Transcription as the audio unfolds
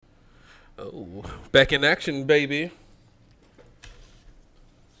Oh, back in action, baby.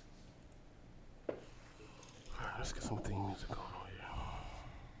 All right, let's get some theme music going on here.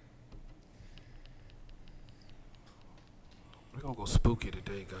 We're gonna go spooky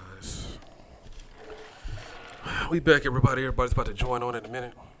today, guys. We back, everybody. Everybody's about to join on in a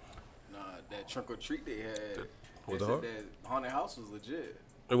minute. Nah, that trunk or treat they had. Was They it said hard? that haunted house was legit.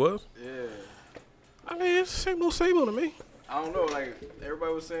 It was? Yeah. I mean, it's the same old to me. I don't know, like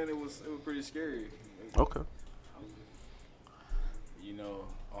everybody was saying it was pretty scary. Okay. You know,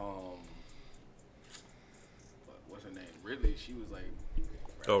 what's her name? Ridley, she was like,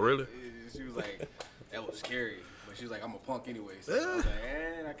 Oh, really? She was like, that was scary. But she was like, I'm a punk anyway. So I was like,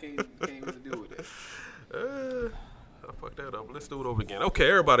 I can't even deal with it. I fucked that up. Let's do it over again. Okay,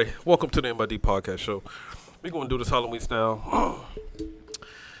 everybody, welcome to the MID Podcast Show. We're going to do this Halloween style.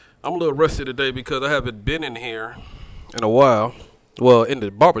 I'm a little rusty today because I haven't been in here in a while. Well, in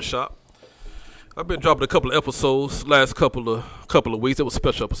the barbershop. I've been dropping a couple of episodes last couple of weeks. It was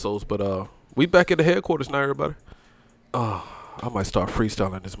special episodes, but we back at the headquarters now, everybody. I might start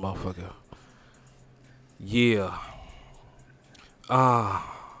freestyling this motherfucker. Yeah. I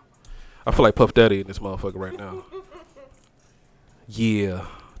feel like Puff Daddy in this motherfucker right now. Yeah.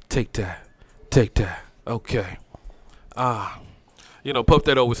 Take that. Okay. You know, Puff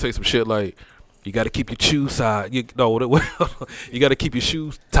Daddy always say some shit like, you got to keep your shoes tied. You got to keep your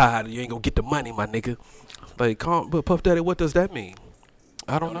shoes tied. You ain't going to get the money, my nigga. Like, but Puff Daddy, what does that mean?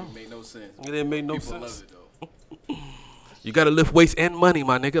 I don't know. It made no sense. It didn't make no People sense. love it, though. You got to lift weights and money,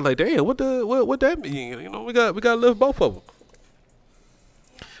 my nigga. Like, damn, what that mean? You know, we got to lift both of them.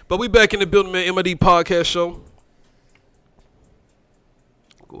 But we back in the building, man. MID Podcast Show.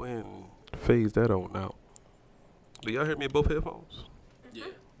 Go ahead and phase that on out. Do y'all hear me in both headphones? Yeah.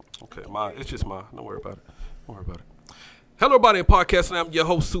 Okay, it's just mine. Don't worry about it. Hello, everybody in podcasting. I'm your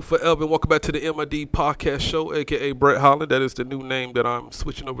host, Sue Forever. Welcome back to the MID Podcast Show, a.k.a. Brett Holland. That is the new name that I'm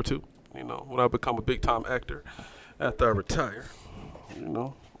switching over to, you know, when I become a big-time actor after I retire, you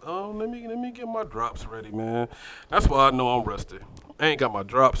know. Let me get my drops ready, man. That's why I know I'm rusty. I ain't got my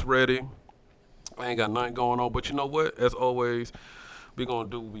drops ready. I ain't got nothing going on. But you know what? As always, we going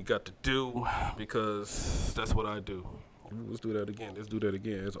to do what we got to do because that's what I do. Let's do that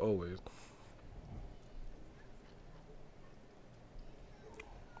again, as always.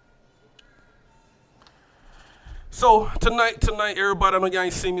 So, tonight, everybody, I know y'all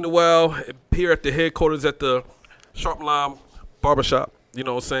ain't seen me in a while. Here at the headquarters at the Sharp Lime Barbershop. You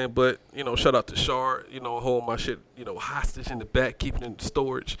know what I'm saying? But, you know, shout out to Shard, you know, holding my shit, you know, hostage in the back, keeping it in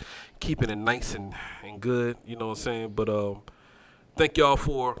storage, keeping it nice and good, you know what I'm saying? But thank y'all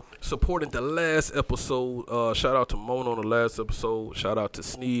for supporting the last episode. Shout out to Mona on the last episode. Shout out to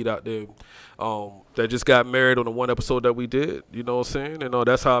Sneed out there that just got married on the one episode that we did, you know what I'm saying? And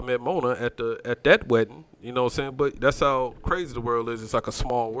that's how I met Mona at that wedding, you know what I'm saying? But that's how crazy the world is. It's like a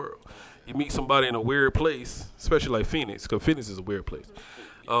small world. You meet somebody in a weird place, especially like Phoenix, because Phoenix is a weird place.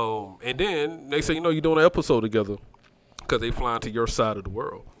 And then they say, you know, you're doing an episode together because they flying to your side of the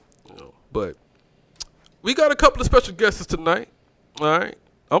world. You know. But we got a couple of special guests tonight. All right.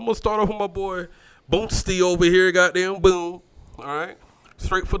 I'm going to start off with my boy Boomsty over here, goddamn Boom. All right.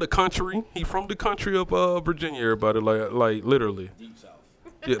 Straight for the country. He from the country of Virginia, everybody. Like literally. Deep South.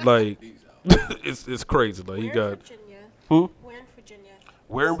 Yeah, like, Deep South. it's crazy. Like, he got. Virginia. Hmm? We're in Virginia.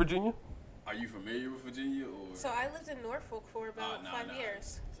 Where in Virginia? Are you familiar with Virginia? Or? So I lived in Norfolk for about 5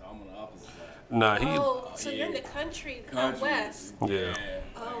 years. So I'm on the opposite side. Nah, So you're in the country, out Country. west. Yeah.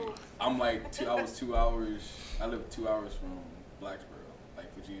 Oh. I'm like, I was 2 hours. I live 2 hours from Blacksboro,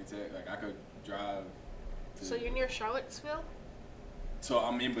 like Virginia Tech. Like I could drive. So you're near Charlottesville? So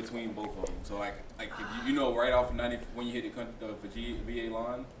I'm in between both of them. So like if you know, right off of 90 when you hit the VA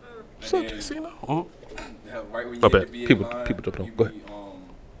line. So, and then, casino? right when you My hit bad. the VA People line, don't know. you Go be,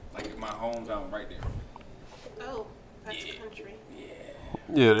 like my hometown right there. Oh, that's country.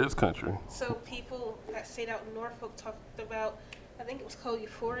 Yeah, it is country. So people that stayed out in Norfolk talked about, I think it was called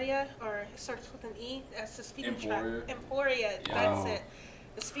Euphoria, or it starts with an E. That's the speeding trap. Emporia, that's it.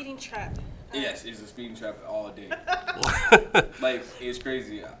 The speeding trap. Yes, it's a speeding trap all day. Like, it's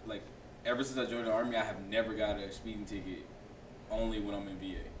crazy. Like, ever since I joined the Army, I have never got a speeding ticket only when I'm in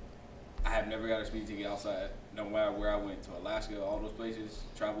VA. I have never got a speeding ticket outside, no matter where I went, to Alaska, all those places,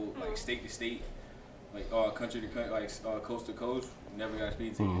 traveled, like, state to state, like, country to country, like, coast to coast, never got a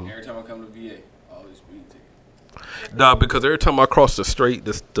speeding ticket. Every time I come to VA, always speeding ticket. Nah, because every time I cross the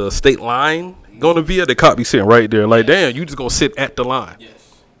state line, going to VA, the cop be sitting right there. Like, damn, you just going to sit at the line.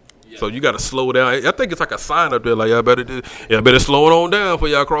 Yes. So you got to slow down. I think it's like a sign up there, like, y'all better slow it on down before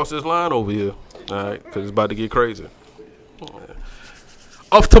y'all cross this line over here. All right, because it's about to get crazy.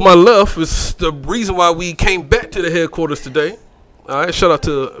 off to my left is the reason why we came back to the headquarters today. All right, shout out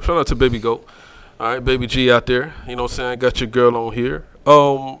to Baby Goat. All right, Baby G out there. You know what I'm saying? Got your girl on here.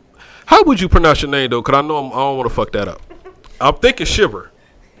 How would you pronounce your name though? Cause I know I don't want to fuck that up. I'm thinking Shiver.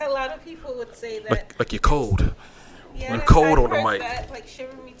 A lot of people would say that. Like you're cold. Yeah, you're cold I've on the heard mic. That, like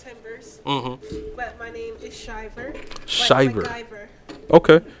Shiver Me Timbers. Mm-hmm. But my name is Shiver. Shiver. Like MacGyver.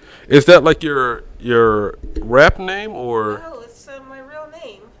 Okay. Is that like your rap name or? No, it's my real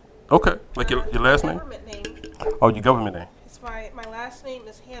name. Okay. Like your last name? Government name. Oh, your government name. It's my last name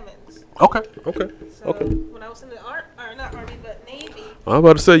is Hammonds. Okay. So Okay. when I was in the not Army, but Navy. I'm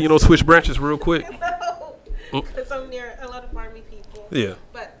about to say, switch branches real quick. No, because I'm near a lot of Army people. Yeah.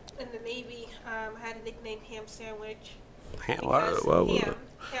 But in the Navy, I had a nickname Ham Sandwich. Why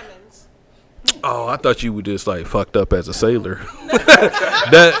Hammonds. Oh, I thought you were just like fucked up as a sailor.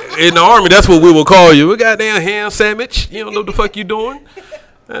 That in the Army, that's what we will call you. We goddamn ham sandwich. You don't know what the fuck you doing.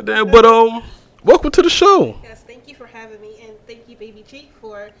 But welcome to the show. Yes, thank you for having me, and thank you, Baby G,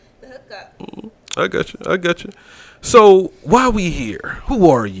 for the hookup. I got you. So why we here? Who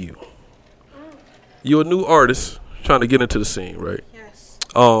are you? You're a new artist trying to get into the scene, right? Yes.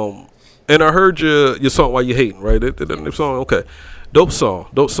 And I heard your song "Why You Hating," right? That song, okay. Dope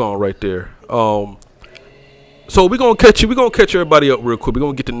song right there. So we're gonna catch everybody up real quick. We're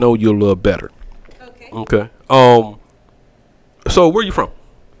gonna get to know you a little better. Okay. Okay. So where you from?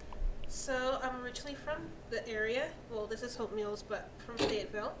 So I'm originally from the area. Well, this is Hope Mills, but from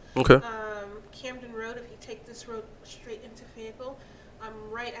Fayetteville. Okay. Camden Road. If you take this road straight into Fayetteville, I'm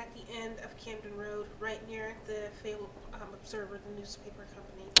right at the end of Camden Road, right near the Fayetteville Observer, the newspaper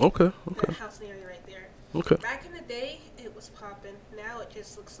company. Okay. That housing area right there. Okay. Back in the day, it was popping. Now it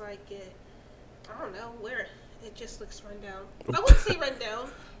just looks like it. I don't know where. It just looks run down. I wouldn't say run down.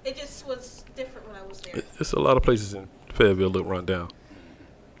 It just was different when I was there. It's a lot of places in Fayetteville look run down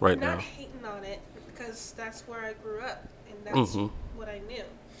right Not now. hating on it because that's where I grew up and that's Mm-hmm. what I knew.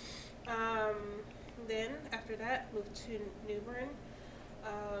 Then after that, moved to New Bern.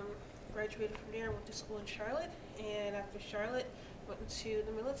 Graduated from there. Went to school in Charlotte, and after Charlotte, went into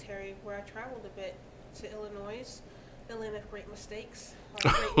the military where I traveled a bit to Illinois. The land of great mistakes.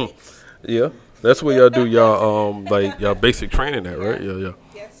 Great makes. Yeah, that's where y'all do y'all y'all basic training at, right? Yeah.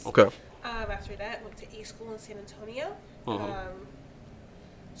 Yes. Okay. After that, went to A school in San Antonio. Mm-hmm.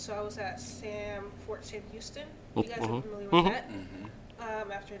 So I was at Fort Sam Houston. You guys Mm-hmm. are familiar with that.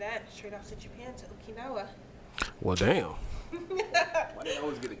 After that, straight off to Japan to Okinawa. Well, damn. Why they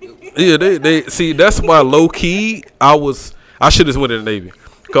always get a good one? Yeah, they see that's why low key I should have went in the Navy.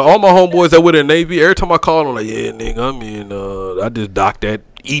 Cause all my homeboys that went in the Navy, every time I call them, like, yeah, nigga, I just docked at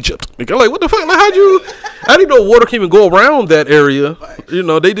Egypt. Nigga, I'm like, what the fuck? Like, I didn't know water can even go around that area.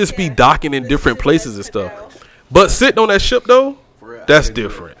 They just be docking in different places and stuff. But sitting on that ship though, that's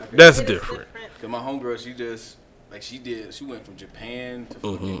different. That's different. Cause my homegirl, she went from Japan to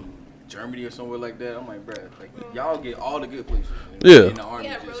fucking Germany or somewhere like that. I'm like, bruh, y'all get all the good places. Yeah. In the Army,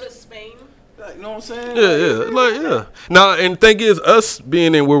 Yeah, rode to Spain. you know what I'm saying? Yeah. Now, and the thing is, us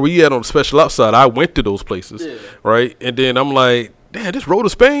being in where we at on the special ops side, I went to those places, right? And then I'm like, damn, this road to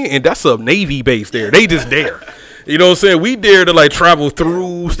Spain, and that's a Navy base there. They just there. You know what I'm saying? We dare to travel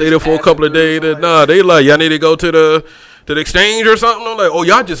through, stay there for a couple of days. They like, y'all need to go to the exchange or something. I'm like, oh,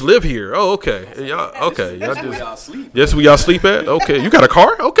 y'all just live here. Oh, okay. Y'all Where y'all sleep. Yes, where y'all sleep at? Okay. You got a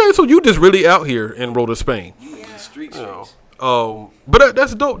car? Okay, so you just really out here in road to Spain. The streets. But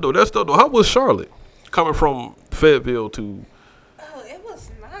that's dope though. How was Charlotte coming from Fayetteville to? Oh, it was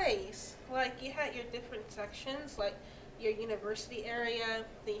nice. You had your different sections, like your university area.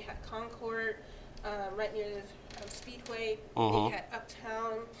 Then you had Concord, right near the Speedway. Then you had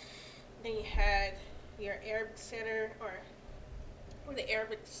Uptown. Then you had your Arabic Center, or where the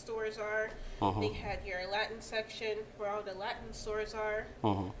Arabic stores are. Then you had your Latin section, where all the Latin stores are.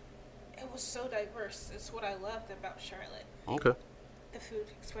 It was so diverse. It's what I loved about Charlotte. Okay. The food,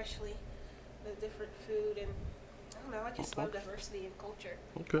 especially the different food, and I don't know. I just love diversity and culture.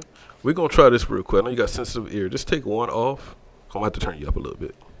 Okay. We're gonna try this real quick. I know you got sensitive ear. Just take one off. I'm gonna have to turn you up a little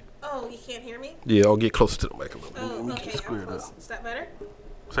bit. Oh, you can't hear me? Yeah, I'll get closer to the mic a little bit. Oh, Let me okay. get squared I'm close. up. Is that better?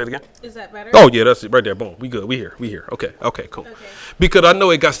 Say it again. Is that better? Oh yeah, that's it right there. Boom. We good. We here. Okay, cool. Okay. Because I know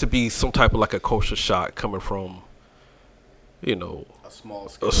it got to be some type of a culture shock coming from,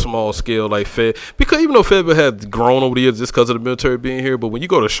 a small scale like Fed. Because even though Fayetteville has grown over the years just because of the military being here, but when you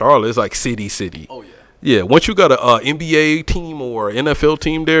go to Charlotte, it's like city. Oh yeah. Yeah, once you got a NBA team or NFL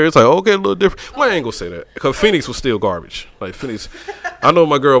team there, it's like, okay, a little different. Well, I ain't gonna say that because Phoenix was still garbage. Phoenix, I know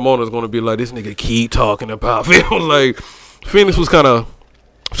my girl Mona's gonna be like, this nigga keep talking about Phoenix. Phoenix was kind of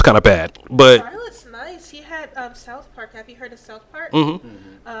bad, but Charlotte's nice. You had at South Park. Have you heard of South Park?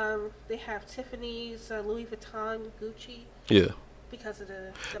 Mm-hmm. They have Tiffany's, Louis Vuitton, Gucci. Yeah. Because of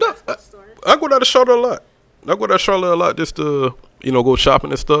the No, basketball store. I go down to Charlotte a lot. I go down to Charlotte a lot just to, go shopping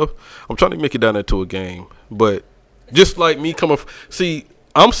and stuff. I'm trying to make it down there to a game. But just like me coming see,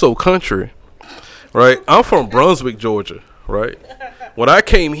 I'm so country, right? I'm from Brunswick, Georgia, right? When I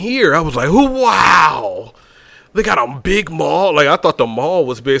came here, I was like, oh, wow. They got a big mall. Like, I thought the mall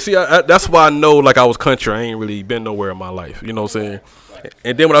was big. See, that's why I know, like, I was country. I ain't really been nowhere in my life. You know what I'm saying?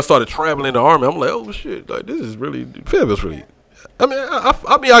 And then when I started traveling in the Army, I'm like, oh, shit. Like, this is really, Fayetteville's really. I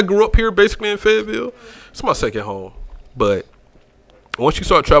mean, I grew up here basically in Fayetteville. It's my second home. But once you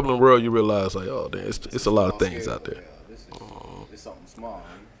start traveling the world, you realize, like, oh, damn, it's a lot of things out there. This is something small.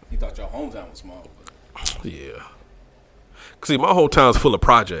 You thought your hometown was small. Yeah. See, my whole town's full of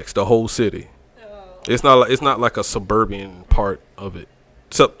projects, the whole city. It's not like a suburban part of it.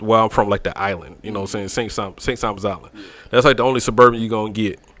 Except where I'm from, like the island. You know what I'm saying? St. Simon's Island. Yeah. That's like the only suburban you're going to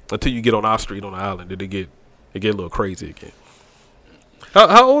get until you get on our street on the island. Then it get a little crazy again.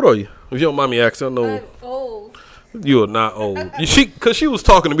 How old are you? If you don't mind me asking, I know. I'm old. You are not old. Because she was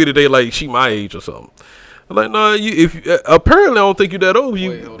talking to me today like she my age or something. I'm like, no, apparently I don't think you're that old.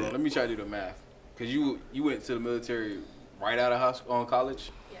 Wait, hold on. Let me try to do the math. Because you went to the military right out of high school, on college?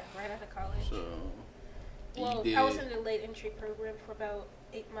 Yeah, right out of college. So, well, I was in the late entry program for about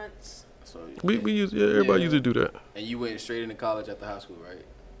 8 months. So everybody usually do that. And you went straight into college after high school, right?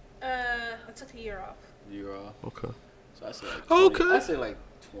 I took a year off. Year off. Okay. So I said like 20, okay. I said like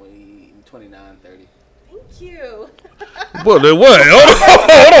 20, 29, 30. Thank you. Boy, then what?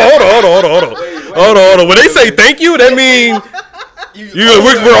 Hold on. When they say thank you, that means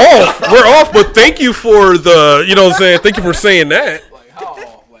we're off. But thank you for the, you know what I'm saying? Thank you for saying that. Like how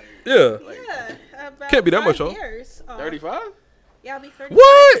off? Like yeah. About Can't be that much off. 35? Yeah, I'll be 35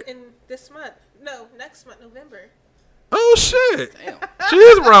 What? in this month. No, next month, November. Oh shit! Damn. She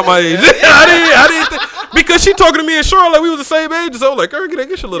is around my age. I didn't think, because she talking to me and Charlotte like we was the same age. So I was like, girl,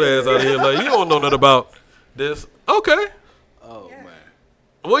 get your little ass out of here. Like, you don't know nothing about this. Okay. Oh man.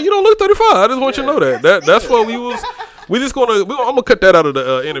 Well, you don't look 35. I just want you to know that. That's what we was. I'm gonna cut that out of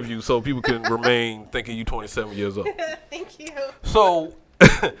the interview so people can remain thinking you 27 years old. Thank you. So,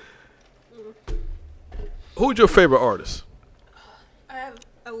 who's your favorite artist? I have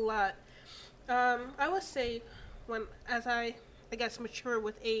a lot. I would say as I guess mature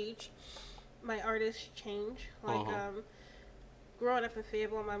with age, my artists change. Like growing up in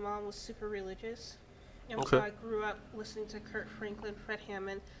Fayetteville, my mom was super religious, and so I grew up listening to Kurt Franklin, Fred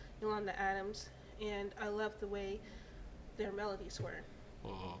Hammond, Yolanda Adams, and I loved the way their melodies were.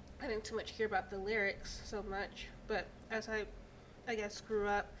 I didn't too much hear about the lyrics so much, but as I guess grew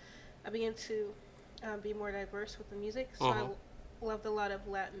up, I began to be more diverse with the music. So I loved a lot of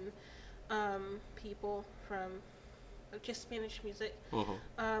Latin people from just Spanish music.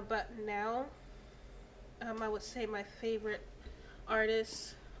 But now, I would say my favorite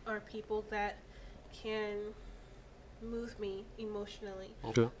artists are people that can move me emotionally.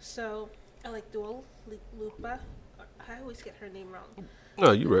 Okay. So I like Dua Lipa. I always get her name wrong.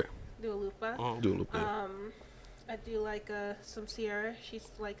 No, you're right. Dua Lipa. Dua Lipa. I do like some Ciara.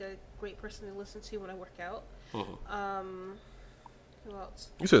 She's like a great person to listen to when I work out. Who else?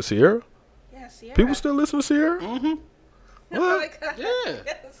 You said Ciara? Yeah, Ciara. People still listen to Ciara? What? Oh my God. Yeah.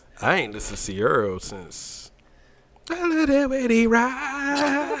 Yes. I ain't listened to Ciara since. That's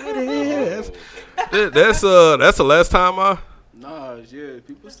the last time I. Nah, yeah,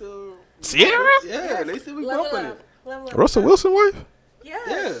 people still. Ciara? Yeah, they still be bumping it. Russell Wilson wife?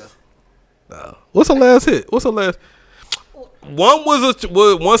 Yes. Yeah. No. What's the last hit? One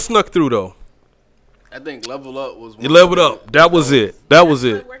snuck through though. I think Level Up was one. You Leveled Up. That was it. That was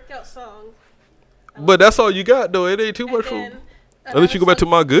it. My workout song. But that's all you got though. It ain't too much for. Unless you go back to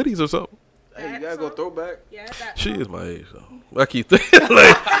My Goodies or something. Hey, you gotta go throwback. Yeah, that She song. is my age though. I keep thinking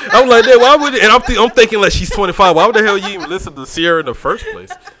like I'm like that. Why would? And I'm thinking like she's 25. Why would the hell you even listen to Ciara in the first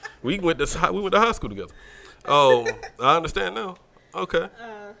place? We went to high school together. Oh, I understand now. Okay.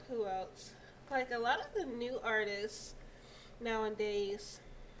 Who else? Like a lot of the new artists nowadays.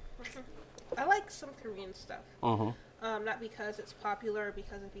 I like some Korean stuff. Not because it's popular or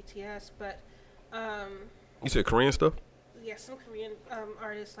because of BTS, but You said Korean stuff? yeah, some Korean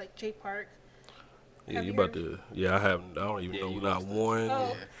artists like J Park. Yeah, Have you you about heard- to. Yeah, I haven't. I don't even know you not lost one.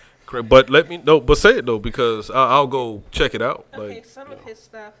 Oh. But let me know. But say it though, because I'll go check it out. Okay, Like, some of his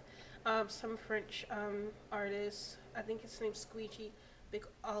stuff. Some French artists. I think his name's Squeegee, Big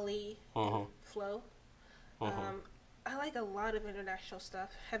Ollie, Flo. I like a lot of international stuff.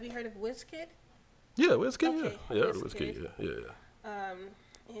 Have you heard of WizKid? Yeah, Wizkid. Okay, Yeah, Wizkid. Wizkid. Yeah.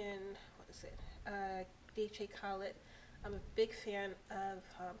 And what is it? DJ Khaled. I'm a big fan of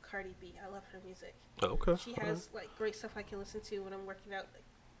Cardi B. I love her music. Okay. She has like great stuff I can listen to when I'm working out. Like,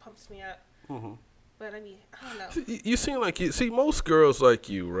 pumps me up. Mm-hmm. But I mean, I don't know. You seem like most girls like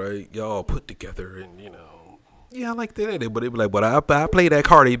you, right? Y'all put together and yeah, I like that. But they be like, but I play that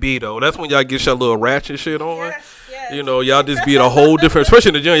Cardi B though. That's when y'all get your little ratchet shit on. Yes. Y'all just be a whole different, especially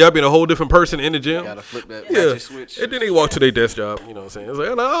in the gym. Y'all being a whole different person in the gym. Gotta flip that ratchet switch. And then they walk to their desk job. You know what I'm saying? It's like,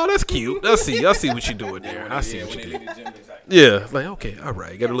 oh, that's cute. I see what you doing there. I see what you did. Yeah, like okay, all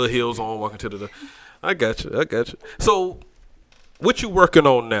right. Got a little heels on, walking to the. I got you. So, what you working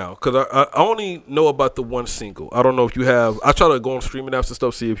on now? Because I only know about the one single. I don't know if you have. I try to go on streaming apps and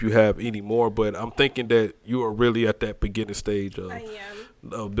stuff, see if you have any more. But I'm thinking that you are really at that beginning stage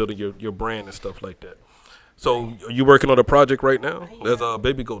of building your brand and stuff like that. So, are you working on a project right now? As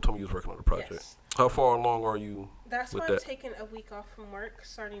Baby Goat told me you was working on a project. Yes. How far along are you? That's with why that? I'm taking a week off from work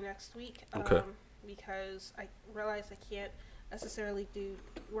starting next week. Okay. Because I realize I can't necessarily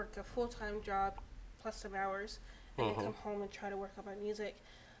work a full-time job plus some hours and then come home and try to work on my music.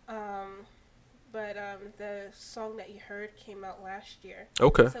 But the song that you heard came out last year.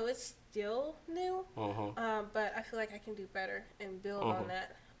 Okay. So it's still new. But I feel like I can do better and build on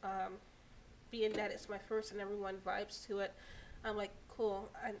that. Being that it's my first and everyone vibes to it, I'm like, cool,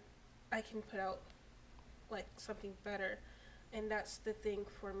 I can put out like something better. And that's the thing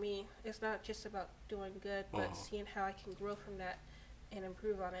for me. It's not just about doing good, but seeing how I can grow from that and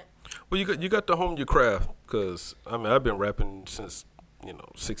improve on it. Well, you got to hone your craft, because I've been rapping since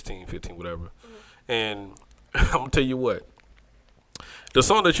 16, 15, whatever. And I'm gonna tell you what, the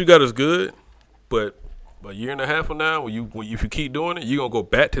song that you got is good, but a year and a half from now, if you keep doing it, you're gonna go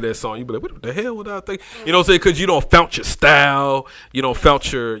back to that song. You be like, what the hell would I think? You know what I'm saying? Because you don't found your style, you don't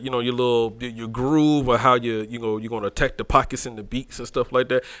found your your groove, or how you're gonna attack the pockets and the beats and stuff like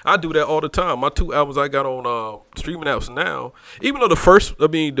that. I do that all the time. My 2 albums I got on streaming apps now, even though the first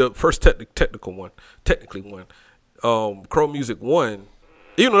technically one, Crow Music 1,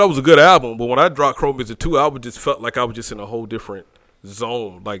 even though that was a good album, but when I dropped Crow Music 2, I would just felt like I was just in a whole different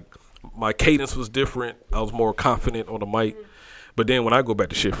zone. Like, my cadence was different. I was more confident on the mic. But then when I go back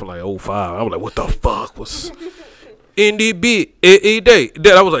to shit from like 05, I was like, what the fuck was in the beat every day?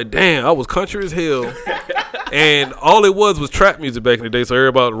 Then I was like, damn, I was country as hell. And all it was trap music back in the day. So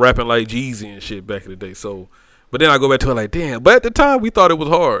everybody rapping like Jeezy and shit back in the day. So, but then I go back to it like, damn. But at the time, we thought it was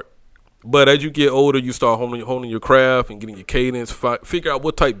hard. But as you get older, you start honing your craft and getting your cadence. Figure out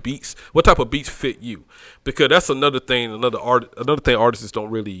what type of beats fit you, because that's another thing. Another thing artists don't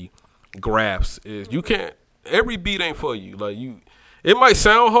really grasp is you can't. Every beat ain't for you. Like it might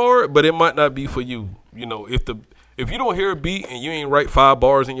sound hard, but it might not be for you. If you don't hear a beat and you ain't write 5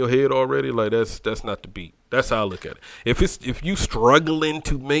 bars in your head already, like that's not the beat. That's how I look at it. If you struggling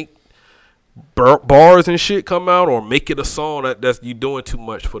to make bars and shit come out or make it a song, that's you doing too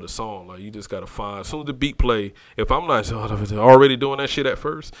much for the song. Like, you just gotta find, as soon as the beat play, if I'm not already doing that shit at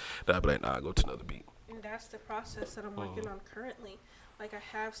first, then I'll be like, nah, I'll go to another beat. And that's the process that I'm working on currently. Like,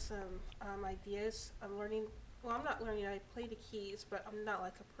 I have some ideas. I'm not learning, I play the keys, but I'm not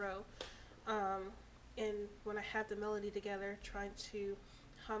like a pro. And when I have the melody together, trying to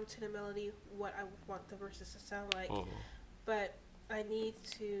hum to the melody what I want the verses to sound like. But I need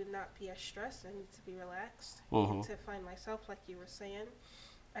to not be as stressed. I need to be relaxed and to find myself, like you were saying.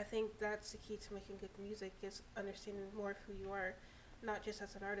 I think that's the key to making good music, is understanding more of who you are, not just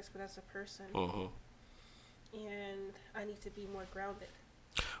as an artist, but as a person. And I need to be more grounded.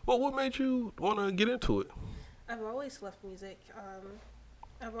 Well, what made you want to get into it? I've always loved music.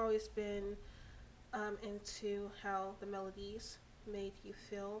 I've always been into how the melodies made you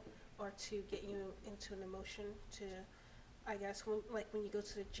feel, or to get you into an emotion, to, I guess, when you go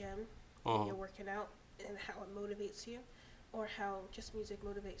to the gym and you're working out, and how it motivates you, or how just music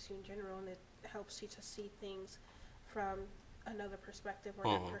motivates you in general, and it helps you to see things from another perspective,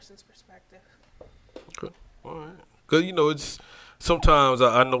 or that person's perspective. Okay, all right. Because, it's sometimes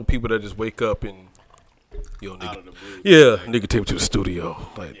I know people that just wake up and, nigga take me to the studio.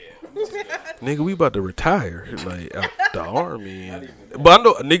 Like, nigga, we about to retire, like, out the army. But I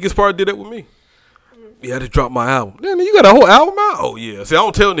know niggas probably did that with me. Yeah, I just dropped my album. Then you got a whole album out? Oh, yeah. See, I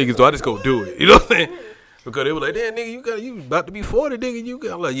don't tell niggas, though. I just go do it. You know what I'm saying? Because they were like, damn, nigga, you about to be 40,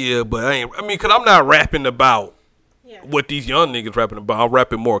 nigga. I'm like, yeah, but because I'm not rapping about what these young niggas rapping about. I'm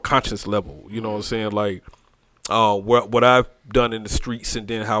rapping more conscious level. You know what I'm saying? Like, what I've done in the streets, and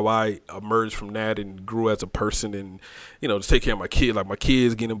then how I emerged from that and grew as a person, and, just take care of my kid, like my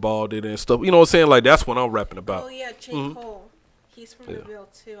kids getting involved in it and stuff. You know what I'm saying? Like, that's what I'm rapping about. Oh, yeah, J. Cole. He's from the Ville,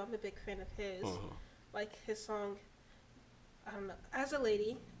 too. I'm a big fan of his. Like, his song, I don't know. As a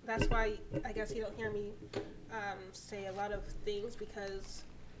lady, that's why I guess you don't hear me say a lot of things because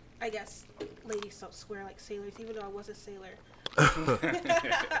I guess ladies don't swear like sailors, even though I was a sailor.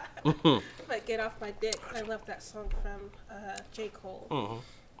 But Get Off My Dick, I love that song from J. Cole.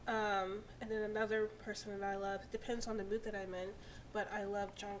 And then another person that I love, depends on the mood that I'm in, but I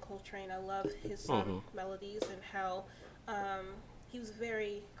love John Coltrane. I love his melodies and how he was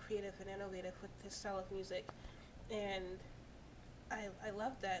very creative and innovative with his style of music. And I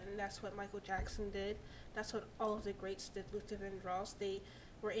love that, and that's what Michael Jackson did. That's what all of the greats did. Luther Vandross, they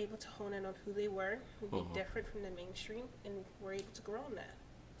were able to hone in on who they were and be different from the mainstream, and were able to grow on that.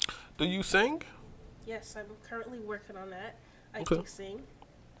 Do you sing? Yes, I'm currently working on that. I do sing.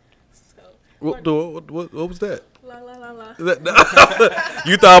 So What was that? la la la la.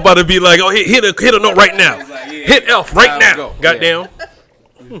 You thought about to be like, oh, hit a note right now. Hit F right now. Goddamn.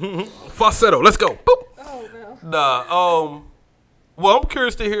 Falsetto. Let's go. Boop. Oh no. Nah. Well, I'm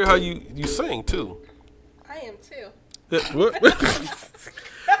curious to hear how you sing too. I am too. What?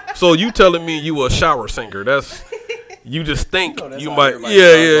 So you telling me you a shower singer? That's you just think you might.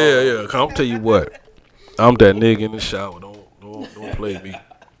 Yeah. I'm tell you what. I'm that nigga in the shower. Don't play me.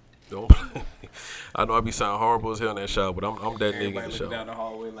 Don't play. I know I be sounding horrible as hell in that shower, but I'm that nigga in the shower. Down the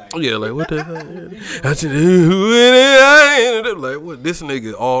hallway like, Like what the hell? Like what? This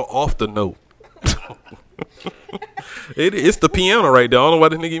nigga all off the note. It's the piano right there. I don't know why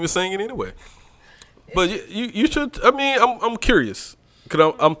this nigga even singing anyway. But you should. I mean, I'm curious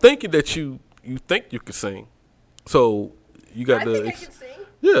because I'm thinking that you think you can sing. So you got I think I can sing.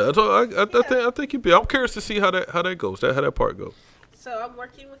 Yeah, I think you be. I'm curious to see how that goes. How that part goes. So I'm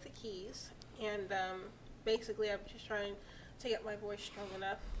working with the keys, and basically I'm just trying to get my voice strong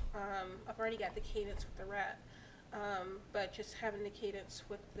enough. I've already got the cadence with the rap, but just having the cadence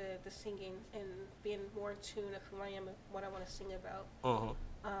with the singing and being more in tune of who I am and what I want to sing about.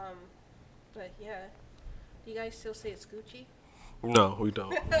 But yeah, do you guys still say it's Gucci? No, we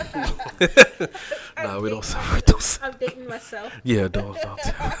don't. No, we don't. I'm dating myself. Yeah, don't tell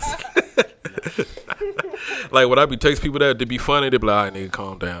us. Like when I be text people that be funny, they be like, "All right, nigga,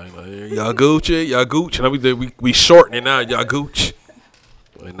 calm down. You know, y'all Gucci, and I be we shortening now, y'all Gucci."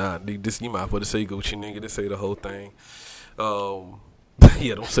 Like, nah, this you might as well say Gucci, nigga. Just say the whole thing.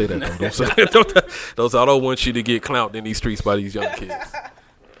 Yeah, don't say that though. Don't say that. I don't want you to get clowned in these streets by these young kids.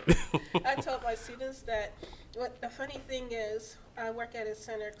 I told my students that what the funny thing is, I work at a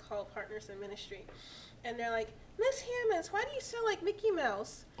center called Partners in Ministry, and they're like, Miss Hammonds, why do you sound like Mickey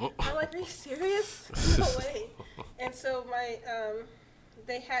Mouse? I'm like, are you serious? No way. And so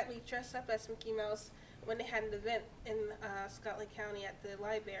they had me dress up as Mickey Mouse when they had an event in Scotland County at the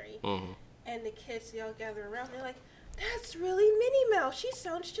library, and the kids, they all gather around, they're like, that's really Minnie Mouse. She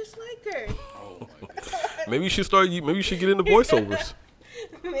sounds just like her. oh my God. Maybe you should get into voiceovers.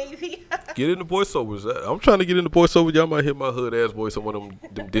 Maybe. Get into voiceovers. I'm trying to get into voiceovers. Y'all might hear my hood ass voice on one of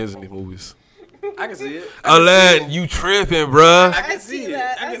them Disney movies. I can see it. Aladdin, you tripping, bruh? I can see it.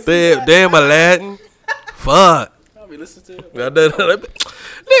 that. I can see it. Damn Aladdin. Fuck. I'll be listening to it. Yeah,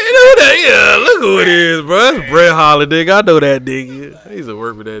 look who it is, bro. That's Brett Holiday. I know that nigga. I used to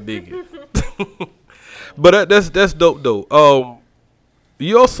work with that nigga. But that's dope though.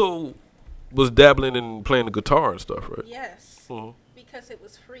 You also was dabbling in playing the guitar and stuff, right? Yes. Because it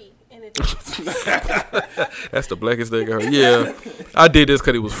was free and it That's the blackest thing I heard. Yeah, I did this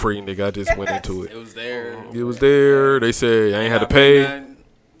because it was free, nigga. I just went into it. It was there. It was there. They said I ain't had to pay.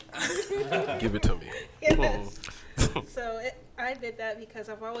 Give it to me. Yes. So I did that because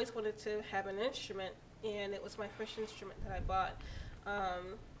I've always wanted to have an instrument, and it was my first instrument that I bought.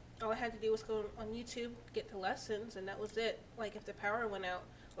 All I had to do was go on YouTube, get the lessons, and that was it. Like if the power went out,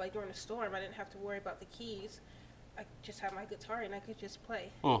 like during a storm, I didn't have to worry about the keys. I just had my guitar and I could just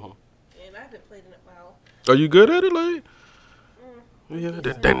play. And I haven't played in a while. Are you good at it, like? Yeah.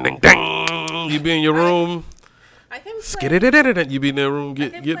 Ding, ding, ding. You be in your room. I can play. You be in that room. I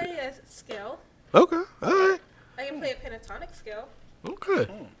can play a scale. Okay. All right. I can play a pentatonic scale. Okay.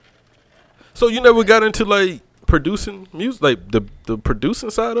 So you never got into like producing music, like the producing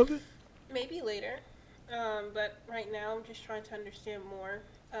side of it? Maybe later. But right now I'm just trying to understand more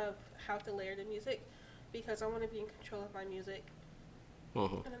of how to layer the music because I want to be in control of my music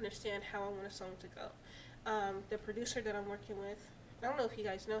and understand how I want a song to go. The producer that I'm working with, I don't know if you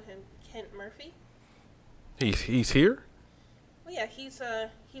guys know him, Kent Murphy. He's here? Well, yeah,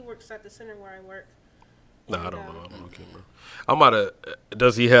 he works at the center where I work. No, I don't know. I might have.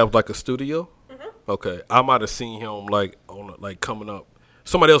 Does he have like a studio? Okay, I might have seen him like on like coming up.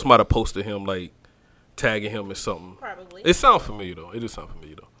 Somebody else might have posted him like tagging him or something. Probably. It sounds familiar though. It does sound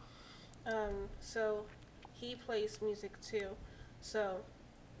familiar though. So he plays music too. So,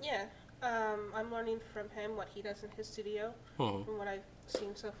 yeah, I'm learning from him what he does in his studio, from what I've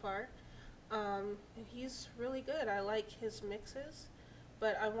seen so far. And he's really good. I like his mixes,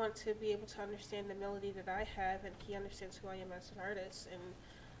 but I want to be able to understand the melody that I have, and he understands who I am as an artist, and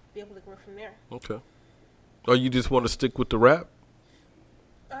be able to grow from there. Okay. Or you just want to stick with the rap?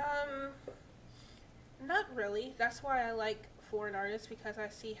 Not really. That's why I like foreign artists, because I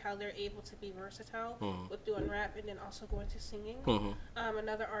see how they're able to be versatile with doing rap and then also going to singing.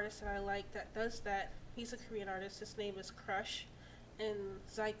 Another artist that I like that does that, he's a Korean artist. His name is Crush and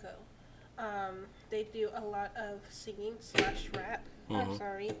Zyko. They do a lot of singing / rap. I'm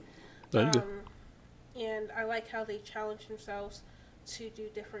sorry. And I like how they challenge themselves to do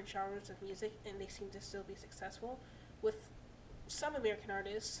different genres of music, and they seem to still be successful. With some American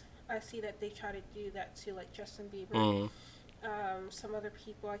artists, I see that they try to do that too, like Justin Bieber. Some other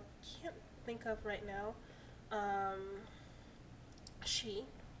people I can't think of right now. She.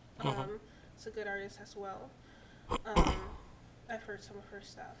 It's a good artist as well. I've heard some of her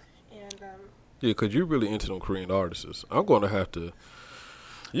stuff. And yeah, because you're really into them Korean artists. I'm going to have to...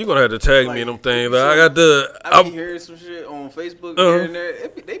 You're going to have to tag me in them things. Like, I got the... I be hearing some shit on Facebook here and there.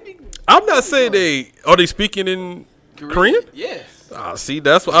 They be... I'm not saying they... Are they speaking in Korean? Yes. See,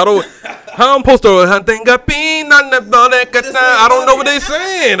 that's what I don't... How I'm supposed to... I don't know what they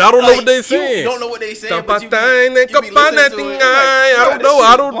saying. I don't know what they saying. You don't know what they saying, but you be I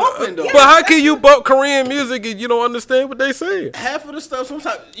don't know. But how can you bump Korean music and you don't understand what they saying? Half of the stuff,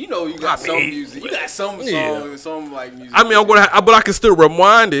 sometimes, you got some music. You got some songs, some like music. I mean, but I can still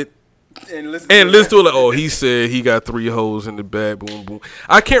rewind it. And listen to it like, oh, he said he got 3 hoes in the bag, boom, boom.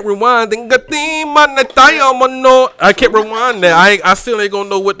 I can't rewind. I can't rewind that. I still ain't gonna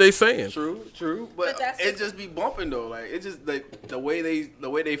know what they saying. True. But it just be bumping though. Like it just the way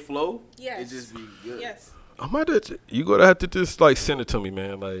they flow. Yes. It just be good. Yes. You gonna have to just like send it to me,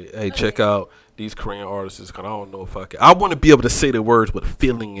 man. Like, hey, check out these Korean artists, because I don't know if I can. I want to be able to say the words with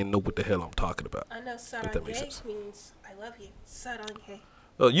feeling and know what the hell I'm talking about. I know saranghae means I love you. Saranghae.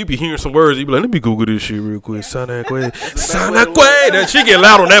 You be hearing some words, you be like, let me Google this shit real quick. Sanakwe. That she get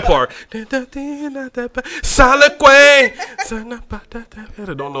loud on that part. Sanakwe.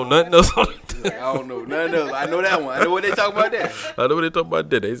 I don't know nothing else on it. I don't know nothing else. I know that one. I know what they talk about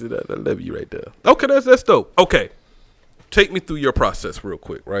there. They say that. I love you right there. Okay, that's dope. Okay. Take me through your process real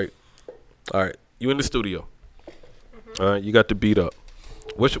quick, right? All right. You in the studio. All right. You got the beat up.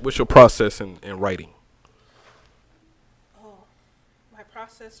 What's your process in writing?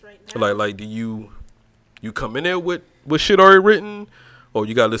 Process right now. Like do you come in there with shit already written, or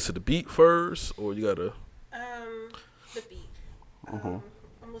you gotta listen to the beat first, or you gotta the beat. I'm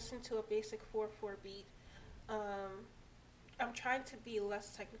listening to a basic 4/4 beat. I'm trying to be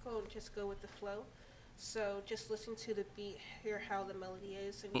less technical and just go with the flow. So just listen to the beat, hear how the melody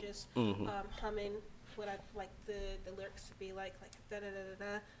is, and just humming what I like the lyrics to be like da da da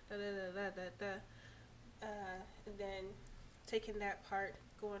da da da da da da, and then taking that part,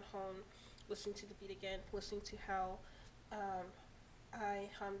 going home, listening to the beat again, listening to how I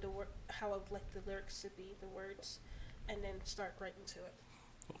hum how I would like the lyrics to be, the words, and then start writing to it.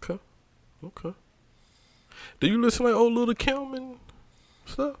 Okay. Do you listen like old Lil' Kim and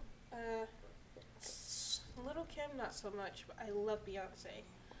stuff? Lil' Kim, not so much, but I love Beyonce.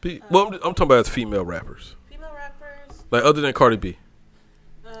 I'm talking about as female rappers. Female rappers? Like other than Cardi B?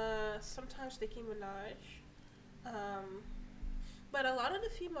 Sometimes Nicki Minaj. But a lot of the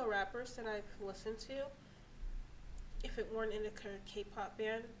female rappers that I've listened to, if it weren't in a K-pop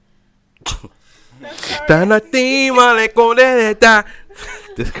band,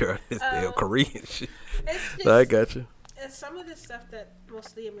 this girl is damn Korean shit. Just, I got you. And some of the stuff that most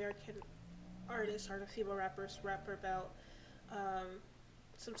of the American artists or the female rappers rap about,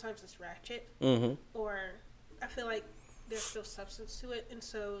 sometimes it's ratchet, or I feel like there's still substance to it, and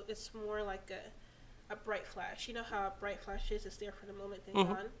so it's more like a bright flash. You know how a bright flash is? It's there for the moment, then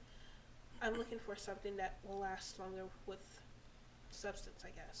gone. I'm looking for something that will last longer with substance, I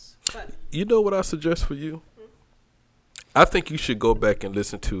guess. But you know what I suggest for you? I think you should go back and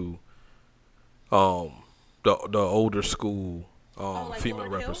listen to the older school like female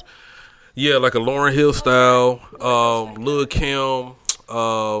Lauryn rappers. Hill? Yeah, like a Lauryn Hill style, Lil' Kim,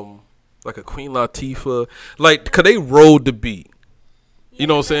 like a Queen Latifah. Like, cause they rode the beat. You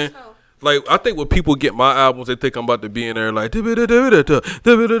know what I'm saying? Like, I think when people get my albums, they think I'm about to be in there like,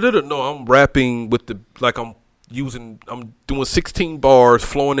 no, I'm rapping with I'm doing 16 bars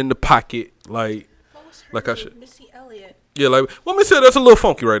flowing in the pocket, like I should. Missy Elliott. Yeah, Missy Elliott, that's a little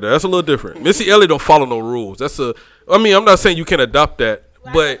funky right there. That's a little different. Missy Elliott don't follow no rules. I'm not saying you can't adopt that,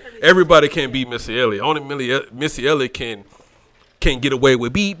 But everybody can't be Missy Elliott. Only Missy Elliott can get away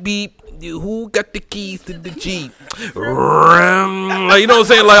with beep beep. Who got the keys to the Jeep? Like, you know what I'm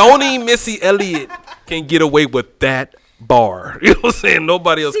saying? Like, only Missy Elliott can get away with that bar. You know what I'm saying?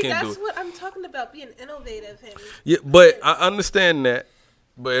 Nobody else can do it. That's what I'm talking about, being innovative. And Yeah, but I understand that.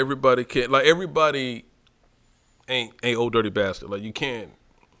 But everybody can't. Like, everybody ain't Old Dirty Bastard. Like, you can't.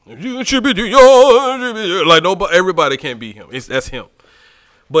 You should be like nobody. Everybody can't be him. That's him.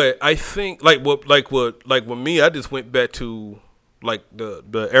 But I think like with me, I just went back to like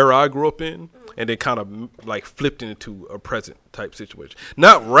the era I grew up in, and then kind of like flipped into a present type situation.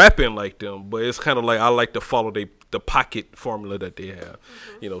 Not rapping like them, but it's kind of like I like to follow the pocket formula that they have.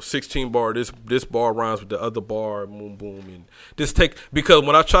 You know, 16 bar. This bar rhymes with the other bar. Boom boom, and just take because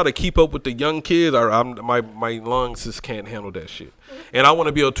when I try to keep up with the young kids, my lungs just can't handle that shit, and I want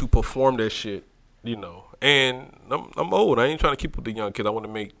to be able to perform that shit. You know, and I'm old. I ain't trying to keep up with the young kids. I want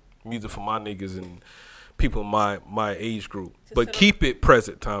to make music for my niggas and people in my age group, but keep it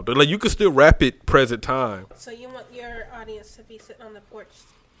present time. Like you can still rap it present time. So you want your audience to be sitting on the porch,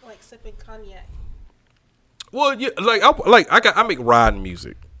 like sipping cognac? Well, yeah, I make riding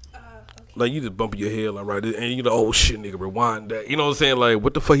music. Okay. Like you just bump your head like right, and you know, oh shit, nigga, rewind that. You know what I'm saying? Like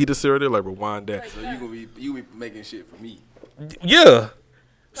what the fuck he just said there? Like rewind that. So you be making shit for me. Yeah,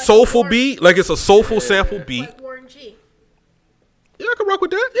 Like soulful beat, like it's a soulful sample beat. Like Warren G. Yeah, I can rock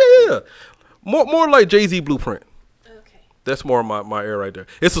with that. Yeah. More like Jay-Z Blueprint. Okay. That's more my era right there.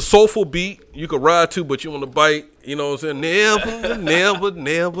 It's a soulful beat. You can ride to, but you want to bite. You know what I'm saying? Never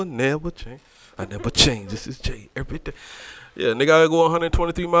change. I never change. This is Jay every day. Yeah, nigga, I go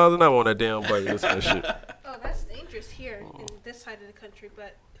 123 miles an hour on that damn bike. Listen to that shit. Oh, that's dangerous here in this side of the country.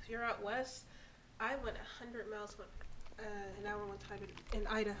 But if you're out west, I went 100 miles an hour one time in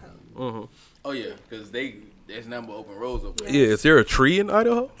Idaho. Mm-hmm. Oh yeah, because there's nothing but open roads over there. Yeah, is there a tree in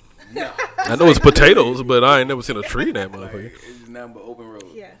Idaho? No. I know it's potatoes, but I ain't never seen a tree in that Like, motherfucker. it's nothing but open roads.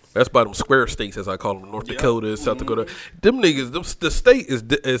 Yes. That's by them square states, as I call them, North Dakota, South Dakota. Them niggas, the state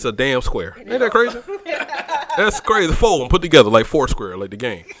is a damn square. Ain't that crazy? That's crazy. Four of them put together like four square, like the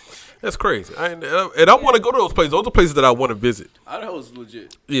game. That's crazy. And I want to go to those places. Those are places that I want to visit. Idaho's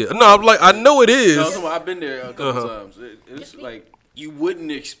legit. Yeah, no, I'm like I know it is. No, so I've been there a couple times. It's like you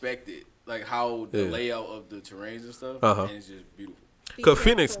wouldn't expect it, like how the layout of the terrains and stuff, and it's just beautiful. Because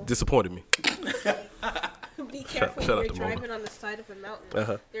Phoenix disappointed me. Be careful shout when out you're to Mama. driving on the side of a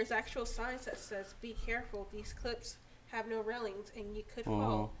mountain. There's actual signs that says, "Be careful. These cliffs have no railings, and you could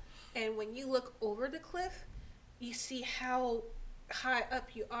fall." And when you look over the cliff, you see how high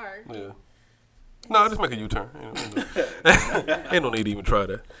up you are. Yeah. No, just make a U-turn. Ain't no need to even try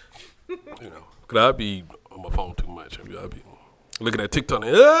that. You know, because I'd be on my phone too much. I'd be looking at TikTok.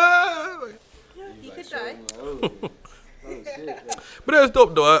 And, Yeah, you could die. But that's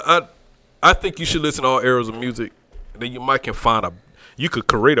dope, though. I think you should listen to all eras of music. Then you might can find you could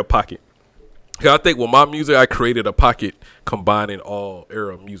create a pocket. Cause I think with my music, I created a pocket combining all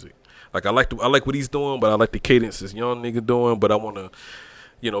era of music. Like I like what he's doing, but I like the cadence this young nigga doing. But I want to,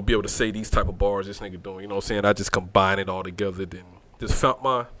 you know, be able to say these type of bars this nigga doing. You know what I'm saying? I just combine it all together. Then just found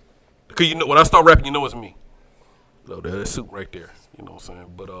my. Cause you know when I start rapping, you know it's me. So that suit right there. You know what I'm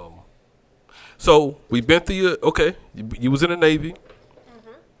saying? But so we been through your okay. You was in the Navy.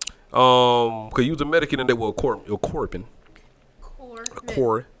 Cause you was a medic and they were corpsman.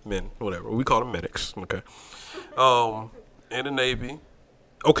 Corpsmen, whatever. We call them medics. Okay. In the Navy.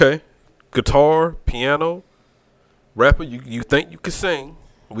 Okay. Guitar, piano, rapper. You think you can sing?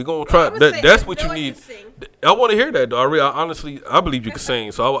 We gonna try. That's what you need. I want to hear that though. I believe you can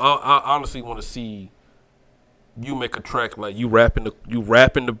sing. So I honestly want to see you make a track like you rapping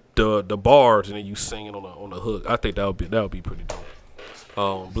the bars and then you singing on the hook. I think that would be pretty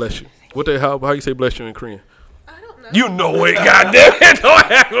dope. Bless you. What the how you say bless you in Korean? I don't know. You know it, goddamn it!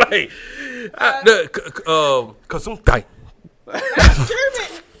 Don't act like Gesundheit. That's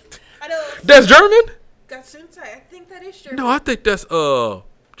German. I know. That's German? Gesundheit. I think that is German. No, I think that's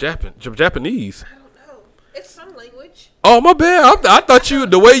Japanese. I don't know. It's some language. Oh my bad. I thought you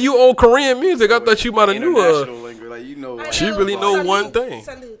the way you own Korean music. I thought you might have knew. International language, like you know. She really know Salud. one thing.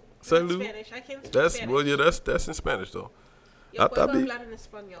 Salud. Salud. Spanish. I can speak That's Spanish. well, yeah. That's in Spanish though. Yo I puedo thought hablar en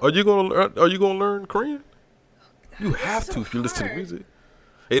español. Are you gonna learn Korean? You have so to if you listen to the hard. music.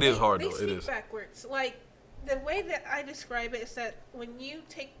 It is hard They though. It speak is. backwards. Like the way that I describe it is that when you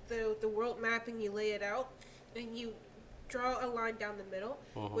take the world map and you lay it out and you draw a line down the middle,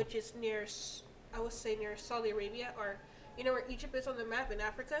 which is near, I would say near Saudi Arabia, or you know where Egypt is on the map in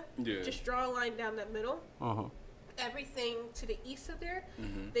Africa. Yeah. Just draw a line down that middle, everything to the east of there,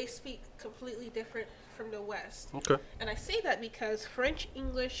 they speak completely different from the west. Okay. And I say that because French,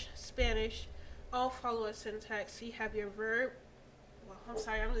 English, Spanish all follow a syntax. So you have your verb. Well, I'm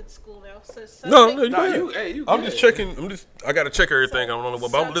sorry, I'm in school now. So subject, No, you Nah, go you, ahead. hey, you I'm good. just checking. I gotta check everything. I don't know,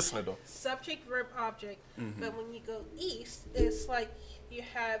 but I'm Sub- listening though. Subject, verb, object. But when you go east, it's like you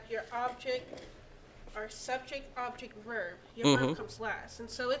have your object or subject, object, verb. Your verb comes last, and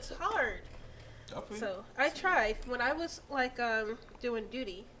so it's hard. So I tried when I was like doing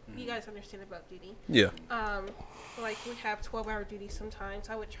duty. You guys understand about duty? Yeah. Like we have 12-hour duty sometimes.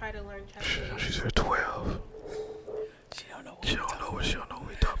 I would try to learn She Japanese. said 12. She don't know. She don't know what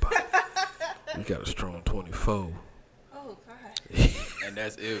we talking about. We got a strong 24. Oh God. And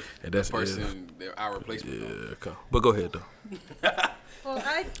that's if And that's the person, our replacement. Yeah, okay. But go ahead though. Well,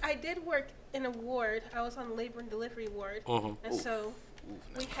 I did work in a ward. I was on labor and delivery ward, and so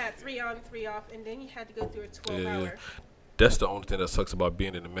we had 3 on, 3 off, and then you had to go through a 12-hour. That's the only thing that sucks about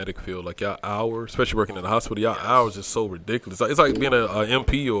being in the medic field. Like y'all hours, especially working in the hospital, y'all hours is so ridiculous. It's like being a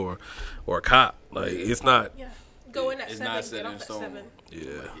MP or a cop. Like it's not. Yeah. Go in at It's 7, not set get in off at stone. 7. Yeah,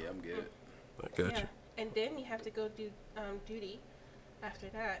 Yeah, I'm good. I got Yeah. you. And then you have to go do duty after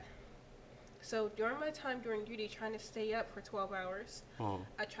that. So during my time during duty, trying to stay up for 12 hours,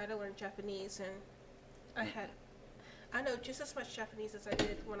 I tried to learn Japanese, and I know just as much Japanese as I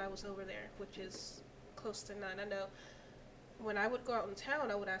did when I was over there, which is close to none. I know when I would go out in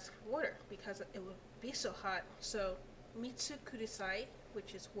town, I would ask for water because it would be so hot. So, mitsu kudasai,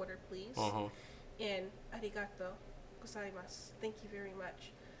 which is water, please, and arigato gozaimasu, thank you very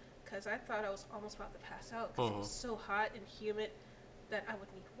much. Because I thought I was almost about to pass out because it was so hot and humid that I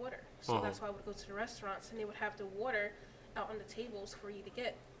would need water. So that's why I would go to the restaurants and they would have the water out on the tables for you to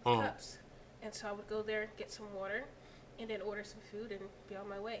get cups. And so I would go there, get some water, and then order some food and be on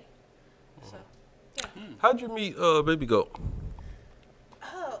my way. So, yeah. How'd you meet Baby Goat?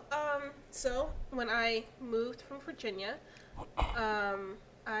 So when I moved from Virginia,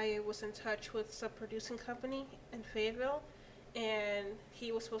 I was in touch with a producing company in Fayetteville, and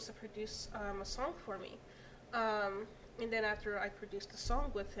he was supposed to produce a song for me. And then after I produced the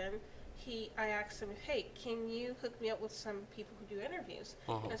song with him, I asked him, hey, can you hook me up with some people who do interviews?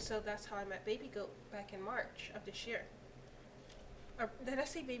 And so that's how I met Baby Goat back in March of this year. Did I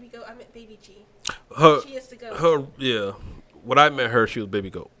say Baby Goat? I meant Baby G. She is the goat. Yeah. When I met her, she was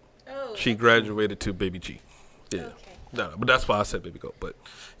Baby Goat. Oh, She okay. graduated to Baby G. Yeah. Okay. No, but that's why I said Baby Goat. But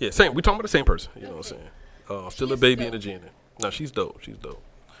yeah, same. We talking about the same person. You know what I'm saying? Still a She's baby dope. and a G in there. No, she's dope. She's dope.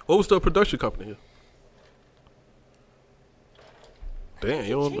 What was the production company here? Damn,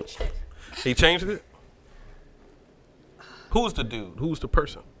 you don't know. Changed it. He changed it? Who's the dude? Who's the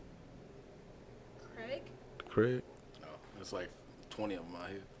person? Craig? Craig? No, it's like 20 of them out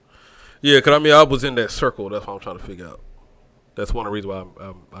here. Yeah, because I mean, I was in that circle. That's what I'm trying to figure out. That's one of the reasons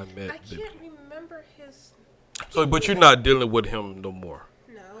why I met. I can't remember his. So, but you're not dealing with him no more.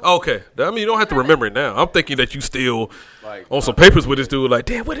 No. Okay. I mean, you don't have to remember it now. I'm thinking that you still Like on some papers with this dude. Like,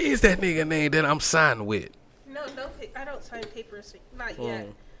 damn, what is that nigga name that I'm signed with? No, I don't sign papers. Not yet.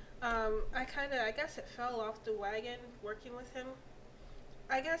 I guess it fell off the wagon working with him.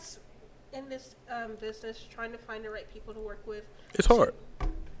 I guess in this business, trying to find the right people to work with. It's hard.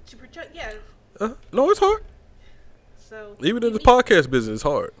 To project, yeah. No, it's hard. So Even you in the meet- podcast business, it's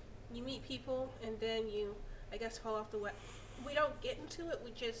hard. You meet people, and then you, I guess, fall off the wagon. We don't get into it.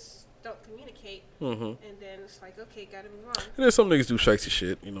 We just don't communicate. And then it's like, okay, gotta move on. And then some niggas do shicey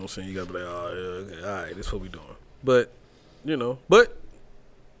shit. You know what I'm saying? You gotta be like, oh, yeah, okay, all right, this what we doing. But,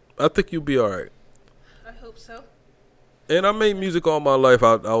 I think you'll be all right. I hope so. And I made music all my life.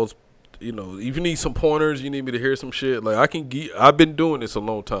 I was, if you need some pointers, you need me to hear some shit. Like I've been doing this a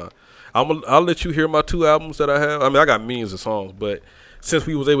long time. I'll let you hear my 2 albums that I have. I mean, I got millions of songs, but since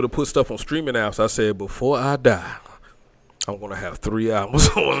we was able to put stuff on streaming apps, I said before I die, I'm gonna have 3 albums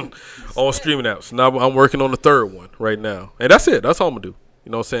on streaming apps. Now I'm working on the 3rd one right now, and that's it. That's all I'm gonna do.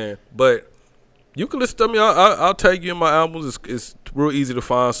 You know what I'm saying? But you can listen to me. I'll tag you in my albums. It's real easy to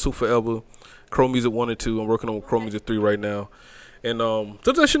find. Sue Forever, Crow Music 1 and 2. I'm working on Crow Music 3 right now. And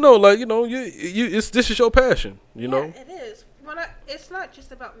to let you know, like this is your passion. You know. Yeah, it is. It's not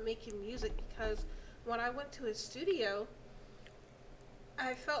just about making music, because when I went to his studio,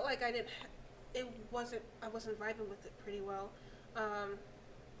 I felt like I wasn't vibing with it pretty well.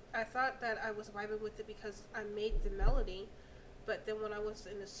 I thought that I was vibing with it because I made the melody, but then when I was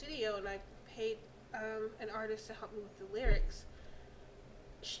in the studio and I paid an artist to help me with the lyrics,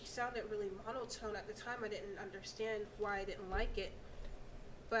 she sounded really monotone. At the time, I didn't understand why I didn't like it,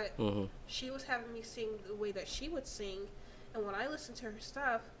 but she was having me sing the way that she would sing, and when I listened to her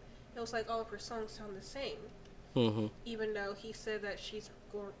stuff, it was like all of her songs sound the same. Even though he said that she's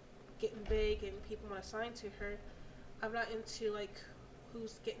getting big and people want to sign to her, I'm not into like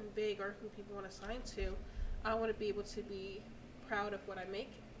who's getting big or who people want to sign to. I want to be able to be proud of what I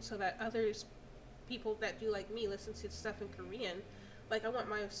make, so that others, people that do like me, listen to stuff in Korean. Like I want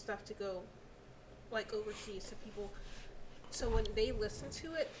my stuff to go like overseas to people, so when they listen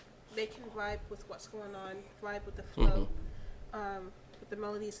to it, they can vibe with what's going on, vibe with the flow, with the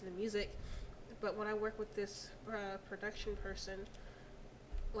melodies and the music. But when I work with this production person,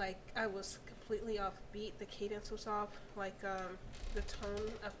 like I was completely off beat. The cadence was off. Like the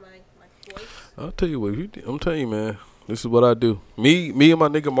tone of my voice. I'll tell you what. I'm telling you, man. This is what I do. Me and my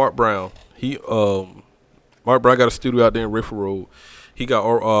nigga Mark Brown. Mark Brown got a studio out there in Riffle Road. He got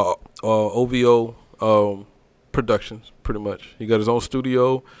OVO Productions, pretty much. He got his own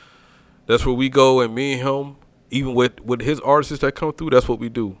studio. That's where we go, and me and him, even with his artists that come through, that's what we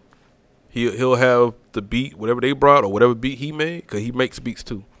do. He'll have the beat, whatever they brought, or whatever beat he made, because he makes beats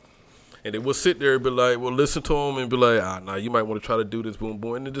too. And then we'll sit there and be like, we'll listen to him and be like, nah, you might want to try to do this, boom,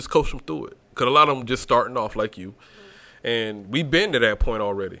 boom, and then just coach them through it. Because a lot of them just starting off like you. And we've been to that point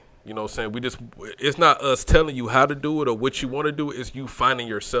already. You know what I'm saying? It's not us telling you how to do it or what you want to do. It's you finding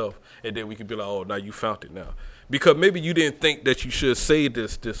yourself. And then we can be like, oh, now you found it now. Because maybe you didn't think that you should say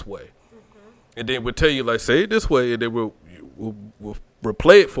this way. And then we'll tell you, like, say it this way, and then we'll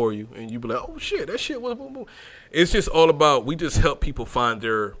replay it for you, and you be like, oh, shit, that shit was boom, boom. It's just all about, we just help people find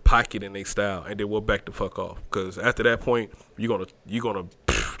their pocket and their style, and then we'll back the fuck off. Because after that point, you're gonna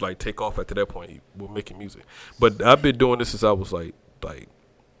like, take off after that point. We're making music. But I've been doing this since I was, like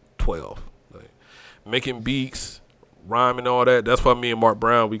 12. Like, making beats, rhyming, all that. That's why me and Mark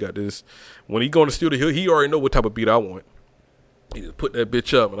Brown, we got this. When he go in the studio, he already know what type of beat I want. He just put that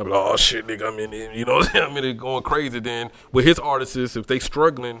bitch up, and I'm like, oh, shit, nigga, I'm in it. You know what I'm saying? I'm in it going crazy. Then with his artists, if they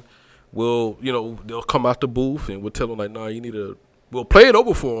struggling, they'll come out the booth, and we'll tell them, like, nah, we'll play it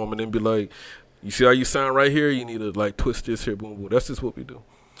over for them, and then be like, you see how you sound right here? You need to, like, twist this here, boom, boom. That's just what we do.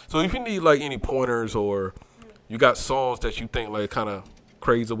 So if you need, like, any pointers, or you got songs that you think, like, kind of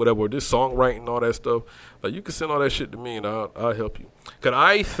crazy or whatever, or this songwriting and all that stuff, like, you can send all that shit to me, and I'll help you. Because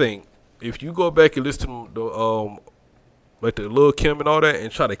I think if you go back and listen to like the Lil Kim and all that,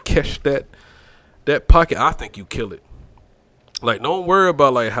 and try to catch that pocket, I think you kill it. Like, don't worry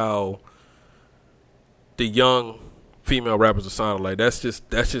about, like, how the young female rappers are sounding. Like, that's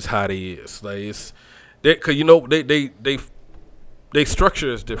just how they is. Like, it's because they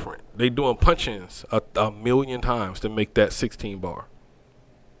structure is different. They doing punch-ins a million times to make that 16 bar.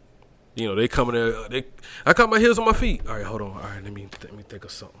 You know, they coming there. I got my heels on my feet. All right, hold on. All right, let me think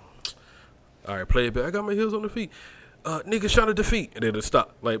of something. All right, play it back. I got my heels on the feet. Nigga shot at the feet, and then it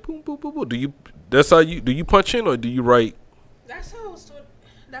stop. Like, boom, boom, boom, boom. Do you punch in, or do you write? That's how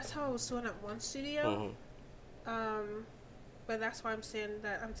I was doing at one studio. But that's why I'm saying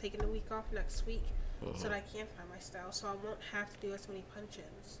that I'm taking a week off next week, so that I can find my style, so I won't have to do as many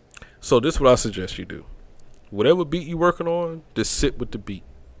punch-ins. So this is what I suggest you do. Whatever beat you working on, just sit with the beat.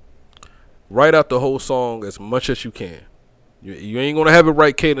 Write out the whole song as much as you can. You ain't gonna have it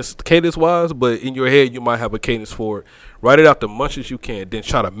right cadence wise, but in your head you might have a cadence for it. Write it out the much as you can, then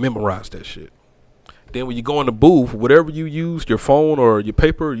try to memorize that shit. Then when you go in the booth, whatever you use, your phone or your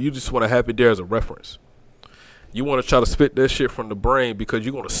paper, you just want to have it there as a reference. You want to try to spit that shit from the brain, because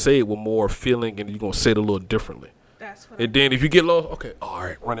you're gonna say it with more feeling, and you're gonna say it a little differently. That's what. And then if you get lost, okay, all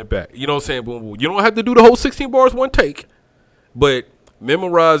right, run it back. You know what I'm saying? Boom, boom. You don't have to do the whole 16 bars one take, but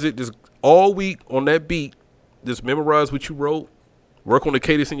memorize it just all week on that beat. Just memorize what you wrote, work on the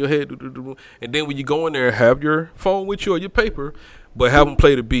cadence in your head, and then when you go in there, have your phone with you or your paper, but have them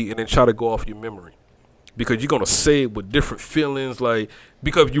play the beat, and then try to go off your memory, because you're gonna say it with different feelings. Like,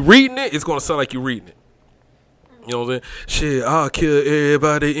 because if you're reading it, it's gonna sound like you're reading it. You know what I'm saying? Shit, I'll kill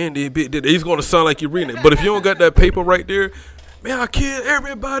everybody in the bit. It's gonna sound like you're reading it. But if you don't got that paper right there, man, I kill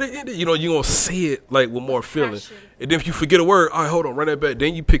everybody in it. You know, you're gonna say it like with more feeling. And then if you forget a word, all right, hold on, run that back.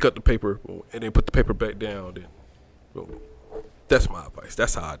 Then you pick up the paper and then put the paper back down. Then, boom. That's my advice.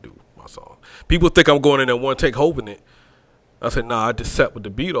 That's how I do my song. People think I'm going in there one take hoping it. I said, nah, I just sat with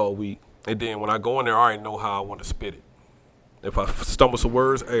the beat all week. And then when I go in there, I already know how I want to spit it. If I stumble some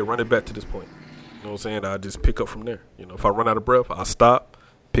words, hey, run it back to this point. You know what I'm saying? I just pick up from there. You know, if I run out of breath, I stop,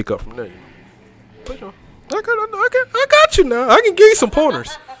 pick up from there. You know. But, you know, I got you now. I can give you some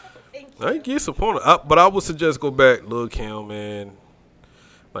pointers. I can give you some pointers. But I would suggest go back, Lil Kim, man.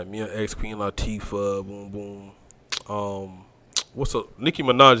 Like Mia X, Queen Latifah, boom, boom. What's up? Nicki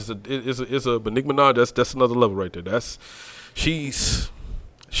Minaj is a but Nicki Minaj, that's another level right there. She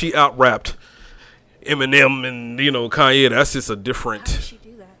out-rapped Eminem and, you know, Kanye. That's just a different. How did she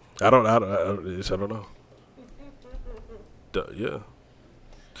do that? I don't know. Yeah.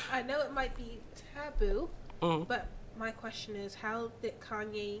 I know it might be taboo, Mhm. but my question is, how did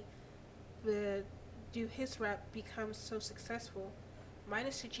Kanye do his rap become so successful?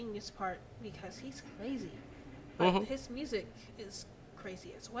 Minus the genius part, because he's crazy. But Mhm. his music is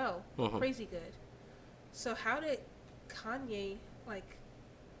crazy as well. Mhm. Crazy good. So how did Kanye, like,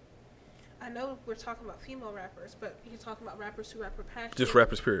 I know we're talking about female rappers, but you're talking about rappers who rap with passion. Just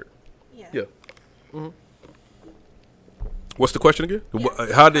rappers, period. Yeah. Yeah. What's the question again?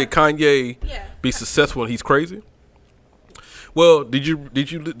 Yeah. How did Kanye Yeah. be successful and he's crazy? Well, did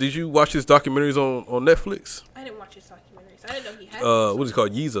you watch his documentaries on Netflix? I didn't watch his documentaries. I didn't know he had What is it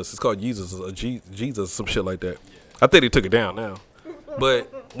called? Yeezus. It's called Yeezus. Jesus, some shit like that. I think they took it down now.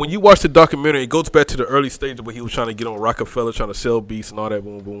 But when you watch the documentary, it goes back to the early stages where he was trying to get on Rockefeller, trying to sell beats and all that.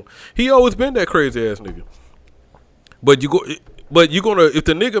 Boom, boom. He always been that crazy ass nigga. But you gonna if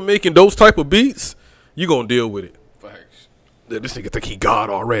the nigga making those type of beats, you gonna deal with it. Facts. This nigga think he God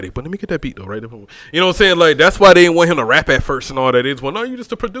already, but let me get that beat though, right? You know what I'm saying? Like that's why they didn't want him to rap at first and all that. It's well, no, you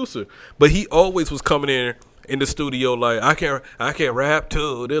just a producer. But he always was coming in the studio like I can't rap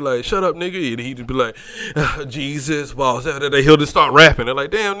too. They're like, shut up, nigga. And he'd just be like, Jesus, wow. He'll just start rapping. They're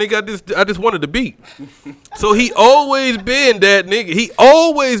like, damn, nigga, I just wanted the beat. So he always been that nigga. He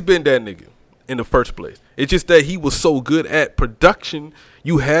always been that nigga in the first place. It's just that he was so good at production,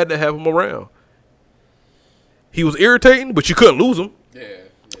 you had to have him around. He was irritating, but you couldn't lose him. Yeah.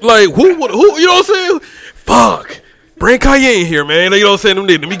 Like, who, you know what I'm saying? Fuck. Bring Kanye in here, man. You know what I'm saying?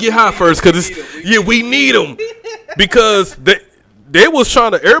 Let me get high first, because we need him. Because they was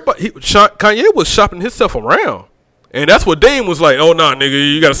trying to, Kanye was shopping himself around. And that's what Dame was like, oh, nah,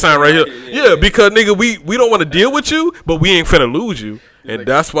 nigga, you got to sign right here. Yeah, because, nigga, we don't want to deal with you, but we ain't finna lose you. And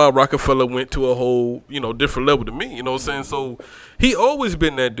that's why Rockefeller went to a whole, different level to me. You know what I'm saying? So he always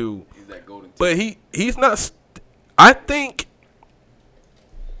been that dude. He's that golden But he's not, I think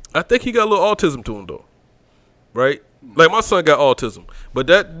he got a little autism to him, though. Right? Like, my son got autism. But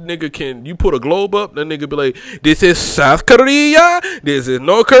that nigga you put a globe up, that nigga be like, this is South Korea, this is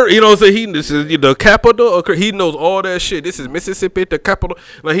North Korea. You know what I'm saying? This is the capital of Korea. He knows all that shit. This is Mississippi, the capital.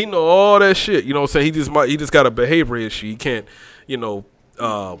 Like, he know all that shit. You know what I'm saying? He just got a behavior issue. He can't,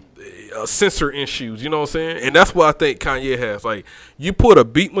 censor issues. You know what I'm saying? And that's what I think Kanye has. Like, you put a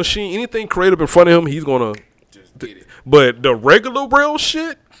beat machine, anything creative in front of him, he's going to. Just get it. But the regular real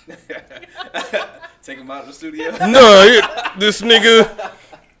shit, Take him out of the studio. no, this nigga,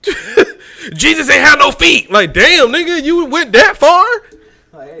 Jesus ain't have no feet. Like, damn, nigga, you went that far?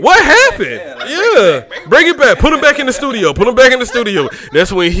 What happened? Yeah, bring it back. Put him back in the studio.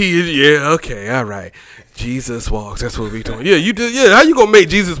 That's when okay, all right. Jesus walks. That's what we doing. Yeah, you did. Yeah, how you gonna make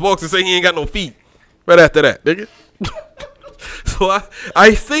Jesus walks and say he ain't got no feet right after that, nigga? So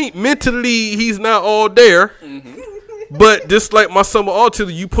I think mentally he's not all there. Mm-hmm. But just like my son with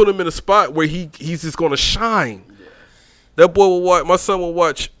autism, you put him in a spot where he's just gonna shine. Yeah. That boy will watch. My son will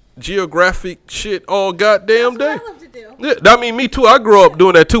watch geographic shit all goddamn day. That's what I love to do. Yeah, I mean, me too. I grew up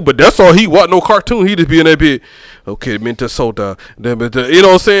doing that too. But that's all he watch. No cartoon. He just be in that bit. Okay, Minnesota. You know what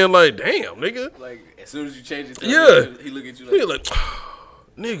I'm saying? Like, damn, nigga. Like, as soon as you change it, he look at you he like,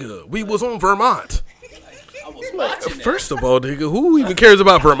 nigga, we was on Vermont. I was watching that. First of all, nigga, who even cares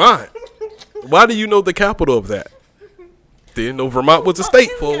about Vermont? Why do you know the capital of that? Didn't know Vermont was a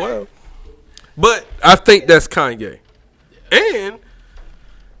state for a while. But I think that's Kanye. And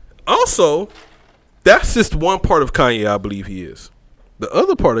also, that's just one part of Kanye I believe he is. The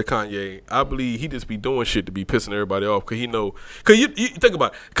other part of Kanye, I believe he just be doing shit to be pissing everybody off. Because you think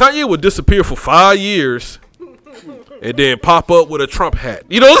about it. Kanye would disappear for 5 years and then pop up with a Trump hat.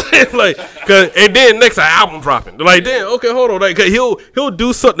 You know what I'm saying? Like, and then next album dropping. Like, damn, okay, hold on. Like, he'll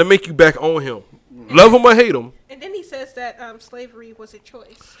do something to make you back on him. Love him or hate him. And then he says that slavery was a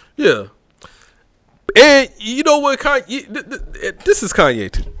choice. Yeah. And you know what, Kanye, this is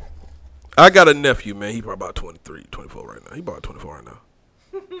Kanye too. I got a nephew, man. He probably about 23, 24 right now. He about 24 right now.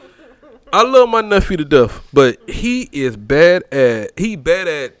 I love my nephew to death, but he is bad at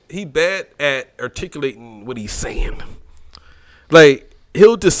articulating what he's saying. Like,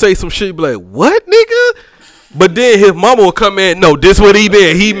 he'll just say some shit, be like, what, nigga? But then his mama will come in, no, this what he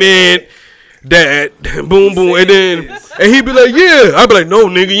meant. He meant that, boom, boom, and he'd be like, yeah. I'd be like, no,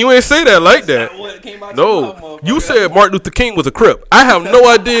 nigga, you ain't say that like that. No, you said Martin Luther King was a Crip. I have no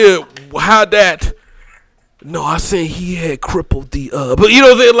idea how that. No, I said he had crippled the but you know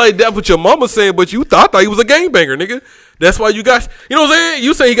what I'm saying, like that's what your mama saying, but you thought he was a gangbanger, nigga. That's why you got, you know what I'm saying?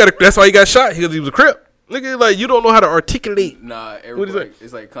 You say that's why he got shot because he was a Crip. Nigga, like, you don't know how to articulate. Nah, everybody,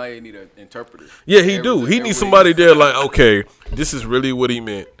 it's like Kanye need an interpreter. Yeah, he do. He needs somebody there like, okay, this is really what he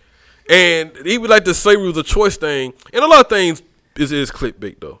meant. And even like the slavery was a choice thing, and a lot of things is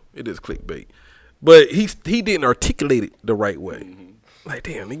clickbait though. It is clickbait, but he didn't articulate it the right way. Like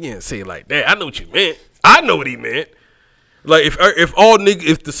damn, he didn't say it like that. I know what you meant. I know what he meant. Like if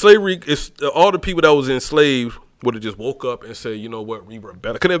the slavery, if all the people that was enslaved would have just woke up and said, you know what, we were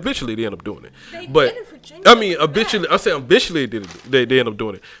better. Because eventually they end up doing it. They but did in Virginia. I mean, eventually, I say eventually they end up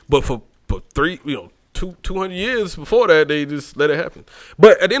doing it. But for 200 years before that, they just let it happen.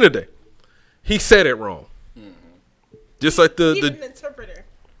 But at the end of the day, he said it wrong. Just like He needed an interpreter.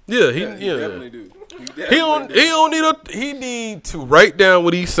 yeah, He definitely do. He need to write down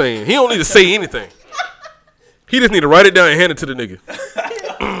what he's saying. He don't need to say anything. He just need to write it down and hand it to the nigga.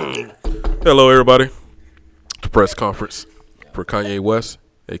 Hello, everybody. The press conference for Kanye West,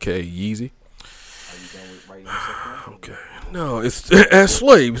 aka Yeezy. Are you done with writing yourself down? Okay. No, it's as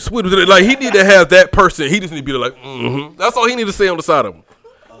slaves. Like he need to have that person. He just need to be like, That's all he need to say on the side of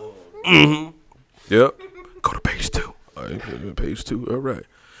him. Yep. Go to page 2. All right, page 2. All right.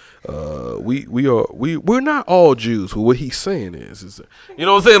 We're not all Jews. What he's saying is you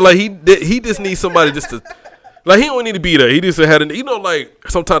know what I'm saying? Like he just needs somebody just to. Like, he don't need to be there. He just had a, like,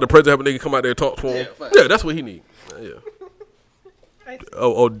 sometimes the president have a nigga come out there and talk to him. Yeah, that's what he need. Yeah.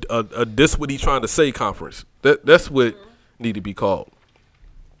 This what he trying to say conference. That's what need to be called.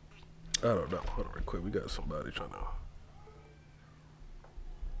 I don't know. Hold on real quick. We got somebody trying to.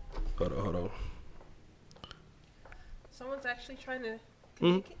 Hold on. Someone's actually trying to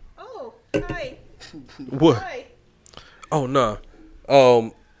communicate. Oh, hi. What? Hi. Oh, nah.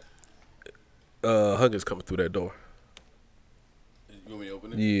 Huggins coming through that door. You want me to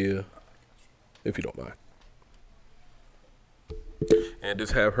open it? Yeah. If you don't mind. And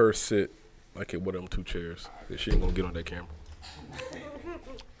just have her sit like at one of them 2 chairs. Cause she ain't gonna get on that camera.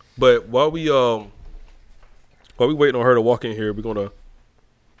 But while we waiting on her to walk in here, we're gonna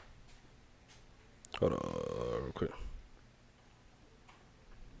hold on real quick.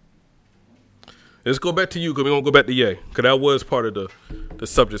 Let's go back to you, because we're going to go back to Ye. Because that was part of the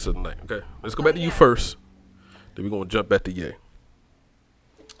subjects of the night, okay? Let's go back to you first. Then we're going to jump back to Ye.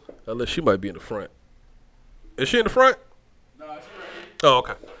 Unless she might be in the front. Is she in the front? No, she's ready. Oh,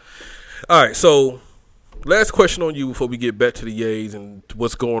 okay. All right, so last question on you before we get back to the Ye's and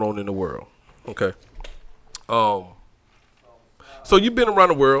what's going on in the world, okay? So you've been around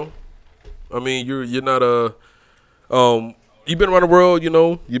the world. I mean, you're not you've been around the world, you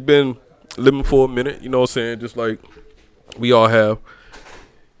know. You've been living for a minute, you know what I'm saying, just like we all have.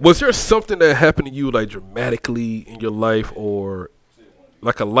 Was there something that happened to you like dramatically in your life, or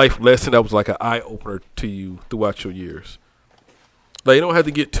like a life lesson that was like an eye-opener to you throughout your years? Like, you don't have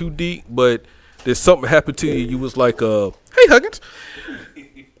to get too deep, but did something happen to you, you was like, hey, Huggins.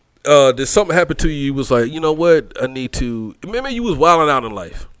 Did something happen to you, you was like, you know what, I need to, maybe you was wilding out in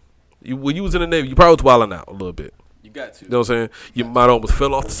life. When you was in the Navy, you probably was wilding out a little bit. You got to. You know what I'm saying? You might almost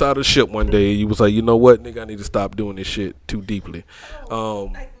fell off the side of the ship one day. You was like, you know what, nigga, I need to stop doing this shit too deeply.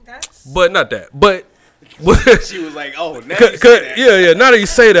 But not that. But she was like, oh, now you say that. Yeah. Now that you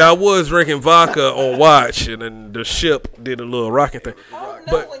say that, I was drinking vodka on watch, and then the ship did a little rocking thing. Oh,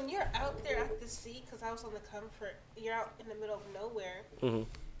 no, but when you're out there at the sea, because I was on the Comfort, you're out in the middle of nowhere. Mm-hmm.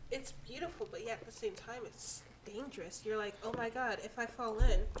 It's beautiful, but yet at the same time, it's dangerous. You're like, oh my God, if I fall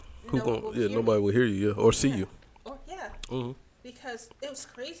in, nobody will hear you, or see you. Oh, yeah. Mm-hmm. Because it was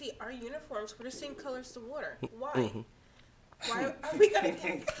crazy. Our uniforms were the same color as the water. Why? Mm-hmm. Why are we gonna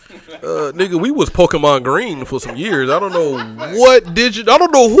get? Nigga, we was Pokemon Green for some years. I don't know I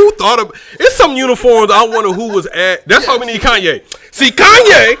don't know who thought of. It's some uniforms. I wonder who was at. That's why we need Kanye. See,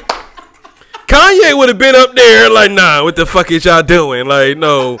 Kanye would have been up there like, nah, what the fuck is y'all doing? Like,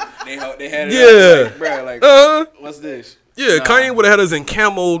 no. They had it. Yeah. Like, bro, like, what's this? Yeah, nah. Kanye would have had us in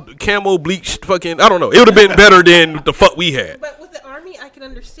camo bleached fucking. I don't know. It would have been better than the fuck we had. But with the Army, I can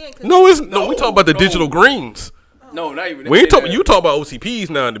understand. No, we talking about the digital greens. No, not even. We ain't talking. You talk about OCPs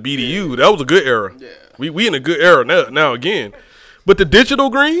now in the BDU. Yeah. That was a good era. Yeah, we in a good era now again. But the digital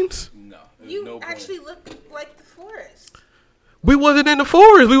greens. No, you actually look like the forest. We wasn't in the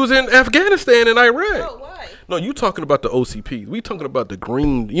forest. We was in Afghanistan and Iraq. Oh, why? No, you talking about the OCPs. We talking about the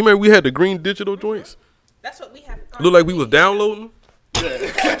green. You remember we had the green digital joints? That's what we have. Look like we was downloading. We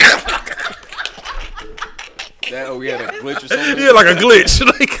had a glitch or something. Yeah, like a glitch,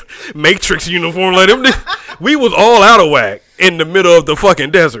 like Matrix uniform. Like them, we was all out of whack in the middle of the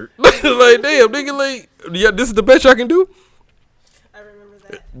fucking desert. Like, damn, nigga, like, yeah, this is the best y'all can do. I remember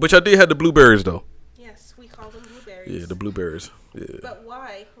that. But y'all did have the blueberries though. Yes, we call them blueberries. Yeah, the blueberries. Yeah. But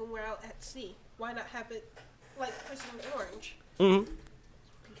why, when we're out at sea, why not have it like President Orange? Mm-hmm.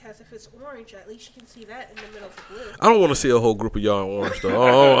 because if it's orange, at least you can see that in the middle of the blue. I don't want to see a whole group of y'all in orange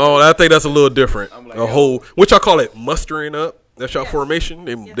though. I think that's a little different. I'm like, A whole, what y'all call it, mustering up. That's y'all Yes. formation.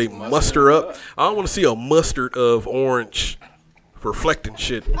 They Yes, they muster muster up. I don't want to see a mustard of orange reflecting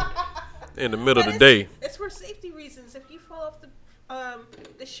shit in the middle of the day. It's for safety reasons. If you fall off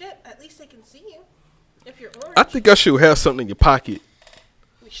the ship, at least they can see you. If you're orange, I think I should have something in your pocket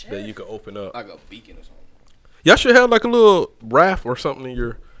we should. that you can open up. like a beacon or something. Y'all should have like a little raft or something in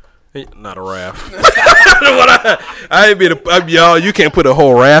your. Not a raft. I ain't been y'all. You can't put a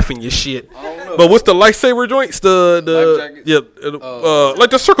whole raft in your shit. I don't know. But what's the lightsaber joints? Life jackets? Like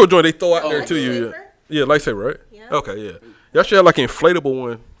the circle joint they throw out there to you. Lightsaber? Yeah, lightsaber, right? Yeah. Okay, yeah. Y'all should have like an inflatable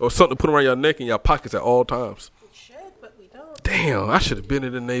one or something to put around your neck and your pockets at all times. We should, but we don't. Damn, I should have been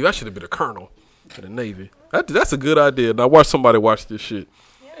in the Navy. I should have been a colonel in the Navy. That's a good idea. Now watch somebody watch this shit.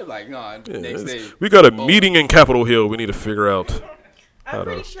 They're like, nah, Yeah, next day. we got a meeting in Capitol Hill. We need to figure out. I'm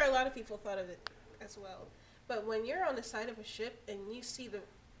pretty sure a lot of people thought of it as well. But when you're on the side of a ship and you see the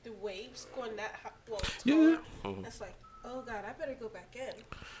waves going that high, well, Yeah. it's like, oh God, I better go back in.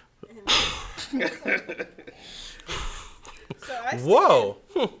 And so I stayed Whoa.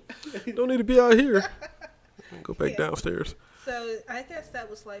 in. Don't need to be out here. Go back downstairs. So I guess that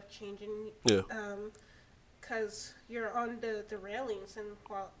was life changing. Yeah. Because you're on the railings, and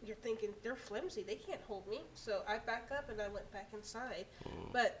while you're thinking they're flimsy, they can't hold me. So I back up and I went back inside.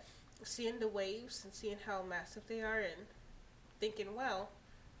 But seeing the waves and seeing how massive they are, and thinking, well,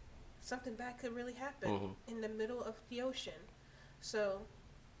 something bad could really happen in the middle of the ocean. So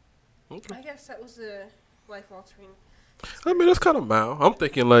Okay. I guess that was a life altering. I mean, that's kind of mild. I'm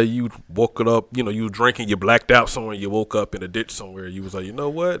thinking like you woke it up, you was drinking, you blacked out somewhere, you woke up in a ditch somewhere. You was like, you know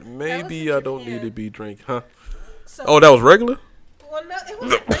what? Maybe in I don't Japan. need to be drinking, huh? So, Oh, that was regular? well, no, it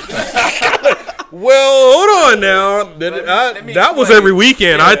wasn't regular. Well, hold on now. let me That was explain. every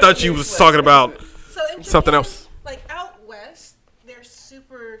weekend. I thought you was talking about So in something Japan, else. Like out west, they're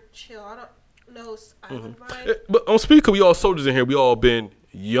super chill. I don't know island vibe. But on speaker, we all soldiers in here. We all been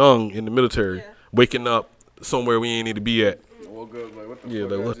young in the military, Yeah. waking up somewhere we ain't need to be at. Woke up like, what the Yeah,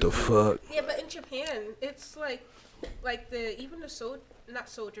 fuck? like I what the just fuck? Yeah, but in Japan, it's like not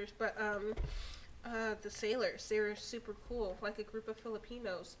soldiers, but the sailors. They were super cool, like a group of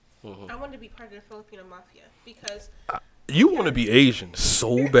Filipinos. I wanted to be part of the Filipino mafia because You want to be Asian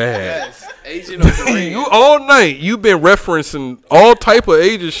so bad. Yes, Asian or Korean. You all night you've been referencing all type of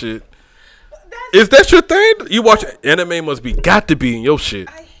Asian shit. that's, Is that your thing? You watch anime must be got to be in your shit.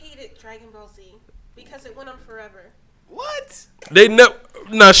 I hated Dragon Ball Z because it went on forever. What? They never.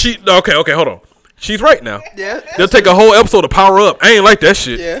 Nah, okay, hold on. She's right now. Yeah. They'll take a whole episode to power up. I ain't like that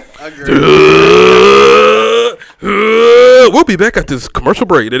shit. Yeah, I agree. We'll be back at this commercial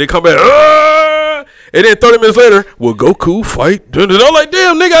break. Then they come back. And then 30 minutes later, will Goku fight? I'm like,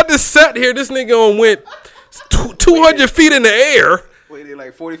 damn, nigga, I just sat here. This nigga went 200 feet in the air. Waited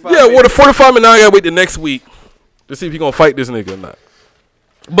like 45 Yeah, minutes. what a 45 minutes. Now I gotta wait the next week to see if he gonna fight this nigga or not.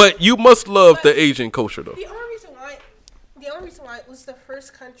 But you must love the Asian culture, though. The only reason why it was the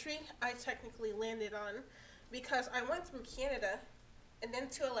first country I technically landed on, because I went through Canada, and then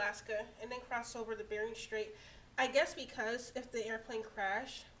to Alaska, and then crossed over the Bering Strait. I guess because if the airplane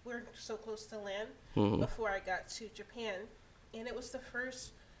crashed, we're so close to land before I got to Japan, and it was the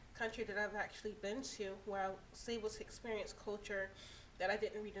first country that I've actually been to where I was able to experience culture that I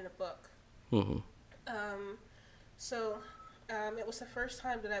didn't read in a book. It was the first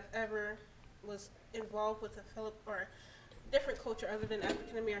time that I've ever was involved with a different culture other than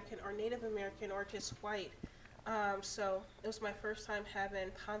African American or Native American or just white. So it was my first time having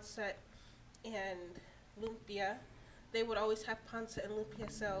pancit and lumpia. They would always have pancit and lumpia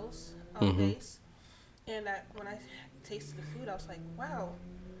cells on base. And when I tasted the food, I was like, wow,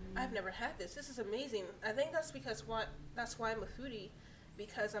 I've never had this. This is amazing. I think that's that's why I'm a foodie,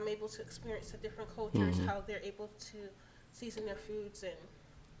 because I'm able to experience the different cultures, how they're able to season their foods and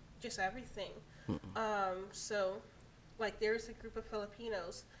just everything. So, like, there's a group of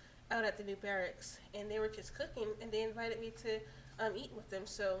Filipinos out at the new barracks, and they were just cooking, and they invited me to eat with them.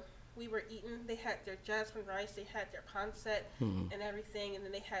 So we were eating. They had their jasmine rice, they had their pancit and everything, and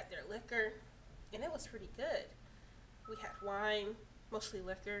then they had their liquor, and it was pretty good. We had wine, mostly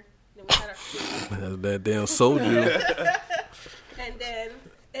liquor. Then we had our food. That damn soldier. And then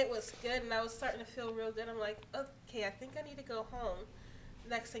it was good, and I was starting to feel real good. I'm like, okay, I think I need to go home.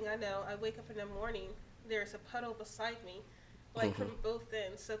 Next thing I know, I wake up in the morning, there's a puddle beside me, like from both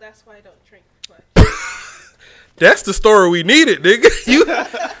ends, so that's why I don't drink much. That's the story we needed,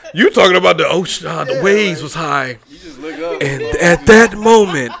 nigga. You talking about the ocean? The waves was high, You just look up. and at that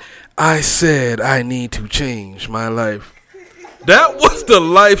moment, I said I need to change my life. That was the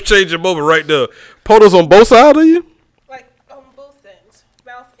life changing moment right there. Potos on both sides of you. Like on both ends,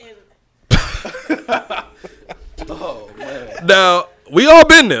 mouth and. Oh man. Now we all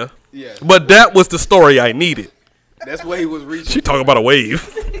been there. Yeah. But that was the story I needed. That's what he was reaching. She talking about a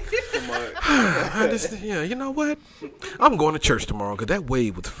wave. Come on. Yeah, you know what? I'm going to church tomorrow because that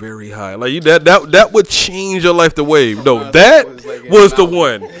wave was very high. Like that would change your life. The wave. No, that was the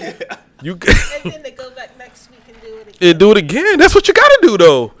one. You. And then they go back next week and do it again. And do it again. That's what you got to do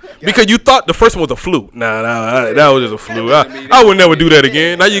though, because you thought the first one was a fluke. Nah, that was just a fluke. I would never do that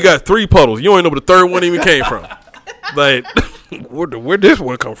again. Now you got 3 puddles. You don't even know where the third one even came from. Like, where'd this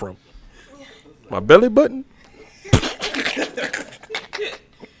one come from? My belly button. And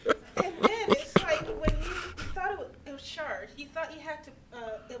then it's like when you thought it was shards, you thought you had to,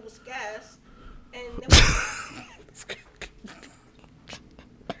 it was gas, and it was,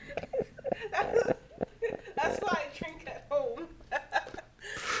 that's why I drink at home.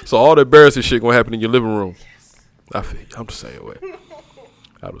 So all the embarrassing shit gonna happen in your living room. Yes. I feel you. I'm the same way.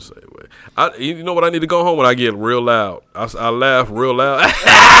 I'm the same way. You know what I need to go home when I get real loud. I laugh real loud.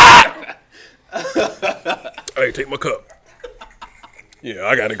 Hey, take my cup. Yeah,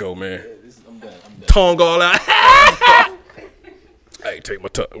 I gotta go, man. I'm done. Tongue all out. Hey, take my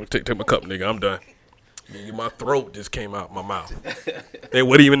cup, nigga. I'm done. Nigga, my throat just came out my mouth. It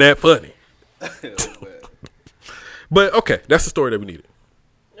wasn't even that funny. But okay, that's the story that we needed.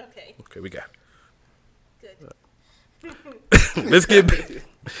 Okay. Okay, we got it. Good.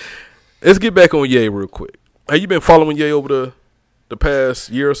 Let's get back on Ye real quick. Have you been following Ye over the past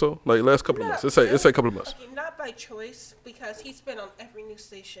year or so? Like last couple of months. Let's say a couple of months. Okay, not by choice, because he's been on every news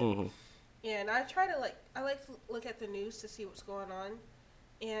station. Mm-hmm. And I try to I like to look at the news to see what's going on.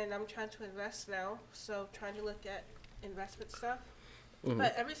 And I'm trying to invest now, so trying to look at investment stuff. Mm-hmm.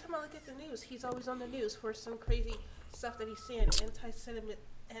 But every time I look at the news, he's always on the news for some crazy stuff that he's saying, anti-sentiment,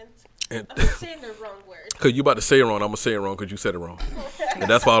 and I'm saying the wrong word. Because you about to say it wrong, I'm going to say it wrong because you said it wrong. And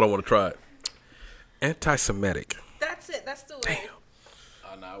that's why I don't want to try it. Anti-Semitic. That's it. That's the word. Damn.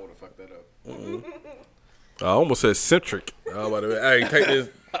 Oh, no, I would have fucked that up. I almost said centric. Hey, take this.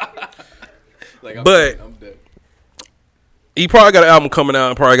 Like, I'm dead. He probably got an album coming out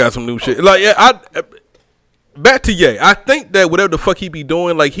and probably got some new shit. Like, yeah, back to Ye. I think that whatever the fuck he be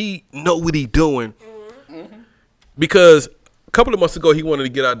doing, like, he know what he doing. Mm-hmm. Because a couple of months ago, he wanted to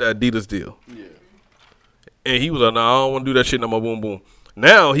get out the Adidas deal. Yeah. And he was like, nah, I don't want to do that shit no more, boom, boom.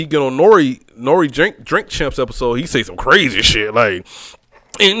 Now, he get on Nori Drink Champs episode, he say some crazy shit, like,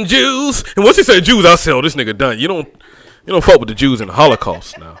 in Jews. And once he say Jews, I say, oh, this nigga done. You don't fuck with the Jews in the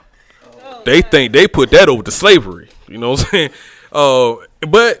Holocaust now. They think they put that over to slavery. You know what I'm saying?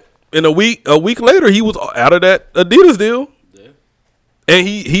 But in a week later, he was out of that Adidas deal. Yeah. And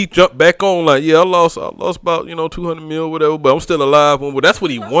he jumped back on like, yeah, I lost about, 200 mil, whatever, but I'm still alive. Well, that's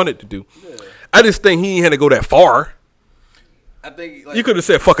what he wanted to do. Yeah. I just think he ain't had to go that far. I think you could have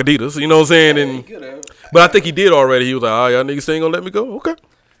said fuck Adidas, you know what I'm saying? Yeah, and but I think he did already. He was like, y'all niggas ain't gonna let me go. Okay.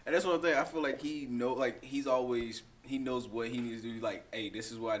 And that's one thing I feel like he knows what he needs to do. Like, hey,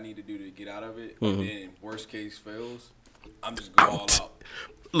 this is what I need to do to get out of it. Mm-hmm. And then worst case fails, I'm just going all out.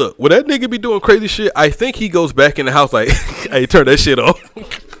 Look, when that nigga be doing crazy shit, I think he goes back in the house like, hey, turn that shit off.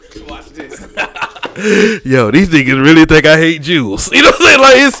 Watch this. Yo, these niggas really think I hate Jews. You know what I'm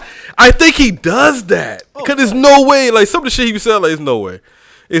saying? Like, I think he does that. Because there's no way, like, some of the shit he be saying, like, there's no way.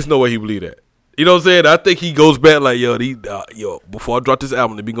 There's no way he believe that. You know what I'm saying? I think he goes back like, yo, before I drop this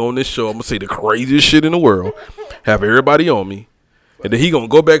album to be going on this show, I'm going to say the craziest shit in the world, have everybody on me, and then he going to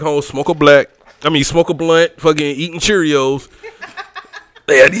go back home, smoke a blunt, fucking eating Cheerios.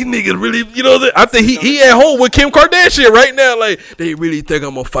 Yeah, these niggas really, I think he at home with Kim Kardashian right now. Like, they really think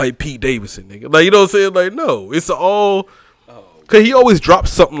I'm going to fight Pete Davidson, nigga. Like, you know what I'm saying? Like, no, it's all, because he always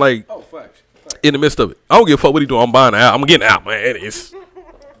drops something like, in the midst of it. I don't give a fuck what he doing. I'm buying it out. I'm getting out, man.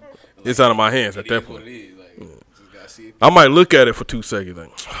 It's out of my hands at that point. I might look at it for 2 seconds. Like,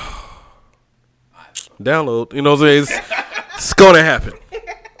 download. You know what I'm saying? It's gonna happen.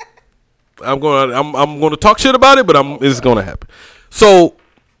 I'm gonna talk shit about it, but it's gonna happen. So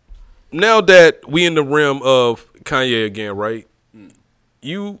now that we in the realm of Kanye again, right?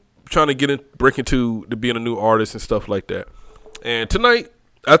 You trying to break into being a new artist and stuff like that. And tonight,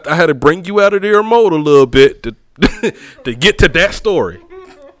 I had to bring you out of their mode a little bit to to get to that story.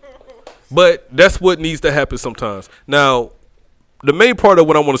 But that's what needs to happen sometimes. Now, the main part of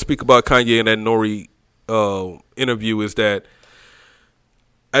what I want to speak about Kanye in that Nori interview is that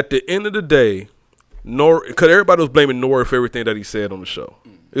at the end of the day, Nori, because everybody was blaming Nori for everything that he said on the show.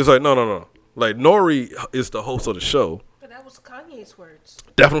 It's like, no. Like, Nori is the host of the show. But that That was Kanye's words.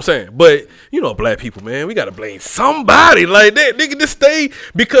 That's what I'm saying. But, black people, man, we got to blame somebody. Like, that nigga just stay.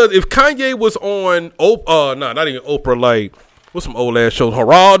 Because if Kanye was on, not even Oprah, like, what's some old ass shows?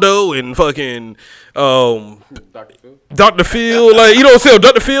 Geraldo and fucking, Dr. Phil. Dr. Phil. Like, you know what I'm saying?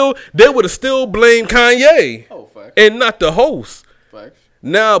 Dr. Phil, they would have still blamed Kanye. Oh, facts. And not the host. Facts.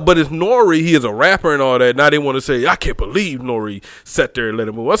 Now, but it's Nori. He is a rapper and all that. Now they want to say, I can't believe Nori sat there and let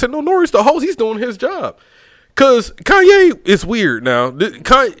him move. I said, no, Nori's the host. He's doing his job. Because Kanye is weird now.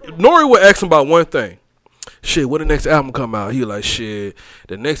 Nori would ask him about one thing. Shit, when the next album come out? He like, shit,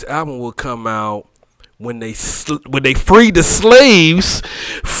 the next album will come out when they freed the slaves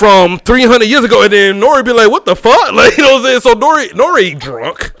from 300 years ago. And then Nori be like, what the fuck? Like, you know what I'm saying? So Nori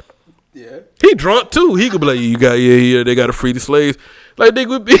drunk. Yeah. He drunk too. He could be like, they got to free the slaves. Like, they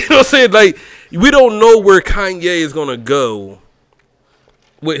would be, you know what I'm saying? Like, we don't know where Kanye is going to go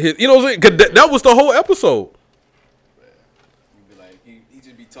with his, you know what I'm saying? Because that was the whole episode. He'd be like, he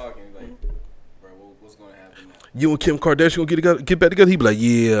just be talking, like, bro, what's going to happen now? You and Kim Kardashian gonna get back together? He be like,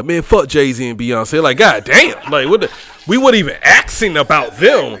 yeah, man, fuck Jay-Z and Beyonce. Like, god damn. Like, we weren't even asking about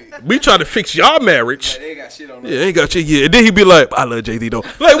them. We try to fix y'all marriage. Like, they ain't got shit on them. Yeah, ain't got shit. Yeah, and then he be like, I love Jay-Z though.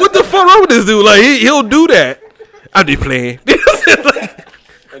 Like, what the fuck wrong with this dude? Like, he'll do that. I be playing.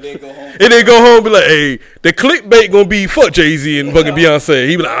 And then go home. And then go home and be like, hey, the clickbait gonna be fuck Jay-Z and fucking Beyonce.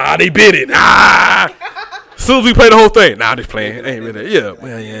 He be like, they bid it. As soon as we play the whole thing, they playing. Ain't really. Yeah,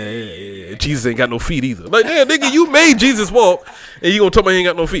 man, yeah. Jesus ain't got no feet either. Like, yeah, nigga, you made Jesus walk, and you gonna tell me he ain't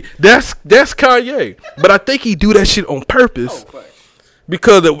got no feet. That's Kanye. But I think he do that shit on purpose.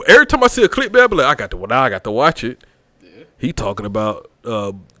 Because every time I see a clickbait, I be like, I got to watch it. Yeah. He talking about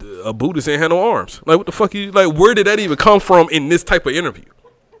a Buddhist ain't had no arms. Like, what the fuck? Where did that even come from in this type of interview?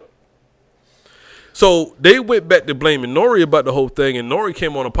 So they went back to blaming Nori about the whole thing, and Nori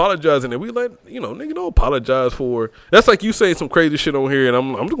came on apologizing, and we like, nigga, don't apologize for. That's like you saying some crazy shit on here, and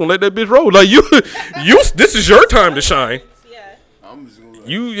I'm just gonna let that bitch roll. Like you, this is your time to shine. Yeah. I'm just gonna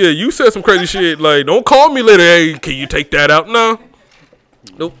You said some crazy shit. Like, don't call me later. Hey, can you take that out? No,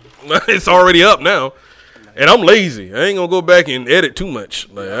 nope. It's already up now, and I'm lazy. I ain't gonna go back and edit too much.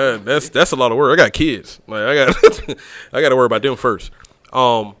 Like, that's a lot of work. I got kids. Like, I got to worry about them first.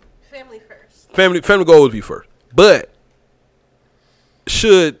 Family first. Family goal always be first. But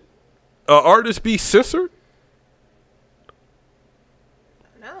should artists be censored?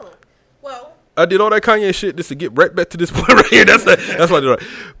 No. Well, I did all that Kanye shit just to get right back to this point right here. That's what I did.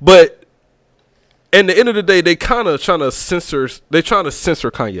 But at the end of the day, they kind of trying to censor. They trying to censor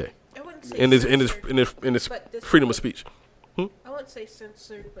Kanye I wouldn't say in his but freedom of speech. I wouldn't say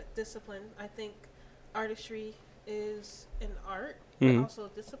censored, but discipline. I think artistry is an art, but also a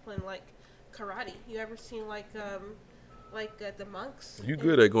discipline. Like karate. You ever seen the monks? You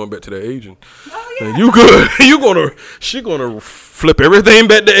good at going back to the Asian? Oh yeah. You good? She gonna flip everything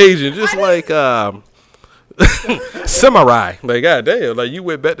back to Asian, just like samurai. Like, goddamn, like you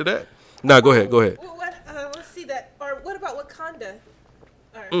went back to that. Nah, go ahead. Well, let's see that. Or what about Wakanda?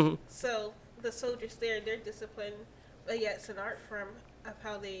 So the soldiers there, they're disciplined, but yet it's an art form of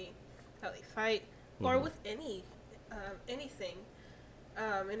how they fight, or with anything.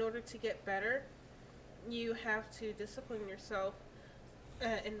 In order to get better, you have to discipline yourself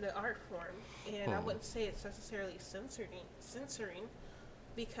in the art form, and I wouldn't say it's necessarily censoring,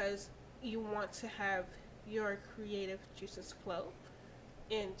 because you want to have your creative juices flow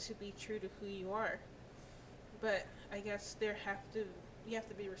and to be true to who you are. But I guess you have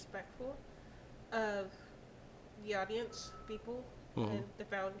to be respectful of the audience, people, and the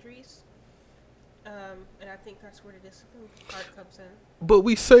boundaries. And I think that's where the discipline part comes in. But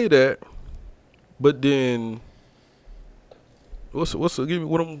we say that, but then give me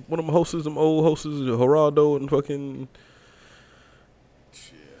one of them hosts, them old hosts, Geraldo and fucking.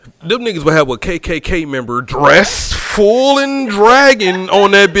 Them niggas would have a KKK member dressed full and dragging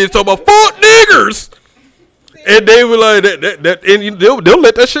on that bitch talking about fuck niggers, and they were like that, and they'll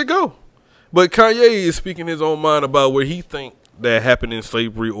let that shit go. But Kanye is speaking his own mind about where he think that happened in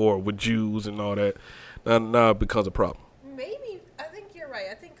slavery or with Jews and all that. Now it becomes a problem. Maybe. I think you're right.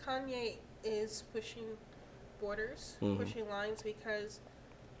 I think Kanye is pushing borders, pushing lines, because,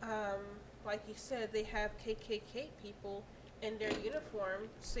 like you said, they have KKK people in their uniform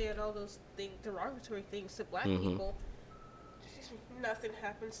saying all those derogatory things to black people. Nothing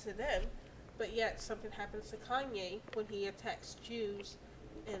happens to them, but yet something happens to Kanye when he attacks Jews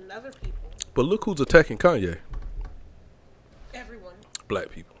and other people. But look who's attacking Kanye. Everyone. Black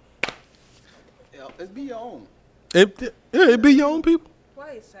people. Yeah, it's be your own. It be your own people.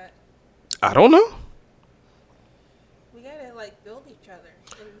 Why is that? I don't know. We gotta build each other.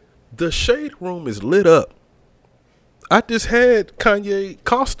 The shade room is lit up. I just had Kanye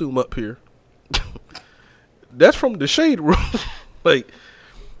costume up here. That's from the Shade Room. Like,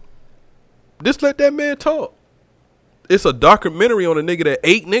 just let that man talk. It's a documentary on a nigga that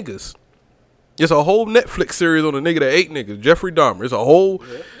ate niggas. It's a whole Netflix series on a nigga that ate niggas. Jeffrey Dahmer. It's a whole.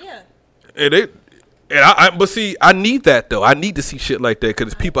 Yeah. But see, I need that though. I need to see shit like that because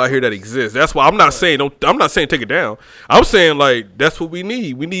there's people out here that exist. That's why I'm not saying take it down. I'm saying like that's what we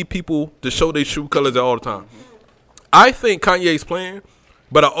need. We need people to show their true colors all the time. I think Kanye's playing,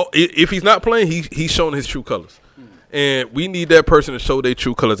 but if he's not playing, he's showing his true colors. And we need that person to show their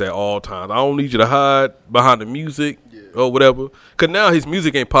true colors at all times. I don't need you to hide behind the music or whatever. Because now his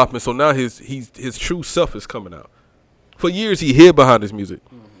music ain't popping, so now his true self is coming out. For years, he hid behind his music.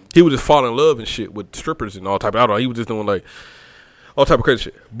 He would just fall in love and shit with strippers and all type of, I don't know, he was just doing like all type of crazy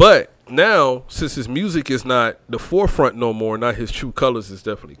shit. But now, since his music is not the forefront no more, not his true colors is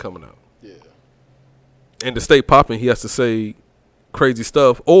definitely coming out. Yeah. And to stay popping, he has to say crazy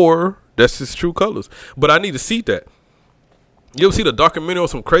stuff, or that's his true colors. But I need to see that. You ever see the documentary on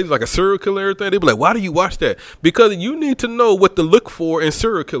some crazy, like a serial killer and everything? They be like, why do you watch that? Because you need to know what to look for in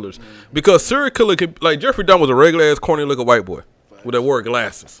serial killers. Because serial killer can, like Jeffrey Dahmer was a regular ass corny looking white boy with that wore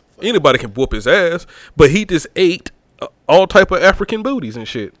glasses. Anybody can whoop his ass, but he just ate all type of African booties and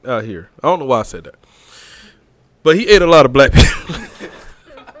shit out here. I don't know why I said that, but he ate a lot of black people.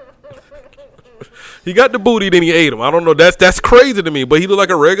 He got the booty, then he ate them. I don't know. That's crazy to me. But he looked like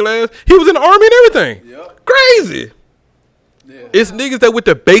a regular ass. He was in the army and everything. Yep. Crazy. Yeah. It's niggas that with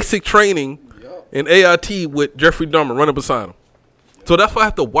the basic training in AIT with Jeffrey Dahmer running beside him. So that's why I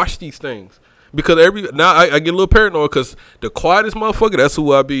have to watch these things. Because now I get a little paranoid because the quietest motherfucker, that's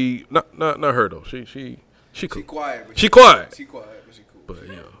who I be. Not her though. She cool. She quiet. She quiet. She cool. But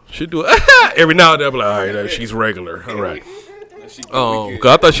you know, she do it every now and then. I'm like, all right, she's regular. All right. Cause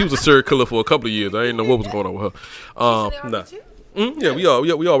I thought she was a serial killer for a couple of years. I didn't know what was going on with her. Nah. Yeah,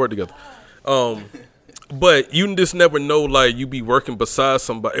 we all work together. But you just never know. Like you be working beside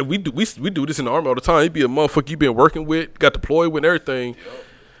somebody. And we do this in the army all the time. You be a motherfucker you been working with, got deployed with, and everything.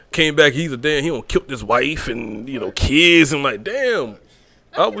 Came back, he don't killed his wife and kids and like damn,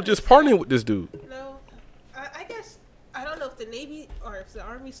 I was just partying with this dude. No, I guess I don't know if the Navy or if the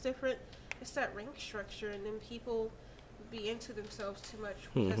Army's different. It's that rank structure, and then people be into themselves too much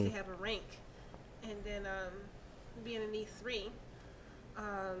because they have a rank, and then being an E3.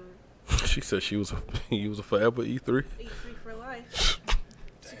 She said he was a forever E3. E3 for life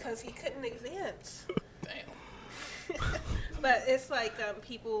because he couldn't advance. Damn. But it's like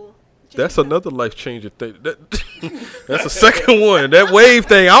people. That's another life changing thing. That's the second one. That wave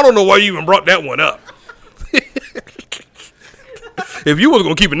thing. I don't know why you even brought that one up. If you was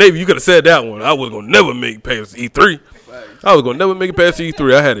gonna keep a Navy, you could have said that one. I was gonna never make it past E3. I was gonna never make it past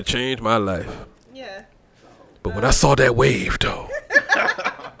E3. I had to change my life. Yeah. But when I saw that wave, though,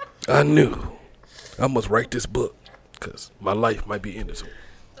 I knew I must write this book because my life might be ended soon.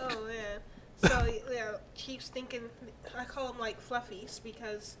 Oh man. So Chief's thinking. I call them like fluffies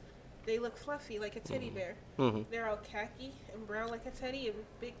because they look fluffy like a teddy bear. Mm-hmm. They're all khaki and brown like a teddy and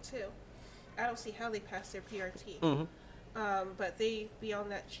big too. I don't see how they pass their PRT. Mm-hmm. But they be on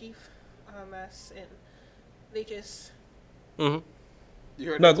that Chief mess and they just. Mm-hmm.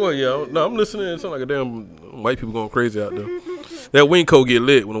 No, go ahead, yo. No, I'm listening. It sounds like a damn white people going crazy out there. That wing coat get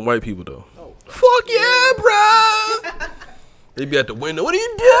lit with them white people though. Oh. Fuck yeah, bro! They be at the window. What are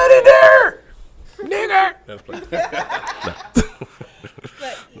you doing in there? Nigger. That's playing.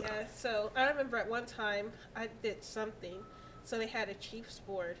 But yeah, so I remember at one time I did something. So they had a Chiefs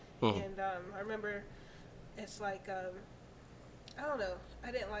board, and I remember it's like I don't know.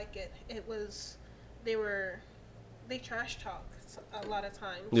 I didn't like it. It was they trash talk a lot of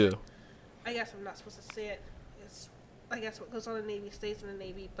times. Yeah. I guess I'm not supposed to say it. I guess what goes on in the Navy stays in the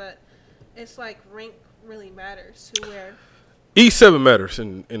Navy, but it's like rank really matters to where. E7 matters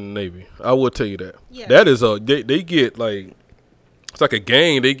in the Navy. I will tell you that. Yeah. That is they get like it's like a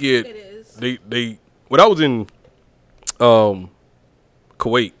gang. They get it is. They when I was in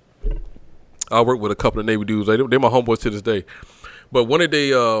Kuwait, I worked with a couple of Navy dudes. They're my homeboys to this day. But one of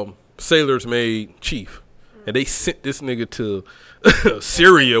the sailors made chief, and they sent this nigga to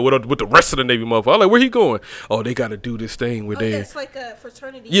Syria with the rest of the Navy motherfucker. I'm like, where he going? Oh, they got to do this thing where they. It's like a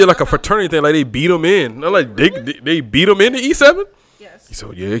fraternity. Yeah, like a fraternity thing. Like they beat them in. I'm like, they beat them in the E7. Yes.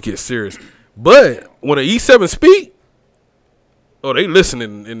 So yeah, it gets serious. But when an E7 speak, oh, they listen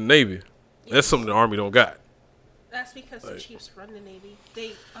in the Navy. Yes. That's something the Army don't got. That's because the Chiefs run the Navy.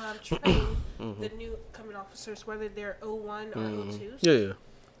 They train the new coming officers, whether they're 01 or 02s. Yeah.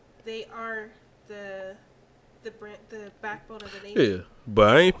 They are the the backbone of the Navy. Yeah,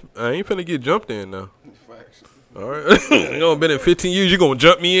 but I ain't finna get jumped in now. Facts. All right, you know, been in 15 years. You gonna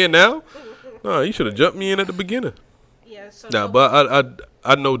jump me in now? No, you should have jumped me in at the beginning. Yeah. So Nah, but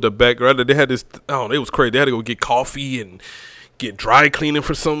I know the background. They had this. I don't know. It was crazy. They had to go get coffee and get dry cleaning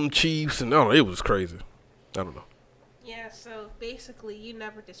for some chiefs, and I don't know. It was crazy. I don't know. Yeah. So basically, you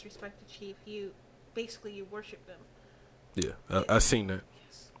never disrespect the chief. You worship them. Yeah, I seen that.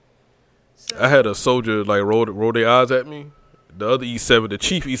 So, I had a soldier like roll their eyes at me. The other E7, the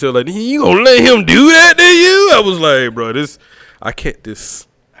chief E7, like, you gonna let him do that to you? I was like, bro, I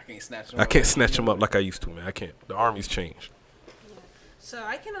can't snatch him up like I used to, man. I can't. The Army's changed. yeah. So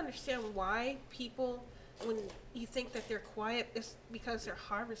I can understand why people, when you think that they're quiet, it's because they're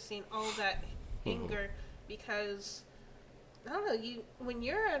harvesting all that anger. Because I don't know, when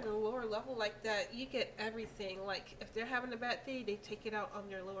you're at a lower level like that, you get everything. Like if they're having a bad day, they take it out on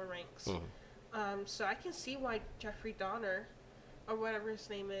their lower ranks. So I can see why Jeffrey Dahmer, or whatever his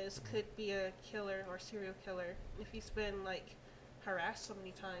name is, could be a killer or serial killer if he's been like harassed so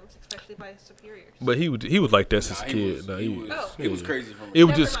many times, especially by his superiors. But he was like that since a kid. He was crazy from it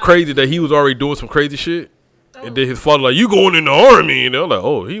was just crazy that he was already doing some crazy shit. And then his father like, you going in the Army? And they're like,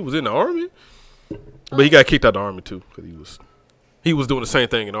 oh, he was in the Army? But he got kicked out of the Army too because he was doing the same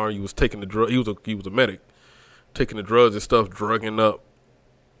thing in the Army. He was taking the drug. He was a medic, taking the drugs and stuff, drugging up,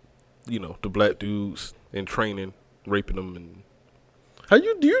 you know, the black dudes and training, raping them. And do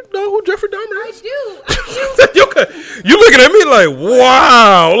you know who Jeffrey Dahmer is? I do. You looking at me like,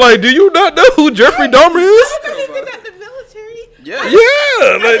 wow, like, do you not know who Jeffrey Dahmer is? I thought he did that in the military. Yeah. I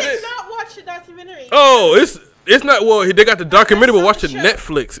did not watch the documentary. Oh, it's not. Well, they got the documentary, but watch the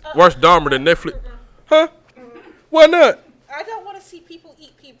Netflix. Watch Dahmer, the Netflix. Huh? Why not? I don't want to see people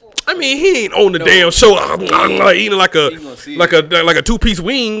eat people. I mean, he ain't on the damn show like eating like a 2-piece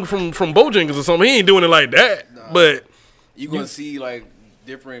wing from Bojangles or something. He ain't doing it like that. Nah. But you gonna see like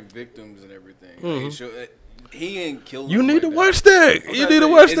different victims and everything. He ain't killing. You need like to that. watch that. You need to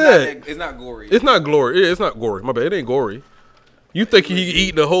watch that. It's not gory. It's not gory. Yeah, it's not gory. My bad. It ain't gory. You think he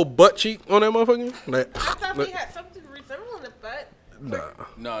eating the whole butt cheek on that motherfucker? I thought he had something resembling a butt.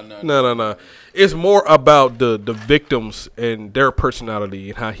 No. It's more about the victims and their personality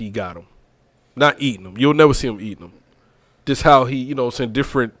and how he got them. Not eating them. You'll never see him eating them. Just how he, you know, saying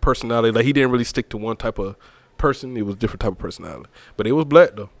different personality. Like he didn't really stick to one type of person. It was different type of personality. But it was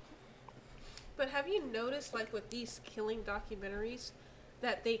black though. But have you noticed, like with these killing documentaries,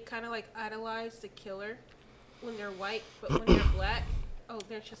 that they kind of like idolize the killer when they're white, but when they're black,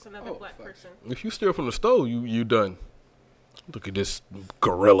 they're just another black person. If you steal from the stove, you done. Look at this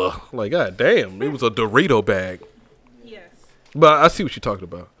gorilla. Like, god damn, it was a Dorito bag. Yes. But I see what you're talking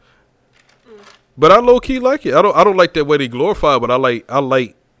about. But I low key like it. I don't like that way they glorify it, but I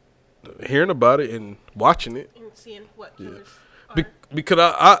like hearing about it and watching it. And seeing what killers are.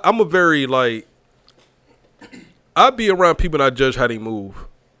 Because I'm a very like I be around people and I judge how they move.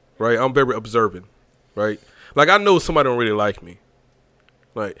 Right? I'm very observant. Right? Like I know somebody don't really like me.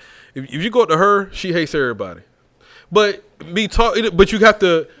 Like if you go up to her, she hates everybody. But you have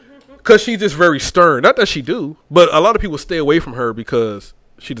to, cause she's just very stern. Not that she do, but a lot of people stay away from her because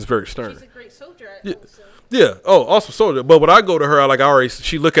she's just very stern. She's a great soldier. Yeah. Oh, awesome soldier. But when I go to her,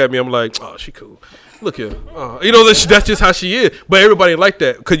 she look at me. I'm like, oh, she cool. Look here. You know that's just how she is. But everybody like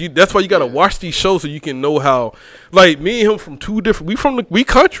that. Cause that's why you gotta watch these shows so you can know how. Like me and him from two different. We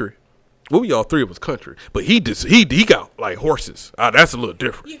country. Well, we all three of us country. But he got like horses. That's a little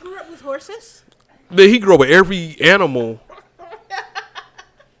different. You grew up with horses? He grew up with every animal.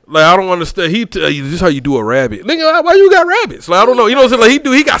 Like I don't understand. He tell you this is how you do a rabbit. Nigga, why you got rabbits? Like I don't know. You know what I'm saying?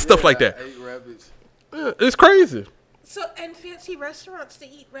 Like he got stuff like that. I ate rabbits. Yeah, it's crazy. So and fancy restaurants they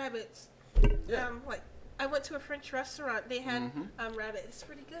eat rabbits. Yeah. Like I went to a French restaurant. They had rabbit. It's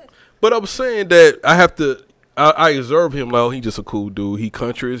pretty good. But I was saying that I have to. I observe him like he just a cool dude. He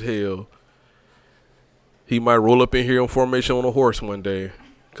country as hell. He might roll up in here on formation on a horse one day.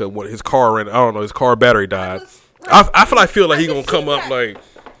 Cause when his car ran, I don't know, his car battery died. I feel like he gonna come up like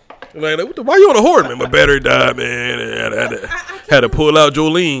why you on a horse, man? My battery died, man. And I had to pull out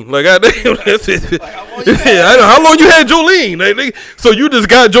Jolene. Like, goddamn, that's it. How long you had Jolene? Like, so you just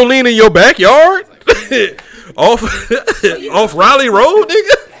got Jolene in your backyard, off Raleigh Road,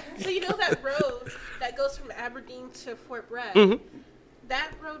 nigga. So you know that road that goes from Aberdeen to Fort Bragg. Mm-hmm.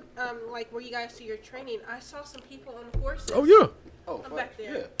 That road, like where you guys do your training, I saw some people on horses. Oh yeah. I'm back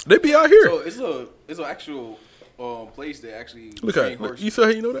there. Yeah. They be out here. So it's an actual place that actually Look train at horses. you. Saw how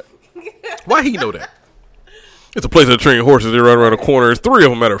you know that? Why he know that? It's a place that train horses. They're right around the corner. There's 3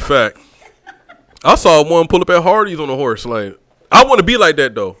 of them, matter of fact. I saw one pull up at Hardee's on a horse. Like I want to be like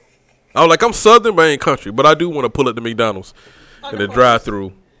that though. I was like, I'm Southern, but I ain't country. But I do want to pull up to McDonald's in the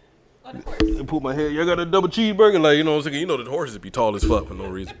drive-through. And put my head. You got a double cheeseburger, like you know what I'm saying. You know the horses be tall as fuck for no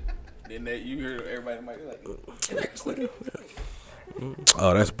reason. Then you hear everybody might be like,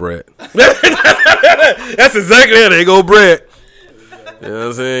 oh, that's bread. That's exactly how they go bread. You know what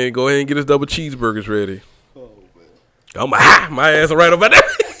I'm saying? Go ahead and get his double cheeseburgers ready. I'm my ass right up out there.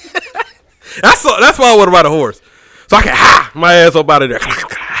 That's why I want to ride a horse. So I can my ass up out of there.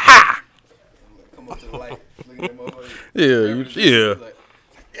 come up to the light, look at that motherfucker. Yeah.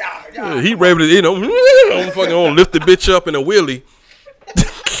 Yeah, he raving, you know, I'm fucking gonna lift the bitch up in a wheelie.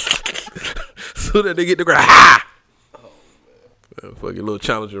 So that they get the ground. Fucking little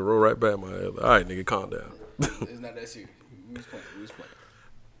challenger roll right back my ass. All right, nigga, calm down. It's not that serious. We was playing.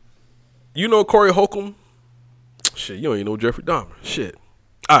 You know Corey Holcomb? Shit, you don't even know Jeffrey Dahmer. Shit.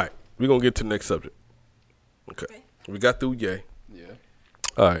 All right, we're gonna get to the next subject. Okay. We got through Ye. Yeah.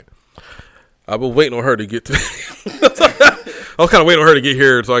 All right. I was waiting on her to get to I was kind of waiting on her to get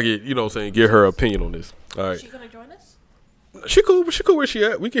here so I get, you know what I'm saying, get her opinion on this. All right. Is she going to join us? She cool where she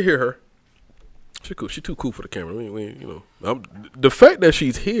at. We can hear her. She cool. She too cool for the camera. We you know. The fact that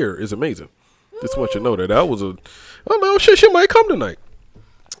she's here is amazing. Just want you to know that was I don't know, shit, she might come tonight.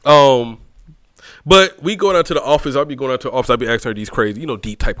 But we go down to the office. I'll be going down to the office. I'll be asking her these crazy, you know,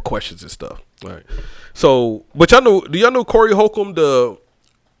 deep type of questions and stuff. All right. So, but do y'all know Corey Holcomb, the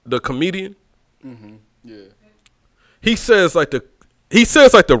comedian? Mm-hmm. Yeah. He says like the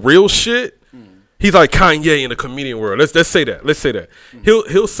real shit. Mm. He's like Kanye in the comedian world. Let's say that.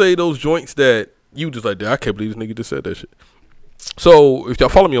 Mm-hmm. He'll say those joints that you just like, I can't believe this nigga just said that shit. So if y'all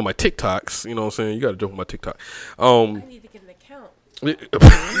follow me on my TikToks, you know what I'm saying, you gotta jump on my TikTok. I need to get an account.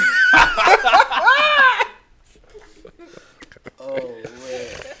 Oh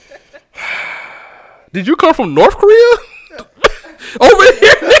man. Did you come from North Korea? Over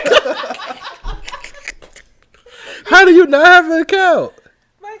here, nigga. How do you not have an account?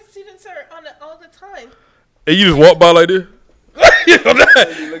 My students are on it all the time. And you just walk by like this? You know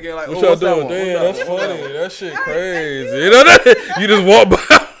that? You looking like, What y'all doing? Damn, that's funny. That shit crazy. You know that? You just walk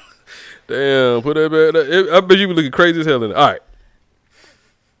by. Damn, put that back. I bet you be looking crazy as hell in it. All right.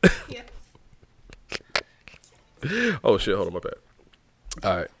 Yes. Oh shit! Hold on, my bad.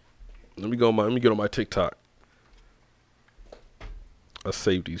 All right, let me get on my TikTok. I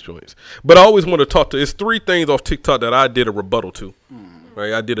save these joints, but I always want to talk to. It's 3 things off TikTok that I did a rebuttal to.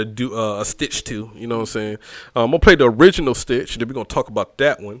 Right, I did a Stitch to. You know what I'm saying? I'm gonna play the original Stitch, and then we're gonna talk about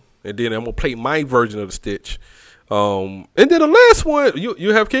that one, and then I'm gonna play my version of the Stitch. And then the last one,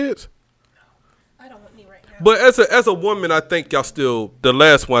 you have kids? I don't want any right now. But as a woman, I think y'all still the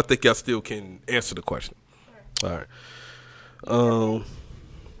last one. I think y'all still can answer the question. All right. Okay,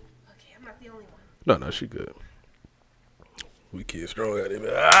 I'm not the only one. No, she good. We kids strong out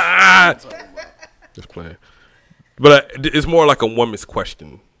there. Just playing. But it's more like a woman's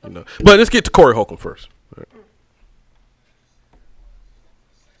question, you know. But let's get to Corey Holcomb first. Right.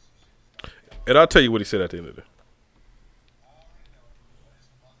 And I'll tell you what he said at the end of the day.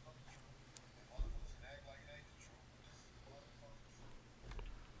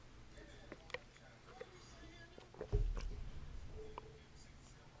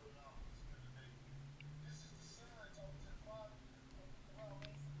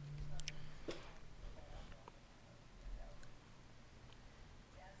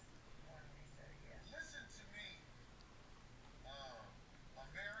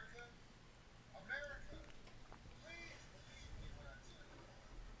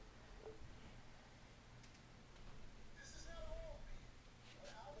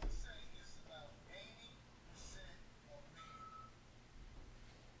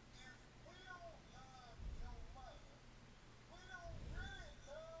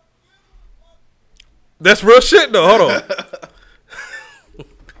 That's real shit, though. Hold on.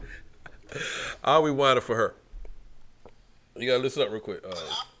 I'll rewind it for her. You gotta listen up real quick. I would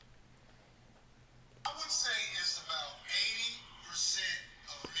say it's about 80%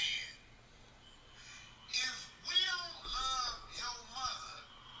 of men. If we don't love your mother,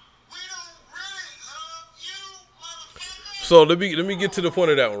 we don't really love you, motherfucker. So let me get to the point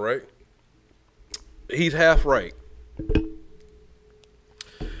of that one, right? He's half right.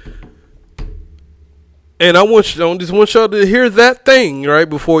 And I just want y'all to hear that thing, right,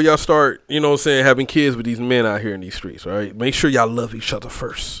 before y'all start, you know what I'm saying, having kids with these men out here in these streets, right? Make sure y'all love each other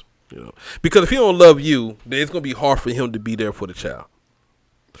first, you know. Because if he don't love you, then it's going to be hard for him to be there for the child.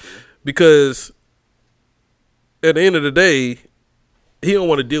 Because at the end of the day, he don't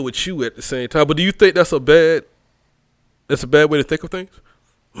want to deal with you at the same time. But do you think that's a bad way to think of things?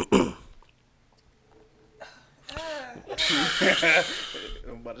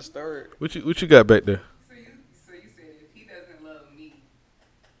 about to start. What you got back there? So you said if he doesn't love me,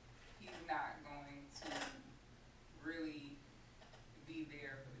 he's not going to really be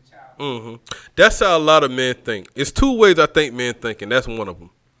there for the child. That's how a lot of men think. It's two ways I think men think, and that's one of them.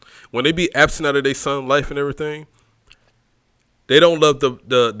 When they be absent out of their son's life and everything, they don't love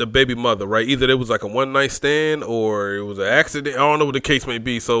the baby mother, right? Either it was like a one-night stand or it was an accident. I don't know what the case may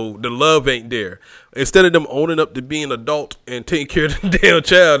be. So the love ain't there. Instead of them owning up to being adult and taking care of the damn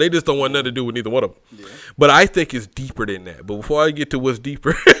child, they just don't want nothing to do with neither one of them. Yeah. But I think it's deeper than that. But before I get to what's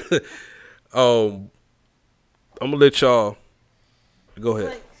deeper, I'm going to let y'all go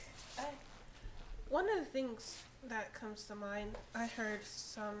ahead. One of the things that comes to mind, I heard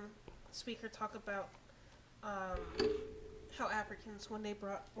some speaker talk about how Africans, when they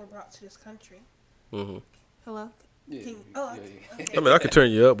were brought to this country. Mm-hmm. Hello? Yeah. Okay. I mean, I can turn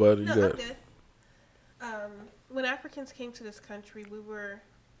you up, but you no, got I'm good. When Africans came to this country, we were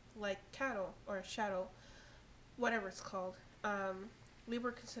like cattle or chattel, whatever it's called. We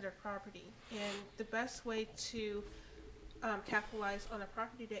were considered property. And the best way to capitalize on a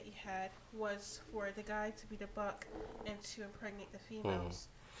property that you had was for the guy to be the buck and to impregnate the females.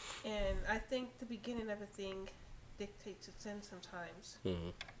 And I think the beginning of a thing dictates its end sometimes.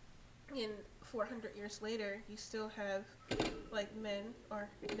 And 400 years later, you still have like men or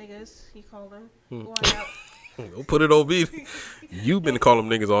niggas, you call them, going out. Don't put it on me. You've been calling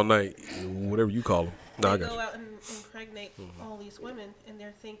them niggas all night, whatever you call them. No, they go out and impregnate all these women, and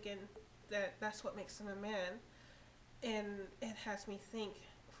they're thinking that that's what makes them a man. And it has me think,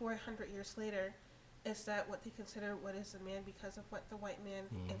 400 years later, is that what they consider what is a man because of what the white man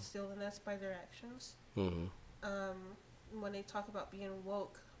instilled in us by their actions? When they talk about being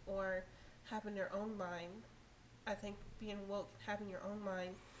woke or having their own mind, I think being woke, having your own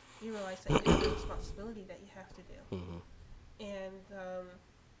mind, you realize that you have a responsibility that you have to do. And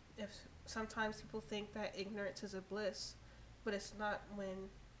if sometimes people think that ignorance is a bliss, but it's not when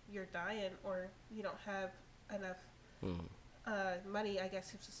you're dying or you don't have enough money, I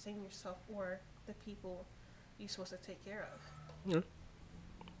guess, to sustain yourself or the people you're supposed to take care of. Yeah.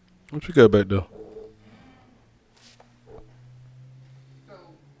 What you got back there? So,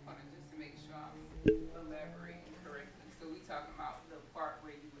 just to make sure I'm elaborating correctly. So we talking about the part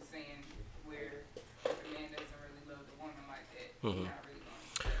where you were saying where the man doesn't really love the woman like that. He's not really going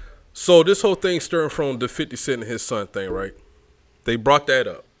to. So this whole thing stirring from the 50 Cent and his son thing, right? They brought that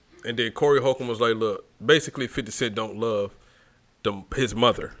up. And then Corey Holcomb was like, look, basically 50 Cent don't love his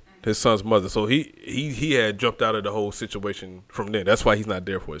mother, his son's mother. So he had jumped out of the whole situation from then. That's why he's not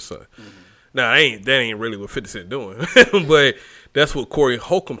there for his son. Now, that ain't really what 50 Cent doing. But that's what Corey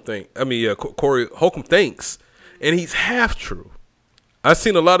Holcomb Corey Holcomb thinks. And he's half true. I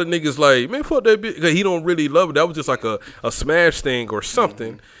seen a lot of niggas like, man, fuck that bitch. 'Cause he don't really love it. That was just like a smash thing or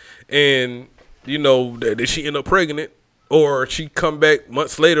something. And, you know, that she end up pregnant. Or she come back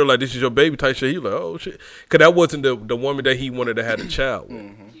months later like, this is your baby type shit. He like, oh, shit. Because that wasn't the woman that he wanted to have a child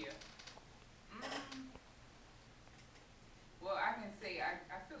with. Yeah. Well, I can say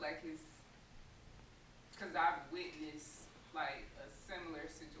I feel like it's because I've witnessed like a similar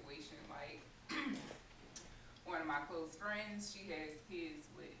situation. Like one of my close friends, she has kids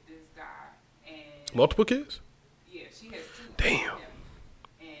with this guy, and Multiple kids? yeah, she has 2. Damn. With him.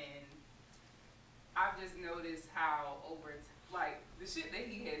 And I've just noticed how like the shit that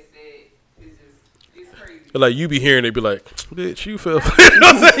he has said is just it's crazy. Like, you be hearing it, be like, bitch, you fell for that. You know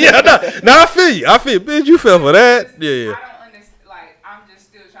what I'm saying? Yeah, no, I feel you. Bitch, you fell for that. Yeah. I don't understand. Like, I'm just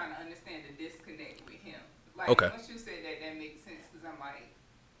still trying to understand the disconnect with him. Like, Okay. once you said that, that makes sense because I'm like,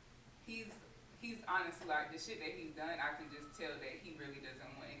 he's honestly like the shit that he's done. I can just tell that he really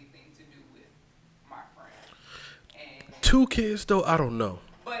doesn't want anything to do with my friend. And 2 kids though, I don't know.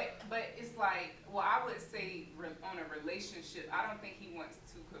 But it's like, well, I would say on a relationship, I don't think he wants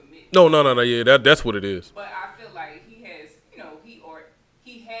to commit. No. Yeah, that's what it is. But I feel like he has, you know,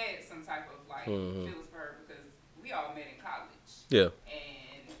 he had some type of like feelings for her because we all met in college. Yeah.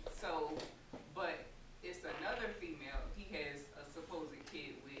 And so, but it's another female he has a supposed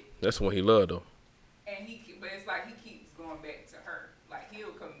kid with. That's the one he loved though. And but it's like he keeps going back to her. Like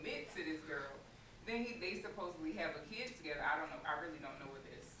he'll commit to this girl. Then they supposedly have a kid together. I don't know. I really don't know what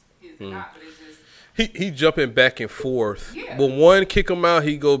this is or not, but it's just. He jumping back and forth. Yeah. When one kick him out,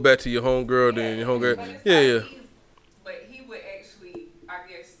 he go back to your homegirl, then your homegirl. Yeah. But he would actually, I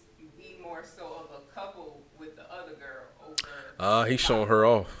guess, be more so of a couple with the other girl over. He's showing her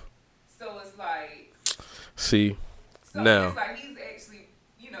off. So it's like. See, So now. it's like he's actually,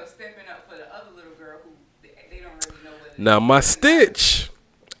 you know, stepping up for the other little girl who they don't really know whether. Now my Stitch,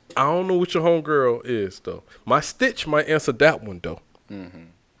 I don't know what your homegirl is though. My Stitch might answer that one though.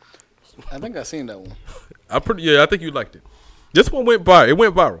 I think I seen that one. I think you liked it. This one went viral. It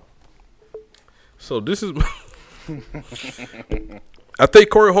went viral. So this is. I think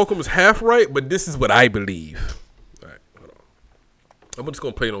Corey Holcomb is half right, but this is what I believe. All right, hold on. I'm just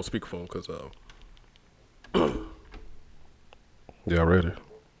gonna play it on speakerphone because y'all ready?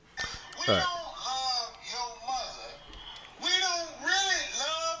 We don't love your mother. We don't really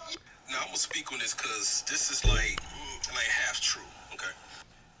love you. Now I'm gonna speak on this because this is like half true. Okay.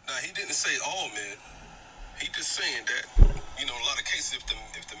 Now he didn't say all men. He just saying that in a lot of cases if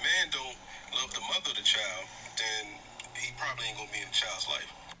the man don't love the mother of the child, then he probably ain't gonna be in the child's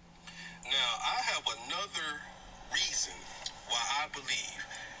life. Now I have another reason why I believe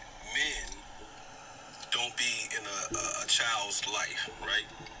men don't be in a child's life, right?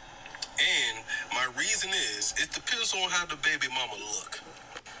 And my reason is, it depends on how the baby mama look.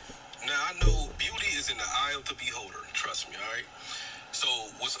 Now, I know beauty is in the eye of the beholder. Trust me, all right? So,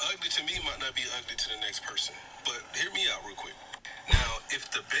 what's ugly to me might not be ugly to the next person. But hear me out real quick. Now, if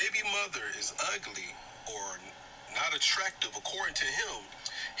the baby mother is ugly or not attractive according to him,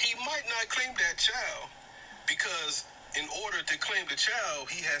 he might not claim that child because in order to claim the child,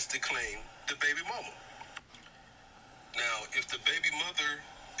 he has to claim the baby mama. Now, if the baby mother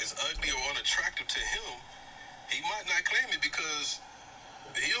is ugly or unattractive to him, he might not claim it because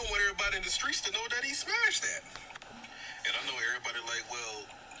he don't want everybody in the streets to know that he smashed that. And I know everybody like, well,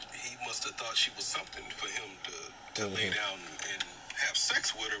 he must have thought she was something for him to lay down and have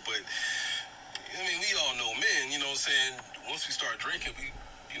sex with her. But, I mean, we all know men, you know what I'm saying? Once we start drinking,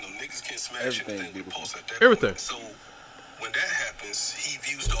 niggas can smash anything with pulse at that Everything. point. So, when that happens, he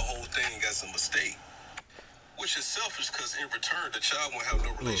views the whole thing as a mistake. Which is selfish because in return, the child won't have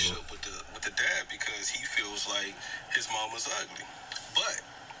no relationship with the dad because he feels like his mama's ugly. But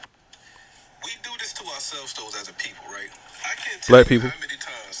we do this to ourselves, though, as a people, right? I can't tell Black you people. how many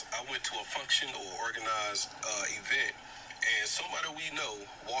times I went to a function or organized event and somebody we know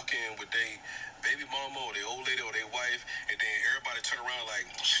walk in with their baby mama or their old lady or their wife, and then everybody turn around like,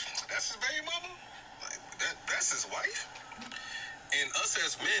 that's his baby mama? Like, that's his wife? And us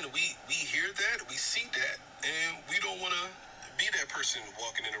as men, we hear that, we see that, and we don't want to be that person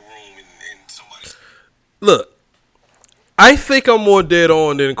walking in a room and somebody. Look, I think I'm more dead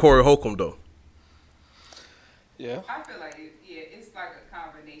on than Corey Holcomb, though. Yeah. I feel like it's like a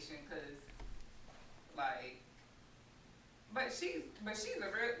combination because, like, but she's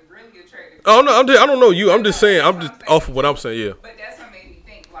a really attractive. Oh no, I don't know you. I'm just saying. I'm just off of what I'm saying. Yeah. But that's what made me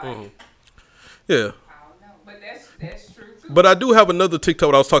think, like, Yeah. I don't know, but that's true too. But I do have another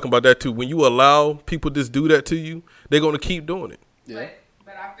TikTok. I was talking about that too. When you allow people just do that to you, they're gonna keep doing it. Yeah.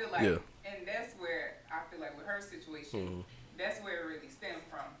 But I feel like, Yeah. and that's where I feel like with her situation, that's where it really stemmed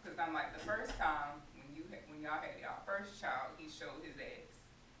from. Because I'm like, the first time when y'all had y'all first child, he showed his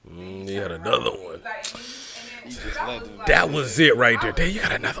ass. He had another one. Like, and then I was like, That was it right there. I There was you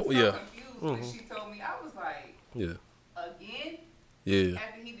got another one. so Yeah. confused when she told me. I was like, Yeah. again? Yeah.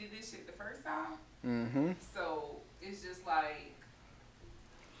 After he did this shit the first time? Mm-hmm. So it's just like,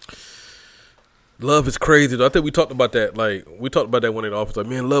 Love is crazy though. I think we talked about that. Like we talked about that one in the office. Like,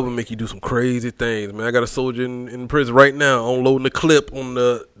 man, love will make you do some crazy things. Man, I got a soldier in prison right now unloading the clip on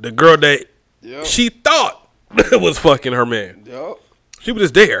the girl that she thought was fucking her man. Yep. She was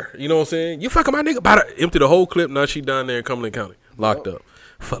just there. You know what I'm saying? You fucking my nigga. About to empty the whole clip. Now she down there in Cumberland County, locked up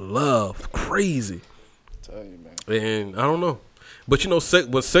for love. Crazy. Tell you, man. And I don't know, but you know,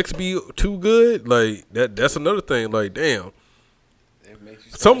 when sex be too good, like that's another thing. Like, damn.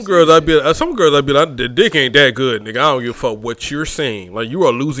 Some girls I'd be like, the dick ain't that good, nigga. I don't give a fuck what you're saying. Like, you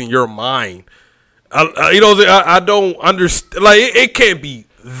are losing your mind. I don't understand. Like, it can't be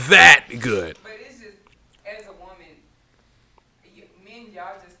that good. but it's just, as a woman, men,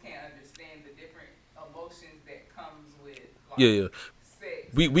 y'all just can't understand the different emotions that comes with, like, Yeah.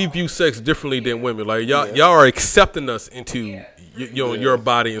 sex. We view sex differently than women. Like, y'all are accepting us into your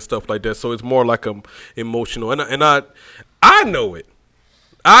body and stuff like that. So it's more like emotional. And I know it.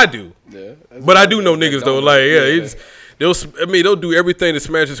 I do. Yeah. But I do know niggas though. Like, they'll do everything to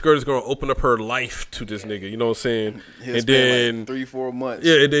smash this girl is gonna open up her life to this nigga. You know what I'm saying? He'll and spend then like 3-4 months.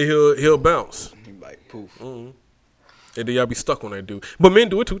 yeah, and then he'll bounce. He like poof. And then y'all be stuck on that dude. But men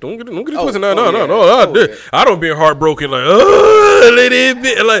do it too. Don't get it twisted. yeah. No. I don't be heartbroken like, oh, let it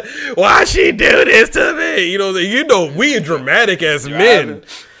be. Like, why she do this to me? You know, we dramatic as men.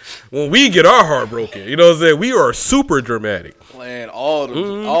 When we get our heart broken, you know what I'm saying? We are super dramatic. Playing all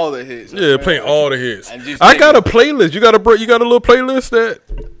the hits. Yeah, playing all the hits. And just I got a playlist. You got a little playlist that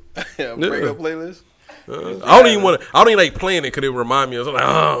breakup playlist. I don't even like playing it because it remind me of something. Like,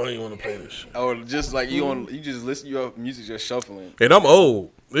 I don't even want to play this shit. Or just like you just listen to your music just shuffling. And I'm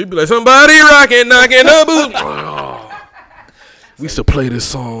old. They be like, somebody rocking, knocking the boots. We used to play this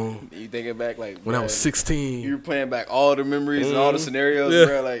song You thinking back like when I was 16. You were playing back all the memories and all the scenarios,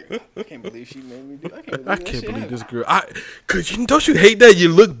 bro. Like, I can't believe she made me do. I can't believe this girl. Cause don't you hate that? You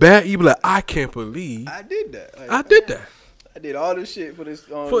look back, you be like, I can't believe I did that. Like, I did that. I did all this shit for this.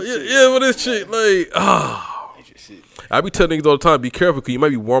 For this shit. Like, I be telling niggas all the time, be careful, cause you might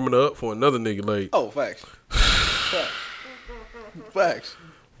be warming up for another nigga. Like, facts. Facts.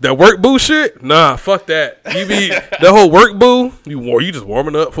 That work boo shit? Nah, fuck that. You be that whole work boo. You just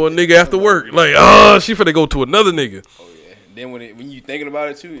warming up for a nigga after work. Like, she finna go to another nigga. Oh yeah. And then when you thinking about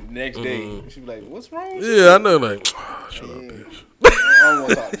it too, the next day she be like, "What's wrong?" With I know. Like, shut up, bitch. I don't want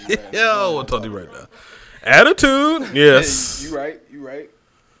to talk to you. Right I don't want to talk to you right now. Attitude, yes. You right.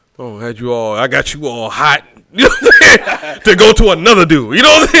 Oh, I got you all hot. You know what I'm saying? To go to another dude. You know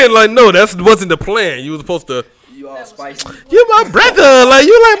what I'm saying? Like, no, that wasn't the plan. You was supposed to. You all spicy. You my brother. Like,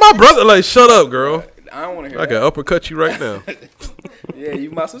 you like my brother. Like, shut up, girl. I don't want to hear I can uppercut you right now. Yeah,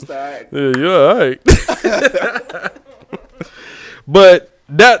 you my sister. All right. Yeah, you're all right. But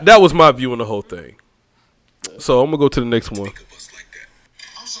that was my view on the whole thing. So I'm going to go to the next one. I'm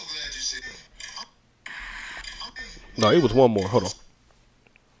so glad you said it. No, it was one more. Hold on.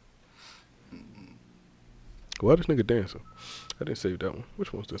 Why this nigga dancing? I didn't save that one.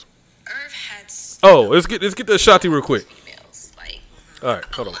 Which one's this one? Irv had let's get the Shanti real quick. females, like All right,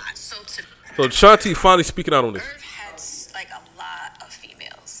 hold on. so So Shanti finally speaking out on this. Irv had like a lot of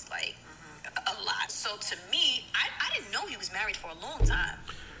females, like a lot. So to me, I didn't know he was married for a long time,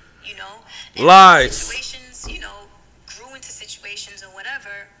 you know. And Lies. Situations, grew into situations or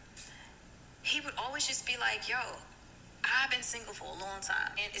whatever. He would always just be like, "Yo, I've been single for a long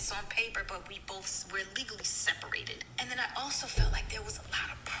time, and it's on paper, but we're legally separated." And then I also felt like there was a lot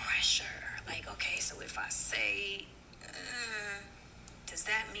of pressure. Like, okay, so if I say, does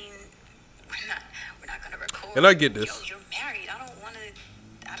that mean we're not gonna record? And I get this. Yo, you're married. I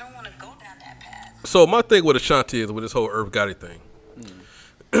don't want to go down that path. So my thing with Ashanti is with this whole Irv Gotti thing.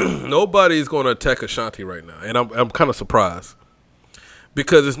 Nobody's going to attack Ashanti right now, and I'm kind of surprised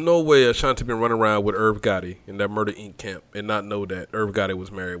because there's no way Ashanti been running around with Irv Gotti in that Murder Inc. camp and not know that Irv Gotti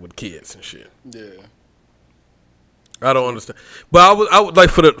was married with kids and shit. Yeah. I don't understand. But I would like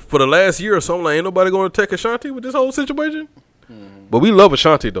for the last year or so, I'm like, ain't nobody going to attack Ashanti with this whole situation. But we love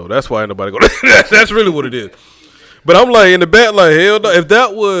Ashanti though. That's why ain't nobody going to. That's really what it is. But I'm like in the back, like hell no. If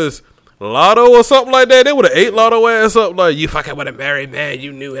that was Lotto or something like that, they would have ate Lotto ass up. Like, you fucking with a married man,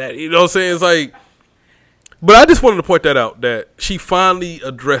 you knew that. You know what I'm saying? It's like, but I just wanted to point that out that she finally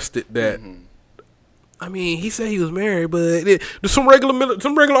addressed it. That I mean, he said he was married, but there's some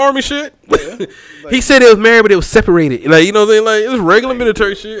regular army shit. Yeah, He said they was married, but it was separated. Like, you know what I'm saying? Like, it's regular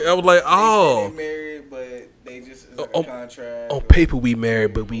military shit. I was like, oh, They married, but they just is like a contract. on paper we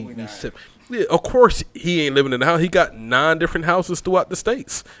married, but we separated. Yeah, of course he ain't living in the house. He got 9 different houses throughout the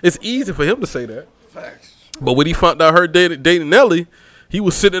states. It's easy for him to say that. Facts. But when he found out her dating Nelly, he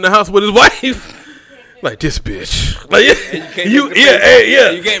was sitting in the house with his wife. Like, this bitch. Like, you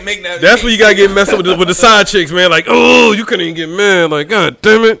can't make that. That's when you gotta get messed up with the side chicks, man. Like, oh, you couldn't even get mad. Like, god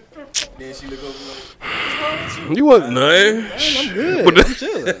damn it. Then she look over like, You wasn't nothing. I'm good. But I'm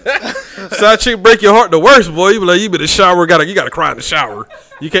chilling. Side chick break your heart the worst, boy. You be like, you been in the shower, you gotta cry in the shower.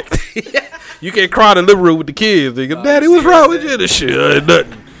 You can't you can't cry in the living room with the kids. Nigga, Daddy, what's wrong with you? This shit ain't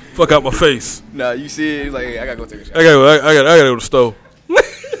nothing. Fuck out my face. Nah, you see it, like, hey, I gotta go take a shower. I gotta go to the stove.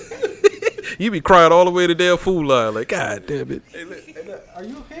 You be crying all the way to damn food line. Like, god damn it. Hey, look, are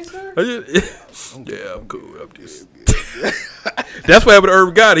you okay, sir? Yeah, I'm cool. I'm just. That's what happened to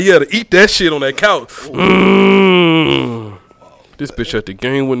Irv Gotti. He had to eat that shit on that couch. This bitch had the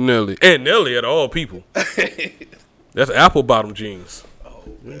game with Nelly. And Nelly at all people. That's apple bottom jeans.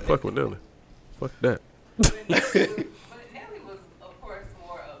 Yeah, fuck with Nelly. Fuck that. But Nelly was, of course,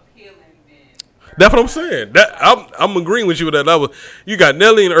 more appealing than. That's what I'm saying. I'm agreeing with you with that. You got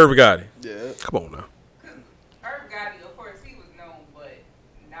Nelly and Irv Gotti. Yeah. Come on now. Irv Gotti, of course, he was known, but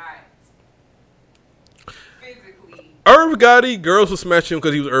not physically. Irv Gotti, girls will smash him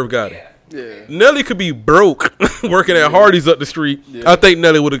because he was Irv Gotti. Yeah. Yeah. Nelly could be broke working at Hardee's up the street. Yeah. I think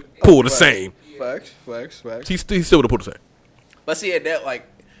Nelly would have pulled the same. Facts. He still would have pulled the same. But see, at that, like,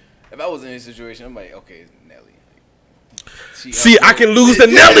 if I was in this situation, I'm like, okay, it's Nelly. See, I can lose to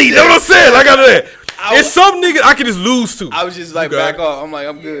Nelly. You know what I'm saying? I got that. It's some niggas I can just lose to. I was just like, back off. I'm like,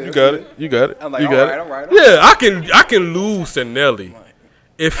 I'm good. You got it. I'm like, you all got right, it. all right. Yeah, I can lose to Nelly.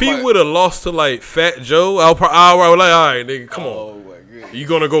 If he would have lost to like Fat Joe, I would like, all right, nigga, come on. Oh my goodness. You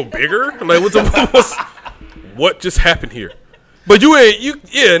gonna go bigger? Like what just happened here? But you ain't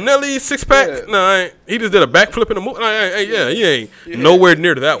Nelly 6-pack. Yeah. No, I ain't. He just did a backflip in the movie. He ain't nowhere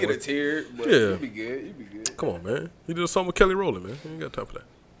near to that Get one. a tear, but Yeah. you'll be good. You'll be good. Come on, man. He did a song with Kelly Rowland, man. You ain't got time for that.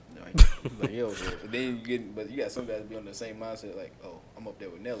 No, like, yo, then but you got some guys be on the same mindset, like, oh, I'm up there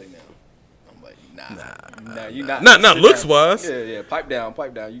with Nelly now. I'm like, nah, you not. Not Sit looks down. wise. Yeah, pipe down.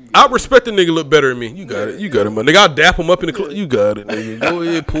 You I respect the nigga look better than me. You got it, my nigga. I'll dap him up in the club. You got it, nigga. Go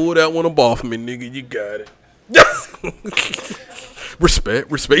ahead, pull that one up off me, nigga. You got it. Respect.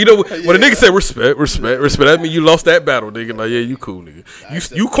 You know when a nigga say respect. That mean you lost that battle, nigga. Like, yeah, you cool,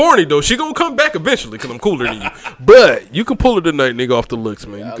 nigga. You corny though. She gonna come back eventually because I'm cooler than you. But you can pull her tonight, nigga, off the looks,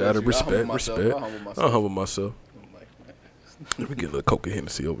 man. You got it. Respect. I'll humble myself. Let me get a little Coca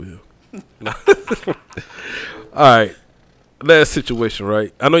Hennessy over here. All right. Last situation,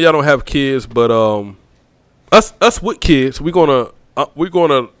 right? I know y'all don't have kids, but us with kids, we're gonna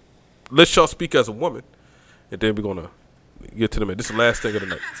let y'all speak as a woman, and then we're gonna get to them. This is the last thing of the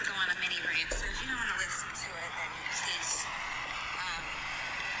night. I'm about to go on a mini rant, so if you don't want to listen to it, then please,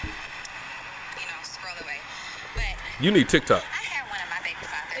 scroll away. But You need TikTok. I had one of my baby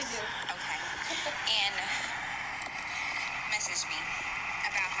fathers, okay, and messaged me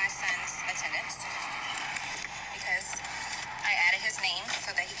about my son's attendance because I added his name so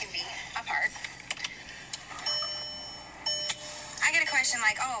that he can be a part. I get a question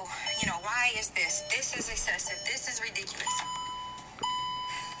like, oh, why is this? This is excessive. This is ridiculous.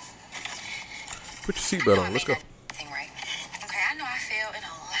 Put your seatbelt on. Let's go. Thing right. Okay, I know I fail in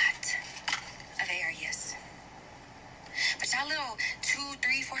a lot of areas. But y'all little $200,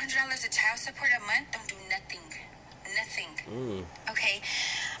 $300, $400 of child support a month don't do nothing. Okay?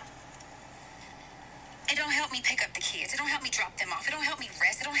 It don't help me pick up the kids. It don't help me drop them off. It don't help me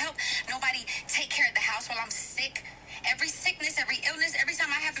rest. It don't help nobody take care of the house while I'm sick. Every sickness, every illness, every time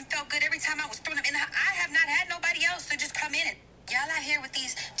I haven't felt good, every time I was thrown up in the house, I have not had nobody else to just come in and y'all out here with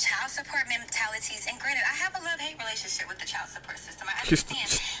these child support mentalities. And granted, I have a love-hate relationship with the child support system. I understand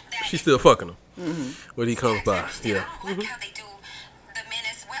that She's still fucking him when he comes by. Yeah. I don't like how they do the men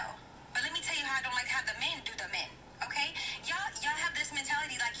as well. But let me tell you how I don't like how the men do the men. Okay? Y'all have this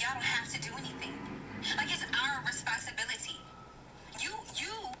mentality like y'all don't have to do anything. Like it's our responsibility. You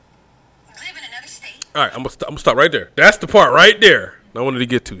live in another state. All right, I'm gonna stop right there. That's the part right there I wanted to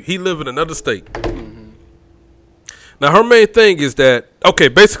get to. He live in another state. Now her main thing is that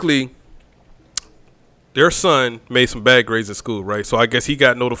basically their son made some bad grades in school, right? So I guess he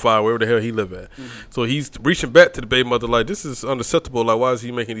got notified wherever the hell he live at. So he's reaching back to the baby mother like, this is unacceptable. Like, why is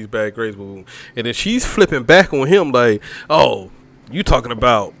he making these bad grades? And then she's flipping back on him like, oh, you talking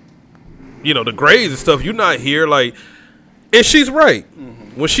about the grades and stuff. You're not here, like, and she's right.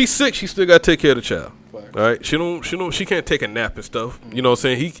 When she's sick, she still got to take care of the child. Right? She can't take a nap and stuff. You know what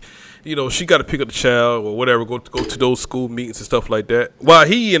I'm saying? She got to pick up the child or whatever, go to those school meetings and stuff like that. While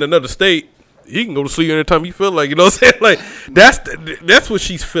he in another state, he can go to sleep anytime he feel like. You know what I'm saying? Like that's what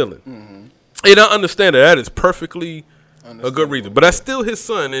she's feeling. And I understand that is perfectly a good reason. But that's still his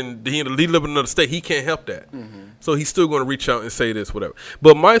son, and he live in another state. He can't help that. So he's still going to reach out and say this, whatever.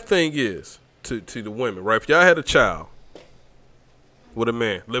 But my thing is to the women, right? If y'all had a child with a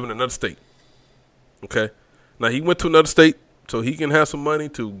man living in another state, okay? Now he went to another state so he can have some money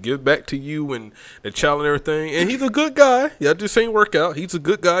to give back to you and the child and everything. And he's a good guy. Y'all just ain't work out. He's a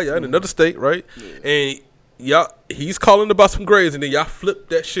good guy. Y'all in another state, right? And he's calling about some grades, and then y'all flip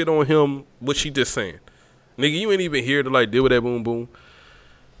that shit on him. What she just saying, nigga, you ain't even here to like deal with that boom boom.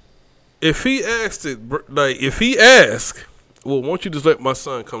 If he asked well, won't you just let my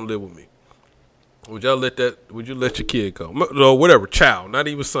son come live with me? Would you let your kid go? No, whatever, child, not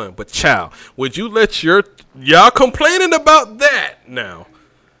even son, but child. Would you let y'all complaining about that now?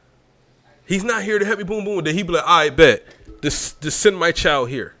 He's not here to help me, boom, boom. Then he be like, all right, bet. Just send my child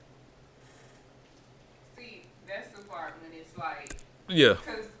here. See, that's the part when it's like, Yeah.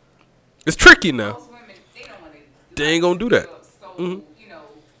 because It's tricky now. most women, they don't want to. They ain't gonna do that. So,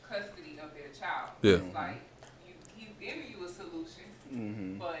 custody of their child. Yeah. It's like, he's giving you a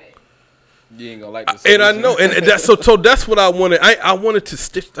solution, but You ain't gonna like this. And I know, and that's so that's what I wanted. I wanted to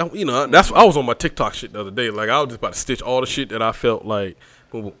stitch. That's I was on my TikTok shit the other day. Like I was just about to stitch all the shit that I felt like.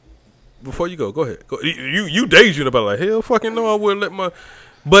 Before you go ahead. Go. You daydream about it, like hell, fucking no, I wouldn't let my.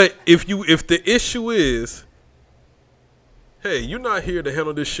 But if the issue is, hey, you're not here to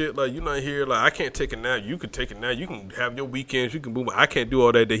handle this shit. Like you're not here. Like I can't take it now. You can take it now. You can have your weekends. You can boom. I can't do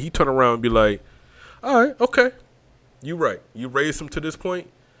all that. Then he turn around and be like, all right, okay, you right. You raised him to this point.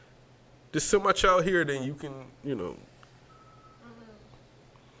 Just send my child here, then you can, I don't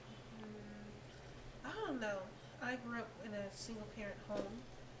know. I grew up in a a single parent home,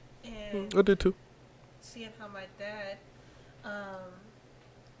 and I did too. seeing how my dad, I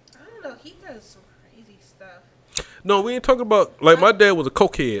don't know, he does some crazy stuff. No, we ain't talking about, like, my dad was a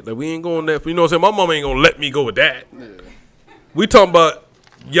cokehead. Like, we ain't going that, you know what I'm saying? My mom ain't gonna let me go with that. Yeah. We talking about,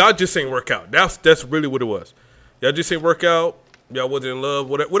 y'all just ain't work out. That's really what it was. Y'all just ain't work out. Y'all wasn't in love,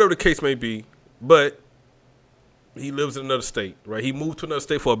 whatever the case may be. But he lives in another state, right? He moved to another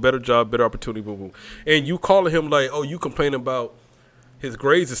state for a better job, better opportunity, boom, boom. And you calling him like, oh, you complaining about his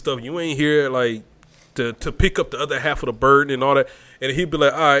grades and stuff. You ain't here, like, to pick up the other half of the burden and all that. And he'd be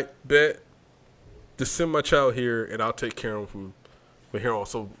like, all right, bet. Just send my child here, and I'll take care of him from here on.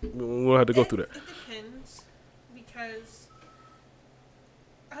 So we won't have to go through that. It depends, because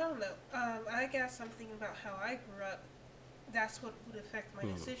I don't know. I got something about how I grew up. That's what would affect my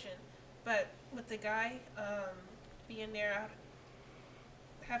decision. But with the guy being there,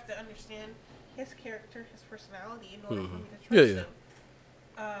 I have to understand his character, his personality, in order for me to trust him.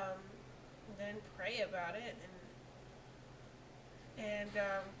 Then pray about it, and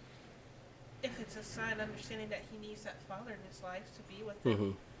if it's a sign, understanding that he needs that father in his life to be with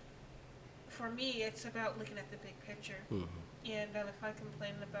him. For me, it's about looking at the big picture. And if I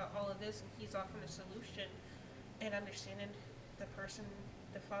complain about all of this and he's offering a solution and understanding the person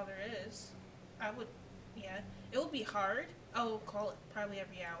the father is, I would, it would be hard. I will call it probably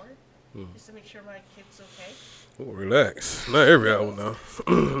every hour just to make sure my kid's okay. Oh, relax. Not every hour now.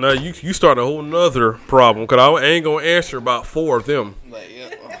 Now you start a whole nother problem, because I ain't going to answer about 4 of them. Like,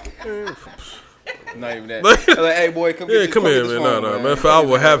 yeah. Not even that. Like, hey, boy, come here, man. No, man. If I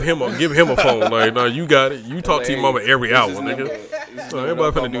would have him, give him a phone. Like, no, you got it. You talk to your mama every hour, nigga.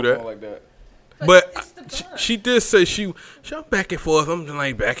 Everybody finna do that. Like that. But she did say she back and forth. I'm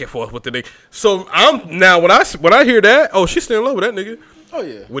like back and forth with the nigga. So I'm now when I hear that, oh, she's still in love with that nigga. Oh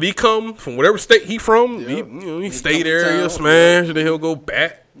yeah. Would he come from whatever state he from? Yeah. He stay there, he'll smash, and then he'll go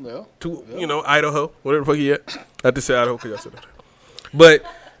back to Idaho, whatever the fuck he at. I had to say Idaho because I said that. But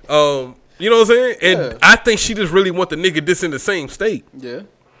you know what I'm saying? And I think she just really want the nigga this in the same state. Yeah.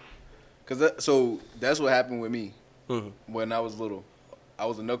 So that's what happened with me when I was little. I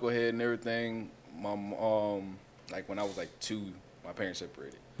was a knucklehead and everything. My like when I was like 2, my parents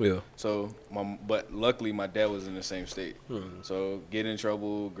separated. Yeah. So but luckily my dad was in the same state. So get in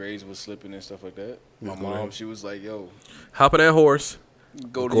trouble, grades was slipping and stuff like that. My mom, she was like, "Yo, hop on that horse.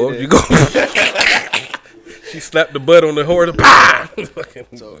 Go to you go." She slapped the butt on the horse.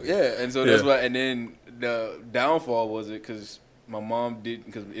 So and so that's why. And then the downfall was it because my mom did,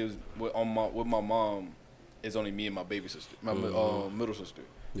 because it was with my mom. It's only me and my baby sister, my middle sister.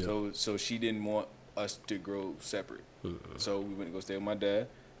 Yeah. So she didn't want us to grow separate. So we went to go stay with my dad.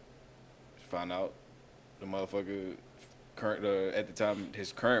 Found out the motherfucker at the time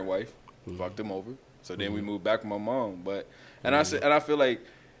his current wife fucked him over. So then we moved back with my mom. I feel like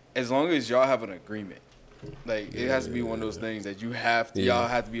as long as y'all have an agreement, like it has to be one of those things that you have to y'all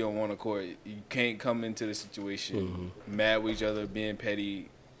have to be on one accord. You can't come into the situation mad with each other, being petty.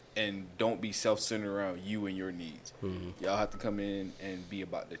 And don't be self-centered around you and your needs. Y'all have to come in and be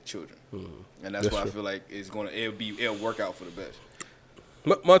about the children, and that's why I feel like it'll work out for the best.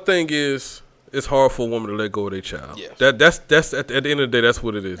 My thing is, it's hard for a woman to let go of their child. Yes. That's at the end of the day, that's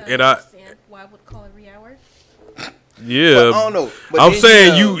what it is. And I understand why I would call every hour. Yeah, but I don't know. But I'm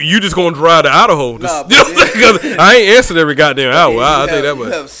saying you just gonna drive to Idaho. I ain't answering every goddamn hour. I'll tell you that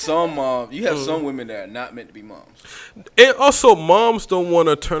much. You have some women that are not meant to be moms. And also, moms don't want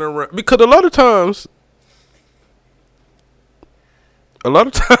to turn around because a lot of times,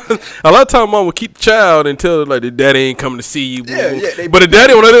 mom will keep the child until like the daddy ain't coming to see you. But the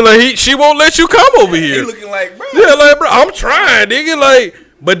daddy on the like she won't let you come over here. Looking like, bro. Yeah, like bro, I'm trying, nigga. Like,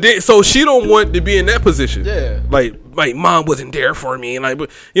 but then, so she don't want to be in that position. Yeah, like mom wasn't there for me, and like, but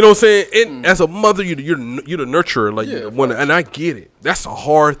you know what I'm saying. And as a mother, you're the nurturer, like you're the one, and I get it. That's a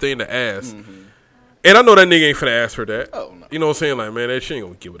hard thing to ask. And I know that nigga ain't finna ask her that. Oh, no. You know what I'm saying? Like, man, she ain't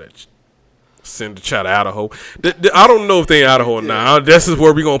gonna give her that. Send the child to Idaho. I don't know if they in Idaho or not. This is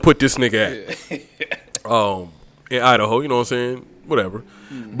where we gonna put this nigga at. In Idaho, you know what I'm saying? Whatever.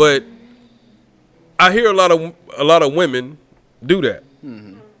 But I hear a lot of women do that.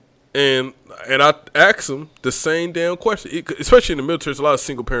 And I ask them the same damn question, especially in the military. There's a lot of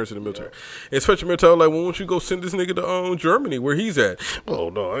single parents in the military. And especially in the military, like, well, why don't you go send this nigga to Germany where he's at? Oh,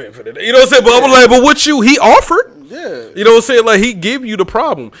 no, I ain't finna that. You know what I'm saying? But I'm like, but what he offered? Yeah. You know what I'm saying? Like, he give you the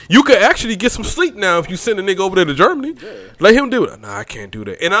problem. You could actually get some sleep now if you send a nigga over there to Germany. Yeah. Let him do it. Nah, I can't do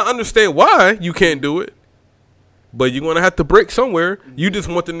that. And I understand why you can't do it. But you're going to have to break somewhere. You just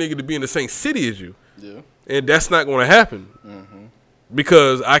want the nigga to be in the same city as you. Yeah. And that's not going to happen.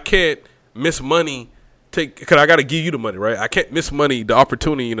 Because I can't miss money because I got to give you the money, right? I can't miss money, the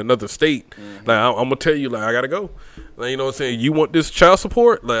opportunity in another state. Like, I'm going to tell you, like, I got to go. Like, you know what I'm saying? You want this child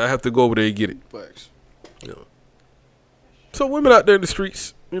support? Like, I have to go over there and get it. Facts. You know. So women out there in the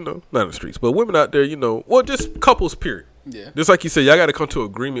streets, you know, not in the streets, but women out there, you know, well, just couples, period. Yeah. Just like you said, y'all got to come to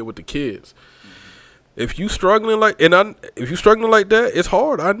agreement with the kids. If you struggling like that, it's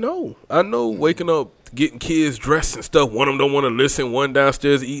hard. I know. Waking up, getting kids dressed and stuff. One of them don't want to listen. One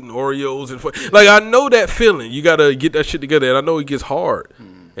downstairs eating Oreos and like I know that feeling. You gotta get that shit together, and I know it gets hard.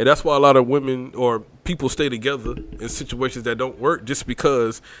 And that's why a lot of women or people stay together in situations that don't work, just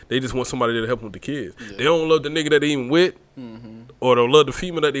because they just want somebody there to help them with the kids. Yeah. They don't love the nigga that they even with, or they don't love the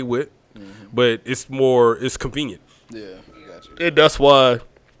female that they with, but it's convenient. Yeah, got you. And that's why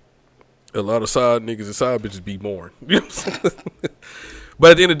a lot of side niggas and side bitches be born. You know what I'm saying?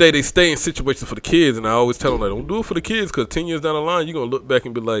 But at the end of the day, they stay in situations for the kids, and I always tell them, like, don't do it for the kids, because 10 years down the line, you're going to look back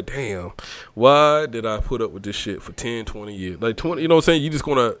and be like, damn, why did I put up with this shit for 10, 20 years? Like, 20, you know what I'm saying?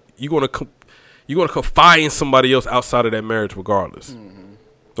 You're going to confide in somebody else outside of that marriage regardless.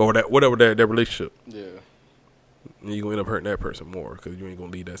 Or that whatever that relationship. Yeah. And you're going to end up hurting that person more, because you ain't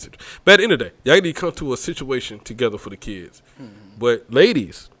going to leave that situation. But at the end of the day, y'all need to come to a situation together for the kids. But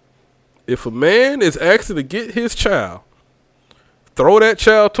ladies, if a man is asking to get his child, throw that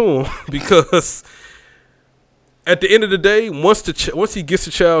child to him, because at the end of the day, once he gets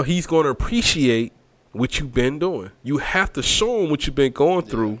the child, he's going to appreciate what you've been doing. You have to show him what you've been going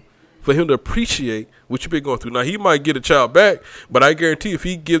through for him to appreciate what you've been going through. Now, he might get a child back, but I guarantee if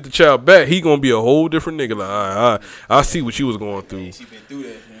he give the child back, he going to be a whole different nigga. Like, I see what you was going through. She been through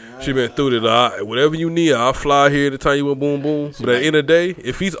that. She been through that. Like, whatever you need, I'll fly here to tell you what, boom, boom. But at the end of the day,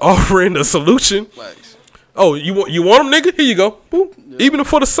 if he's offering a solution, oh, you want him, nigga? Here you go. Boom. Yeah. Even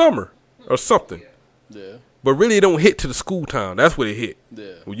for the summer or something. Yeah. But really, it don't hit to the school time. That's where it hit.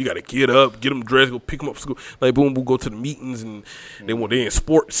 Yeah. When you got to get up, get them dressed, go pick them up from school. Like, boom, boom, go to the meetings, and they in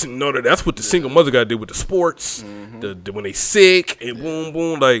sports and all that. That's what the single mother got to do with the sports. When they sick, and boom,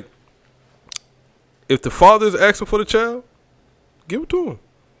 boom. Like, if the father's asking for the child, give it to him.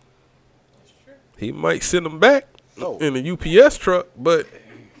 He might send them back in a UPS truck, but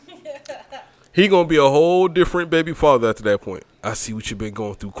he gonna be a whole different baby father after that point. I see what you've been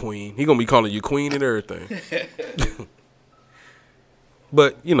going through, queen. He gonna be calling you queen and everything.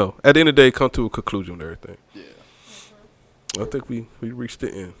 But, you know, at the end of the day, come to a conclusion with everything. Yeah. I think we reached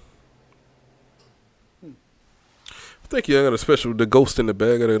the end. Thank you. I got a special, the ghost in the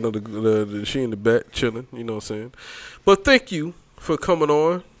bag. I got another, she in the back chilling, you know what I'm saying? But thank you for coming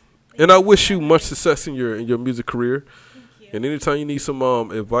on. And I wish you much success in your music career. And anytime you need some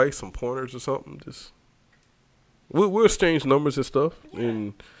advice, some pointers or something, just we'll exchange numbers and stuff. Yeah.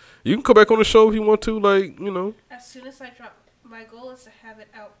 And you can come back on the show if you want to, like, you know. As soon as I drop, my goal is to have it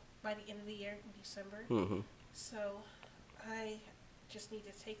out by the end of the year in December. So I just need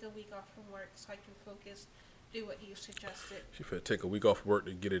to take a week off from work so I can focus, do what you suggested. She had to take a week off work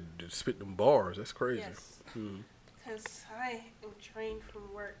to get it to spit them bars. That's crazy. Yes. Because I am trained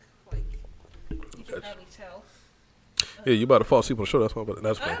from work, like you can probably tell. Yeah, you about to fall asleep on the show. That's why.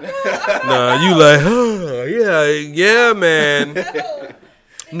 That's fine. Nah, you like, oh, yeah, man.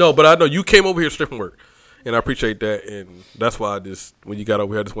 No, but I know you came over here straight from work, and I appreciate that. And that's why when you got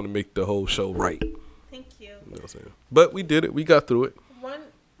over here, I just want to make the whole show right. Thank you. You know what I'm saying? But we did it. We got through it.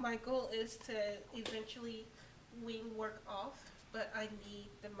 My goal is to eventually wean work off, but I need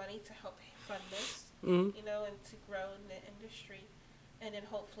the money to help fund this, you know, and to grow in the industry. And then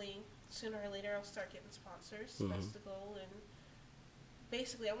hopefully, sooner or later, I'll start getting sponsors. That's the goal. And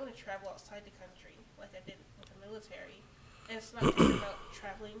basically, I want to travel outside the country like I did with the military. And it's not just about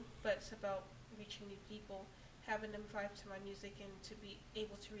traveling, but it's about reaching new people, having them vibe to my music, and to be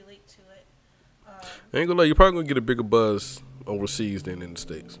able to relate to it. I ain't gonna lie, you're probably gonna get a bigger buzz overseas than in the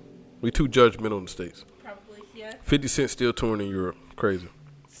States. We too judgmental in the States. Probably, yeah. 50 Cent still touring in Europe. Crazy.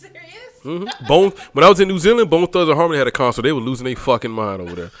 Serious? Bone. When I was in New Zealand, Bone Thugs and Harmony had a concert. They were losing their fucking mind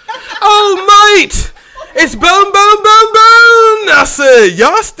over there. Oh, mate! It's Bone, Bone, Bone, Bone! I said,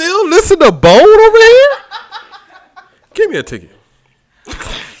 y'all still listen to Bone over here? Give me a ticket.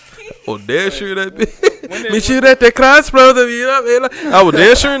 Oh, damn sure that bitch. Me sure that cross brother, you know. I was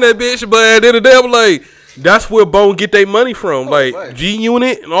damn sure in that bitch, but at the end of the day, I'm like, that's where Bone get their money from. Like,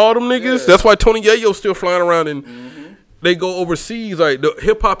 G-Unit and all them niggas. Yeah. That's why Tony Yayo's still flying around and they go overseas. Like, the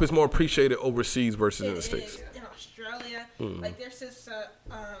hip-hop is more appreciated overseas versus in the States. In Australia, like, there's this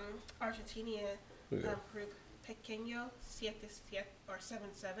Argentinian group, Pequeño 77 or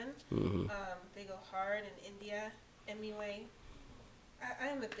 77. They go hard in India. Anyway, I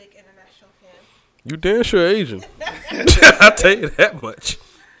am a big international fan. You damn sure Asian. I'll tell you that much.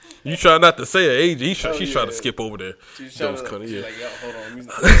 You try not to say her age. She's Oh, trying to yeah. skip over there. She's trying Those to, kinda, she's yeah. like, yo, hold on. I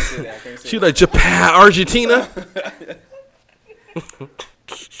can't say that. I can't say She that. like Japan, Argentina.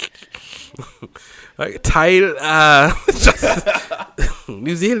 Like Thailand,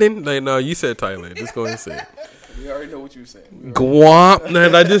 New Zealand. Like, no, you said Thailand. Just go ahead and say it. We already know what you were saying. Guam. Nah,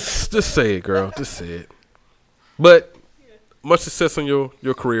 like, just say it, girl. Just say it. But much success on your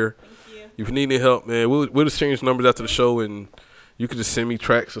career. Thank you. If you need any help, man, we'll just change numbers after the show, and you can just send me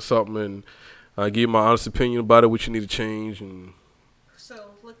tracks or something, and give you my honest opinion about it, what you need to change, and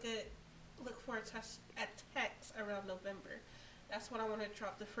So look for a text around November. That's when I want to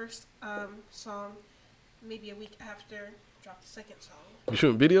drop the first song. Maybe a week after, drop the second song. you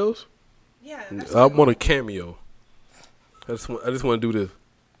shooting videos. Yeah, that's I my want goal. a cameo. I just want to do this.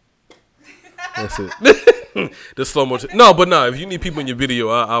 That's it. The slow motion. No, but no. If you need people in your video,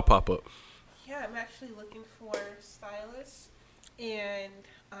 I'll pop up. Yeah, I'm actually looking for stylists and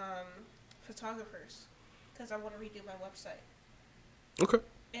photographers because I want to redo my website. Okay.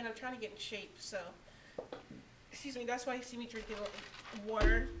 And I'm trying to get in shape, so excuse me. That's why you see me drinking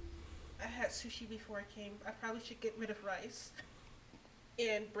water. I had sushi before I came. I probably should get rid of rice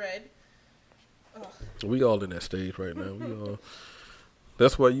and bread. Ugh. We all in that stage right now. We all.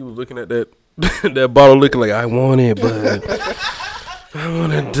 That's why you was looking at that that bottle, looking like I want it, but I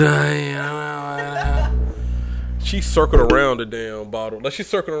want to die. She circled around the damn bottle. Like she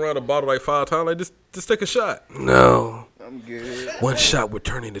circled around the bottle like 5 times. Like just take a shot. No. I'm good. One shot would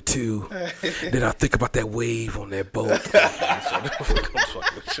turn into 2. Then I think about that wave on that boat.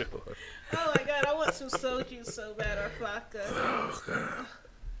 Oh my god, I want some soju so bad, or vodka.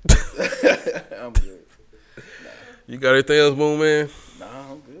 I'm good. You got anything else, Moon Man?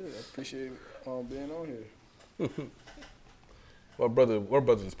 Nah, I'm good. I appreciate being on here. My brother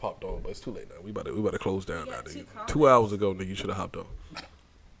just popped on, but it's too late now. We about to close down You now. got Nigga. 2 comments. 2 hours ago, nigga, you should have hopped on.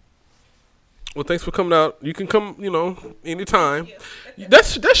 Well, thanks for coming out. You can come, anytime.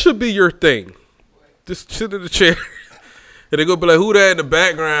 That should be your thing. Just sit in the chair. And they go be like, who that in the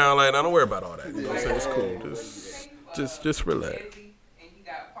background? Like, nah, don't worry about all that. You know what I'm saying? It's cool. Just relax. And he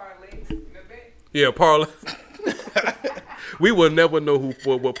got parlays in the back. Yeah, parlay. We will never know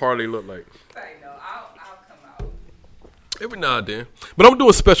what parlay look like. Say no, I'll come out. Every now and then. But I'm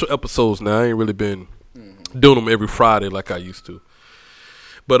doing special episodes now. I ain't really been doing them every Friday like I used to.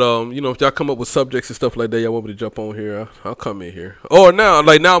 But, if y'all come up with subjects and stuff like that, y'all want me to jump on here, I'll come in here. Or now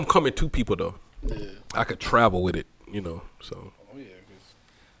I'm coming to people, though. Yeah. I could travel with it, so. Oh, yeah, because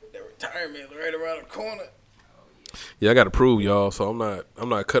that retirement right around the corner. Yeah, I got to prove, y'all, so I'm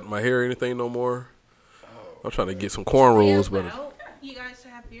not cutting my hair or anything no more. I'm trying to get some cornrows, but Now, you guys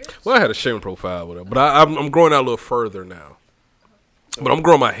have beards? well, I had a shaving profile with it, but I'm growing out a little further now. But I'm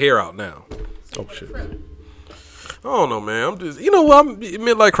growing my hair out now. Oh shit! I don't know, man. I'm just, I'm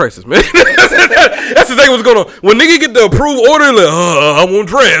midlife crisis, man. That's the thing. What's going on when nigga get the approved order? Like, I want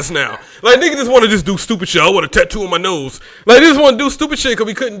dress now. Like nigga just want to just do stupid shit. I want a tattoo on my nose. Like they just want to do stupid shit because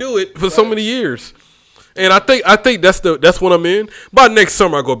we couldn't do it for so many years. And I think that's what I'm in. By next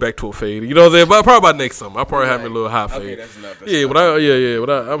summer, I go back to a fade. You know what I'm saying? But probably by next summer, I'll probably have me a little high fade. Okay, that's enough. But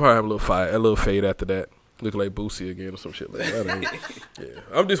I'll probably have a little fade after that. Look like Boosie again or some shit like that. Yeah,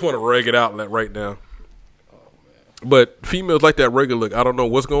 I just want to reg it out right now. But females like that regular look. I don't know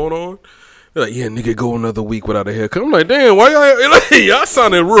what's going on. They're like, yeah, nigga, go another week without a haircut. I'm like, damn, why y'all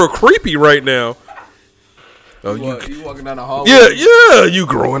sounding real creepy right now. Oh, You walking down the hallway? yeah, you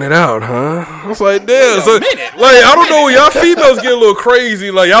growing it out, huh? I was like, damn. So, like, I don't know, y'all females get a little crazy.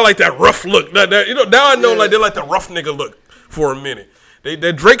 Like, y'all like that rough look. Now I know, like, they like the rough nigga look for a minute.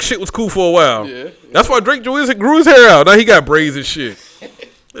 That Drake shit was cool for a while. Yeah. That's why Drake grew his hair out. Now he got braids and shit.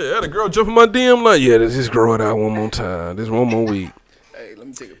 Yeah, I had a girl jump in my DM like, yeah, let's just grow it out one more time. This one more week. Hey, let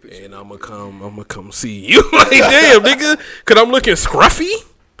me take a picture. And I'm gonna come see you. Like, damn, nigga. Cause I'm looking scruffy.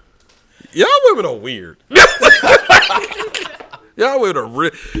 Y'all women are weird. Y'all women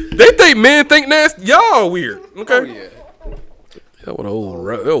are they think men think nasty. Y'all are weird. Okay. Oh, yeah. Y'all want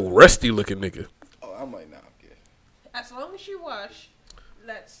an old rusty looking nigga. Oh, I might not. Yeah. As long as you wash,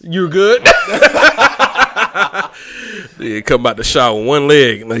 that's You good? Yeah, come out the shower with one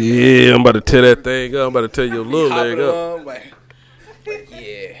leg. Like, yeah, I'm about to tear that thing up. I'm about to tear your little leg up.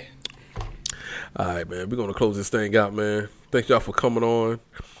 Yeah. All right, man. We're going to close this thing out, man. Thank y'all for coming on.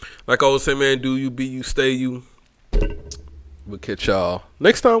 Like I always say, man, do you, be you, stay you. We'll catch y'all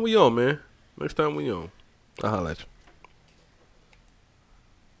next time we on, man. Next time we on. I'll holla at you.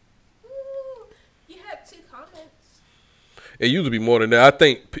 Ooh, you had 2 comments. It used to be more than that. I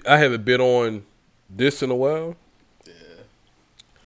think I haven't been on this in a while.